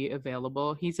he'll be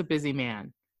available. He's a busy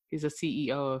man. He's a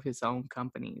CEO of his own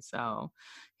company, so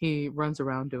he runs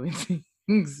around doing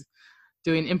things,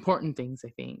 doing important things, I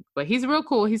think. But he's real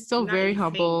cool. He's still very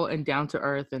humble and down to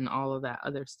earth and all of that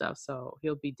other stuff. So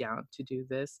he'll be down to do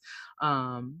this.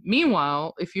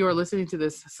 Meanwhile, if you are listening to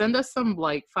this, send us some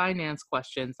like finance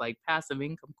questions, like passive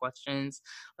income questions.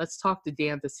 Let's talk to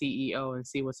Dan, the CEO, and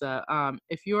see what's up.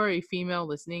 If you are a female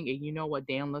listening and you know what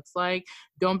Dan looks like,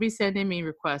 don't be sending me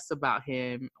requests about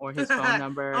him or his phone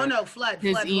number. Oh no,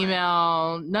 his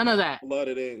email, none of that. Flood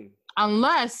it in.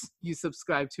 Unless you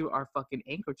subscribe to our fucking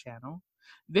Anchor channel.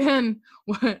 Then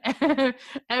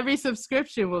every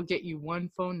subscription will get you one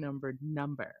phone number.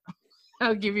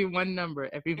 I'll give you one number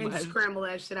every month. And scramble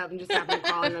that shit up and just have me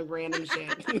calling a random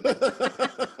shit.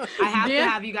 I have to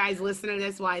have you guys listen to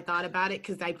this while I thought about it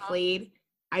because I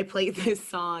played this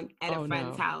song at a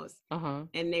friend's house.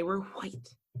 And they were white.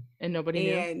 And nobody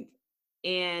knew?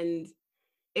 And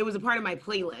it was a part of my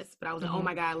playlist, but I was like, oh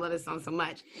my God, I love this song so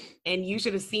much. And you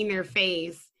should have seen their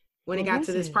face when it got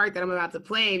to this part that I'm about to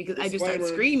play because I just started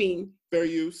screaming. Fair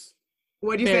use.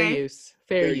 What did you say?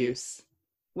 Fair use.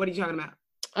 What are you talking about?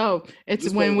 Oh, it's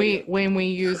just when we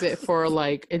use it for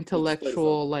like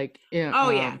intellectual, like, you know.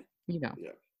 Yeah.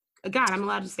 God, I'm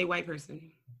allowed to say white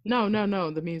person. No,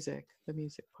 the music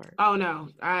part. Oh no,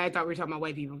 I thought we were talking about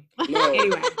white people. No.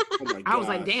 Anyway, I was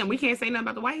like, damn, we can't say nothing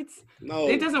about the whites. No,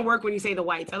 it doesn't work when you say the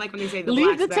whites. I like when they say the blacks.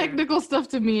 Leave the technical stuff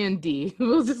to me and D.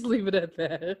 We'll just leave it at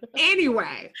that.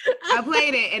 Anyway, I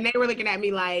played it and they were looking at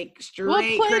me like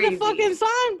straight play crazy. The fucking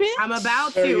song, bitch. I'm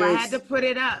about to. I had to put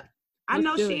it up. I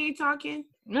know she ain't talking.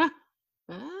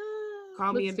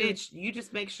 Call me a bitch. You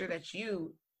just make sure that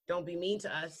you don't be mean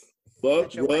to us.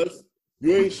 Fuck was.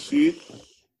 You ain't shit.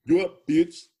 You a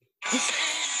bitch.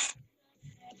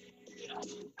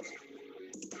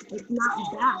 It's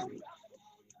not bad.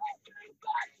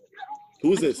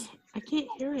 Who's this? I can't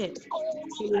hear it.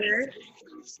 Can you hear it?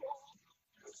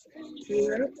 Can you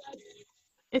hear it?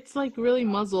 It's like really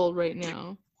muzzled right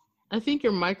now. I think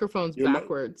your microphone's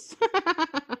backwards.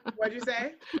 What'd you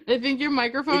say? I think your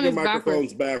microphone is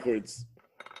backwards.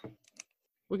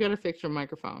 We gotta fix your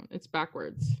microphone. It's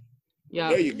backwards. Yeah.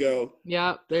 There you go.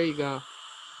 Yep, there you go.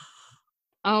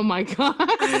 Oh my God.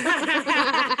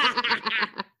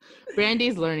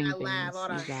 Brandy's learning things,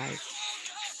 you guys.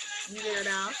 You hear it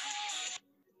now?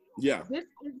 Yeah. This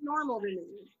is normal to me.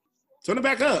 Turn it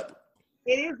back up.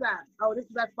 It is that. Oh,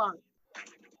 that's fun.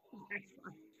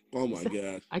 Oh my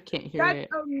God. I can't hear it.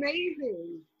 That's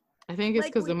amazing. I think it's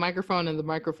because the microphone and the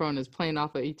microphone is playing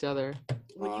off of each other.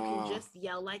 When you can just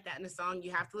yell like that in a song,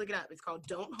 you have to look it up. It's called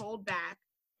Don't Hold Back.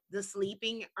 The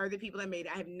Sleeping are the people that made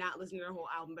it. I have not listened to their whole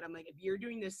album, but I'm like, if you're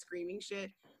doing this screaming shit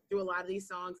through a lot of these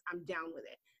songs, I'm down with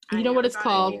it. You know what it's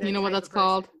called? You know what that's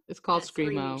called? It's called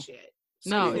Screamo.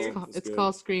 No, it's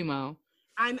called Screamo.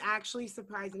 I'm actually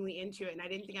surprisingly into it, and I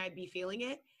didn't think I'd be feeling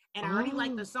it. And I already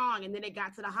liked the song, and then it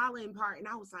got to the hollering part, and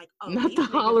I was like, oh. Not the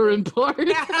hollering part.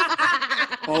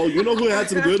 Oh, you know who had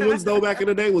some good ones, though, back in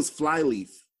the day? Was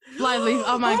Flyleaf. Flyleaf,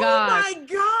 oh my God. Oh my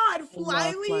God,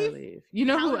 Flyleaf. You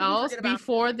know who else,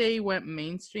 before they went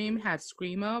mainstream, had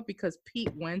Screamo? Because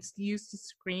Pete Wentz used to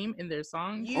scream in their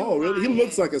songs. Oh, really? He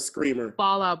looks like a screamer.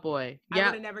 Fall Out Boy. Yep. I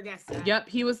would have never guessed that. Yep,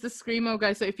 he was the Screamo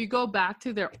guy. So if you go back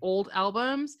to their old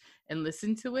albums and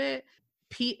listen to it,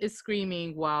 Pete is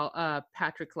screaming while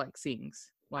Patrick like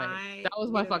sings. Like that was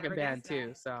my fucking band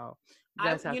too. So you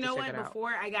guys have to check it out.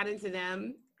 Before I got into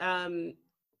them,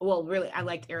 well, really, I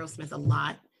liked Aerosmith a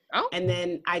lot. Oh. And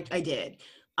then I did.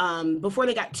 Before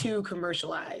they got too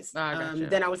commercialized. Gotcha.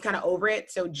 Then I was kind of over it.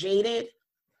 So Jaded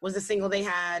was the single they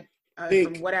had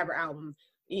from whatever album.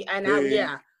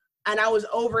 And I was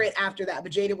over it after that.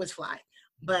 But Jaded was fly.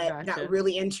 But got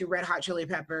really into Red Hot Chili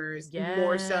Peppers. Yes.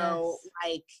 More so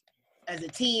like as a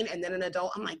teen and then an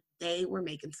adult. I'm like, they were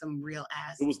making some real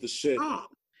ass. It was the shit.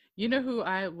 You know who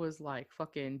I was like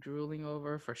fucking drooling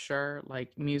over for sure, like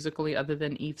musically, other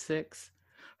than Eve 6?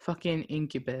 Fucking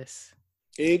Incubus.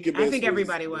 I think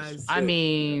everybody was. I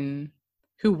mean,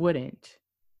 who wouldn't?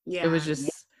 Yeah. It was just.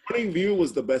 Morning View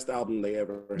was the best album they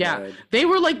ever had. They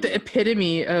were like the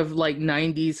epitome of like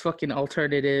 90s fucking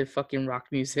alternative fucking rock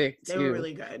music too. They were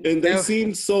really good. And they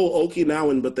seemed so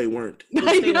Okinawan, but they weren't.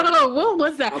 I know. What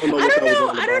was that? I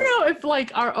don't know if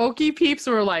like our Okie peeps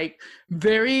were like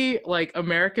very like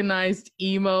Americanized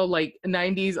emo like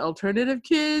 90s alternative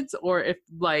kids, or if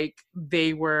like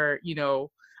they were, you know,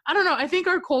 I don't know. I think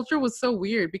our culture was so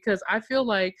weird because I feel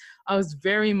like I was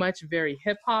very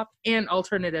hip hop and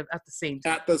alternative at the same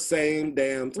time. At the same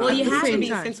damn time. Well, you have to be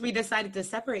since we decided to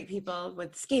separate people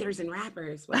with skaters and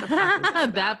rappers. What the fuck was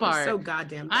that? That part. So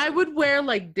goddamn bad. I would wear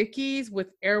like Dickies with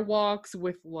Airwalks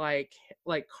with like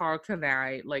Carl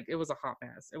Kanai. Like it was a hot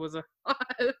mess. It was a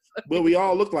But we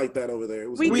all looked like that over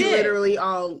there. We literally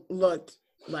all looked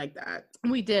like that.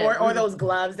 We did. Or those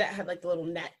gloves that had like the little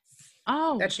nets.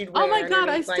 Oh, that she'd wear. Oh my God,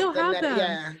 I still have them.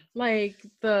 Yeah. Like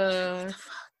the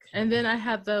and then I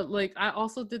had the like I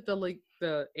also did the like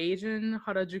the Asian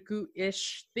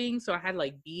Harajuku-ish thing. So I had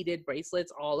like beaded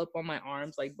bracelets all up on my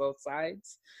arms, like both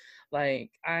sides.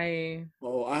 Like I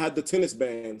had the tennis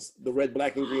bands, the red,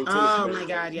 black, and green tennis bands. Oh my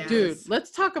God, yeah. Dude, let's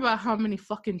talk about how many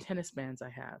fucking tennis bands I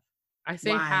have. I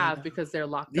say have because they're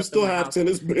locked up. You still have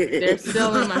tennis bands. They're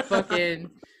still in my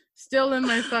fucking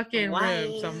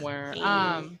room somewhere.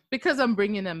 Because I'm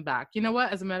bringing them back. You know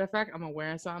what? As a matter of fact, I'm gonna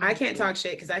wear some. I can't talk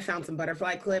shit because I found some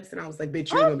butterfly clips and I was like,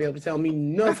 bitch, you ain't gonna be able to tell me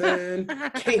nothing.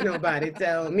 Can't nobody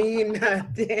tell me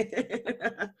nothing.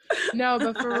 No,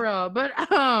 but for real. But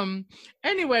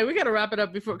anyway, we gotta wrap it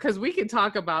up because we can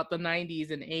talk about the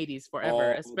 90s and 80s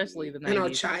forever, especially the 90s. And our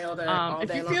childhood.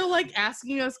 If you feel like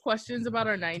asking us questions about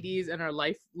our 90s and our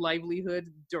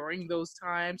livelihood during those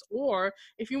times, or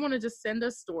if you want to just send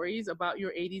us stories stories about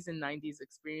your 80s and 90s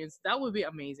experience, that would be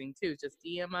amazing too. Just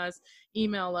DM us,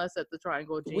 email us at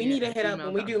thetrianglegene. We need to hit up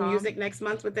when we do music next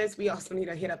month with this. We also need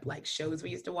to hit up like shows we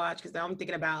used to watch, because now I'm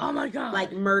thinking about, oh my God,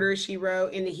 like Murder, She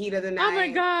Wrote, In the Heat of the Night. Oh my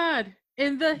God,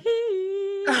 In the Heat.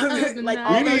 Like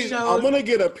all those shows. I'm gonna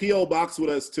get a PO box with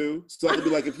us too, so I can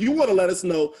be like, if you want to let us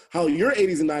know how your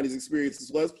 80s and 90s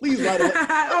experiences was, please write it.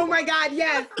 Oh my God,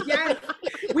 yes.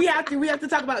 We have to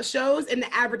talk about shows and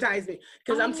the advertisement,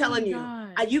 because I'm telling you,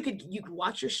 you could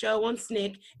watch your show on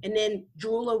Snick and then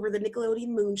drool over the Nickelodeon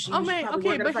moon shoes. Oh man,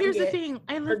 okay, but here's the thing: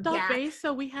 I lived off base,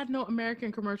 so we had no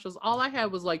American commercials. All I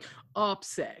had was like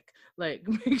OPSEC. Like,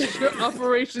 make sure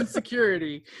Operation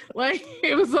Security. Like,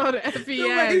 it was on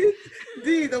FEN.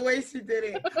 The way she did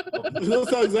it. That's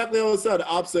how exactly how it sounded.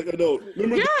 OPSEC. No.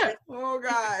 Remember yeah. Oh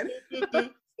God.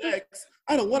 Sex.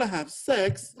 I don't want to have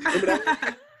sex.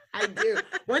 I do.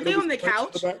 Weren't they on the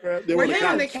couch? Were they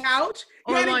on the couch?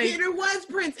 Yeah, like, it was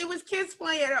Prince. It was Kiss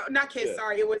playing. Not Kiss,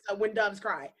 sorry. It was When Doves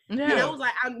Cry. Yeah. And I was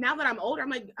like, now that I'm older, I'm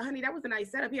like, honey, that was a nice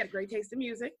setup. He had great taste in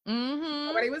music. Mm-hmm.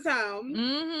 Nobody was home.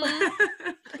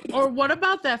 Mm-hmm. Or what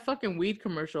about that fucking weed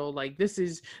commercial? Like, this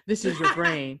is your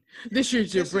brain. This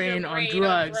is your brain on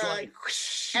drugs. Like,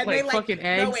 and like they fucking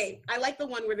eggs. No, wait. I like the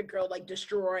one where the girl like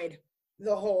destroyed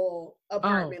the whole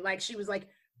apartment. Like, she was like,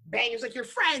 bang, it's like your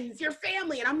friends, your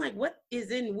family, and I'm like, what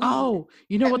is in weed? Oh,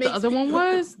 you know what the other one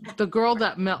was? The girl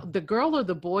or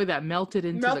the boy that melted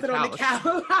into the couch. On the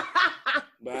couch.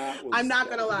 I'm not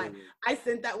gonna lie. I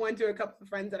sent that one to a couple of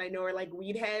friends that I know are like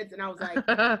weed heads, and I was like,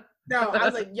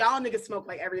 y'all niggas smoke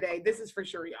like every day. This is for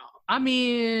sure, y'all. I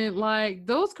mean, like,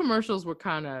 those commercials were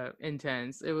kind of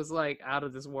intense. It was like out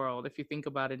of this world. If you think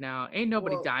about it now, ain't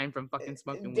nobody dying from fucking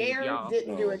smoking weed, y'all.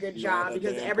 Didn't do a good job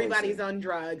because everybody's on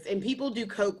drugs, and people do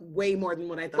coke way more than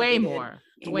what I thought. Way more.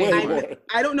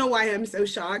 I don't know why I'm so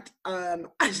shocked. I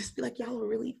just feel like y'all are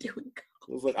really doing coke.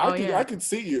 I was like, I can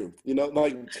see you, you know,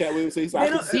 like Cat Williams says, I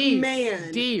can see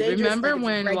man. D, remember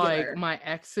when like my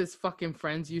ex's fucking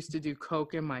friends used to do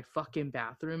coke in my fucking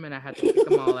bathroom and I had to kick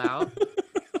them all out?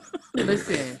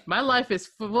 Listen, my life is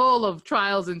full of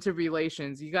trials and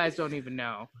tribulations. You guys don't even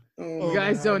know. You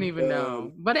guys don't even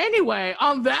know. But anyway,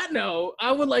 on that note,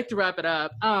 I would like to wrap it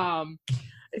up.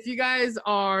 If you guys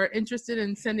are interested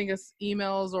in sending us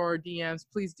emails or DMs,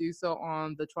 please do so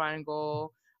on the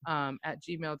triangle at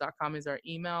gmail.com is our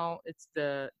email. It's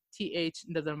the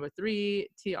TH3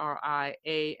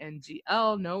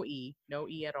 TRIANGL, no E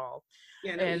at all.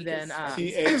 Yeah, no and E, then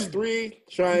TH3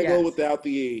 triangle without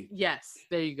the E. Yes,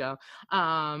 there you go.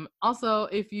 Also,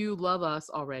 if you love us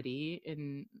already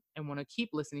and want to keep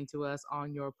listening to us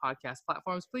on your podcast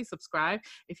platforms, please subscribe.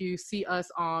 If you see us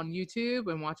on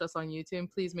YouTube and watch us on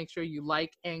YouTube, please make sure you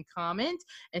like and comment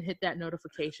and hit that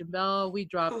notification bell. We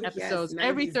drop episodes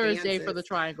every Thursday for the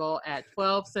Triangle at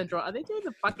 12 Central. Are they doing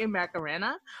the fucking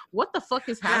Macarena? What the fuck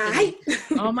is happening?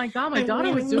 Oh my God, my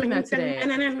daughter was doing that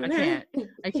today.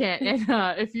 I can't.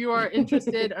 And if you are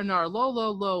interested in our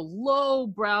low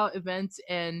brow events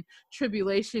and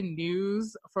tribulation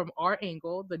news from our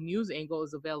angle, the news angle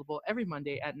is available every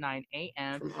Monday at 9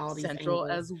 a.m. Central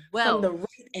as well. From the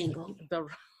right angle.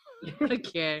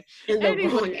 Okay.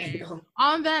 Anyway,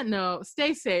 on that note,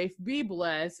 stay safe, be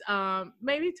blessed.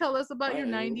 Maybe tell us about your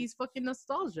 90s fucking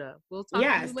nostalgia. We'll talk to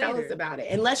you later. Tell us about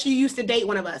it. Unless you used to date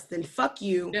one of us, then fuck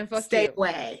you. Stay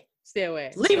away. Stay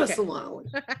away. Leave us alone.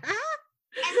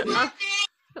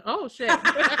 Oh shit.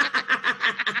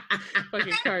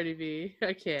 Fucking Cardi B.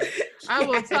 I can't. I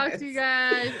will talk to you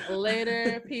guys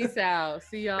later. Peace out.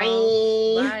 See y'all.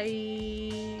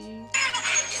 Bye.